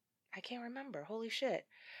can't remember. Holy shit.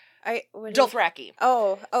 Dothraki.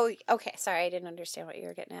 Oh, okay. Sorry, I didn't understand what you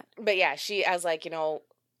were getting at. But yeah, I was Khal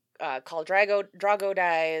Drago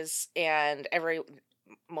dies, and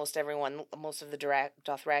most of the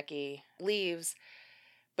Dothraki leaves,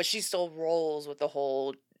 but she still rolls with the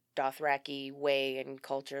whole Dothraki way and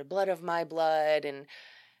culture, blood of my blood, and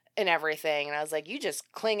everything. And I was you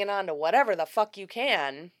just clinging on to whatever the fuck you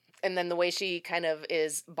can. And then the way she kind of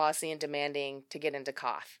is bossy and demanding to get into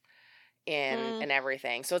Koth. And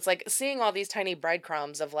everything. So it's seeing all these tiny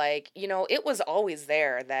breadcrumbs of it was always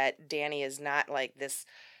there that Dany is not this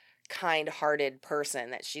kind-hearted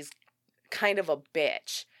person, that she's kind of a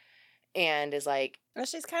bitch and is well,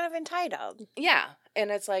 she's kind of entitled. Yeah.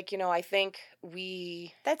 And it's I think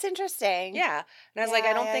that's interesting. Yeah. And I was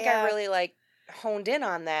I don't think I really honed in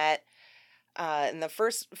on that in the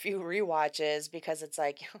first few rewatches, because it's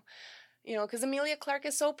You know, because Emilia Clarke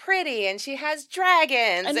is so pretty and she has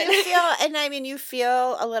dragons. And you feel, and I mean, you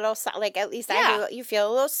feel a little, like, at least I do, you feel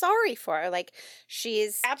a little sorry for her. Like,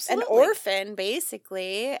 she's an orphan,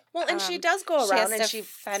 basically. Well, and she does go around and she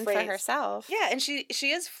fend for herself. Yeah, and she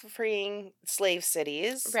is freeing slave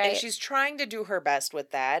cities. Right. And she's trying to do her best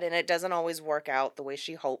with that, and it doesn't always work out the way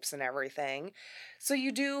she hopes and everything. So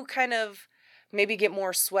you do kind of maybe get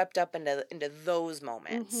more swept up into those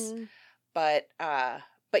moments. Mm-hmm.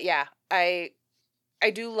 But yeah, I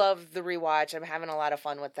do love the rewatch. I'm having a lot of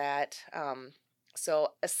fun with that.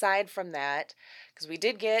 So aside from that, because we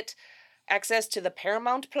did get access to the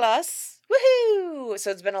Paramount Plus, woohoo!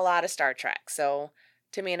 So it's been a lot of Star Trek. So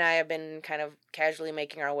Timmy and I have been kind of casually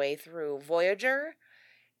making our way through Voyager,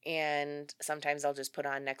 and sometimes I'll just put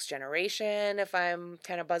on Next Generation if I'm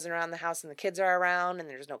kind of buzzing around the house and the kids are around and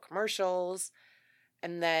there's no commercials.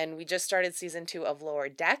 And then we just started season 2 of Lower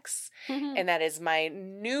Decks, and that is my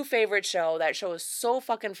new favorite show. That show is so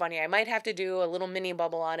fucking funny. I might have to do a little mini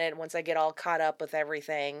bubble on it once I get all caught up with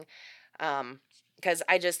everything, because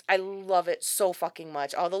I love it so fucking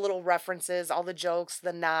much. All the little references, all the jokes,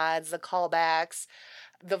 the nods, the callbacks,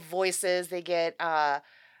 the voices they get,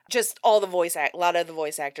 just all the a lot of the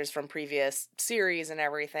voice actors from previous series and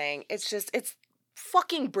everything. It's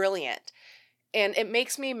fucking brilliant. And it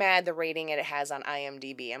makes me mad the rating it has on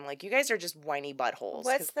IMDb. I'm like, you guys are just whiny buttholes.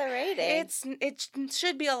 What's the rating? It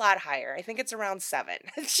should be a lot higher. I think it's around 7.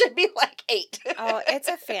 It should be like 8. Oh, it's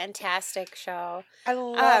a fantastic show. I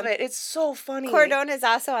love it. It's so funny. Cordone is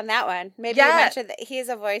also on that one. Maybe you mentioned that he's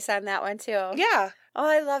a voice on that one too. Yeah. Oh,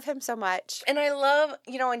 I love him so much. And I love,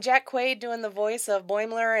 and Jack Quaid doing the voice of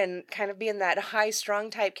Boimler and kind of being that high-strung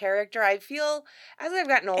type character. I feel, as I've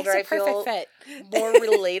gotten older, I feel more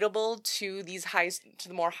relatable to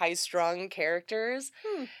the more high-strung characters.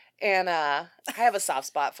 And I have a soft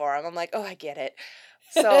spot for him. I'm like, oh, I get it.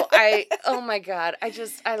 So oh my God,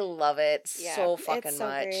 I love it so fucking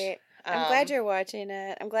much. Great. I'm glad you're watching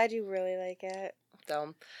it. I'm glad you really like it.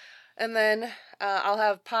 So... And then I'll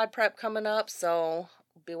have pod prep coming up, so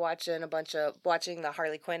I'll be watching the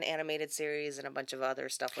Harley Quinn animated series and a bunch of other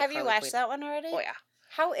stuff. Have you watched that one already? Oh, yeah.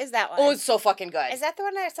 How is that one? Oh, it's so fucking good. Is that the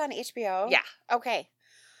one that's on HBO? Yeah. Okay.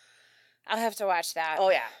 I'll have to watch that. Oh,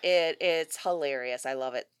 yeah. It's hilarious. I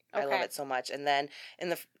love it. Okay. I love it so much. And then in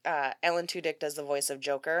the Alan Tudyk does the voice of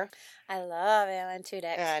Joker. I love Alan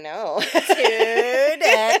Tudyk. I know.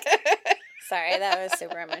 Tudyk. Sorry, that was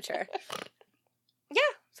super immature. Yeah.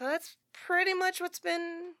 So that's pretty much what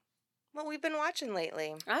we've been watching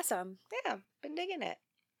lately. Awesome. Yeah, been digging it.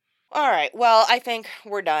 All right, well, I think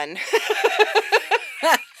we're done.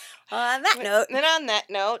 On that note. And on that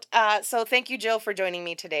note, so thank you, Jill, for joining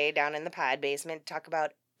me today down in the pod basement to talk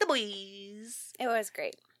about the boys. It was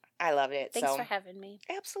great. I loved it. Thanks for having me.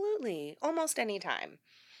 Absolutely. Almost any time.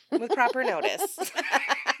 With proper notice.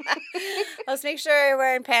 Let's make sure you're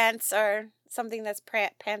wearing pants or something that's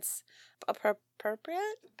pants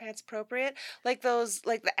appropriate? Pants appropriate? Like those,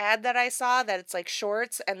 like the ad that I saw that it's like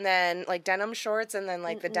shorts and then like denim shorts and then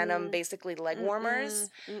like the denim basically leg warmers.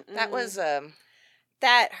 That was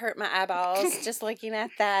that hurt my eyeballs just looking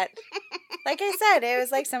at that. Like I said, it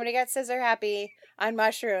was like somebody got scissor happy on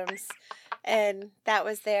mushrooms and that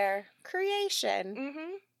was their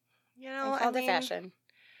creation. You know, called it fashion.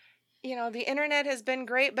 You know, the internet has been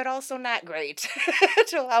great, but also not great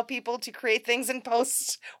to allow people to create things and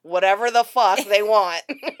post whatever the fuck they want.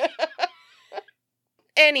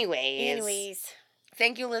 Anyways.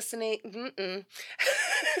 Thank you listening.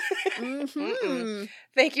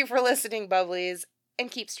 Thank you for listening, Bubblies, and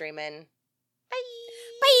keep streaming.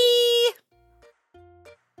 Bye.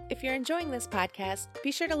 If you're enjoying this podcast,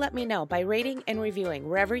 be sure to let me know by rating and reviewing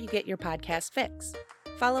wherever you get your podcast fix.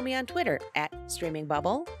 Follow me on Twitter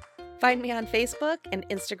 @StreamingBubble. Find me on Facebook and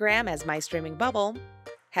Instagram as My Streaming Bubble.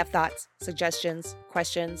 Have thoughts, suggestions,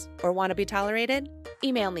 questions, or want to be tolerated?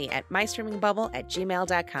 Email me at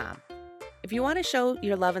mystreamingbubble@gmail.com. If you want to show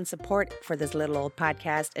your love and support for this little old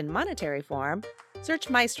podcast in monetary form, search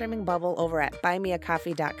My Streaming Bubble over at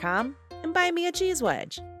buymeacoffee.com and buy me a cheese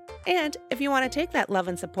wedge. And if you want to take that love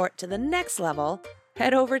and support to the next level,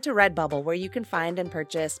 head over to Redbubble where you can find and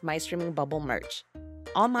purchase My Streaming Bubble merch.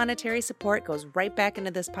 All monetary support goes right back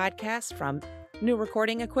into this podcast, from new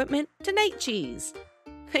recording equipment to night cheese.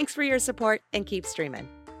 Thanks for your support and keep streaming.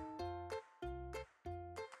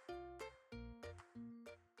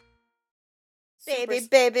 Baby,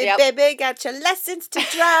 baby, got your lessons to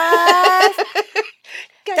drive.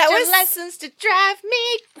 Lessons to drive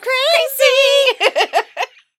me crazy.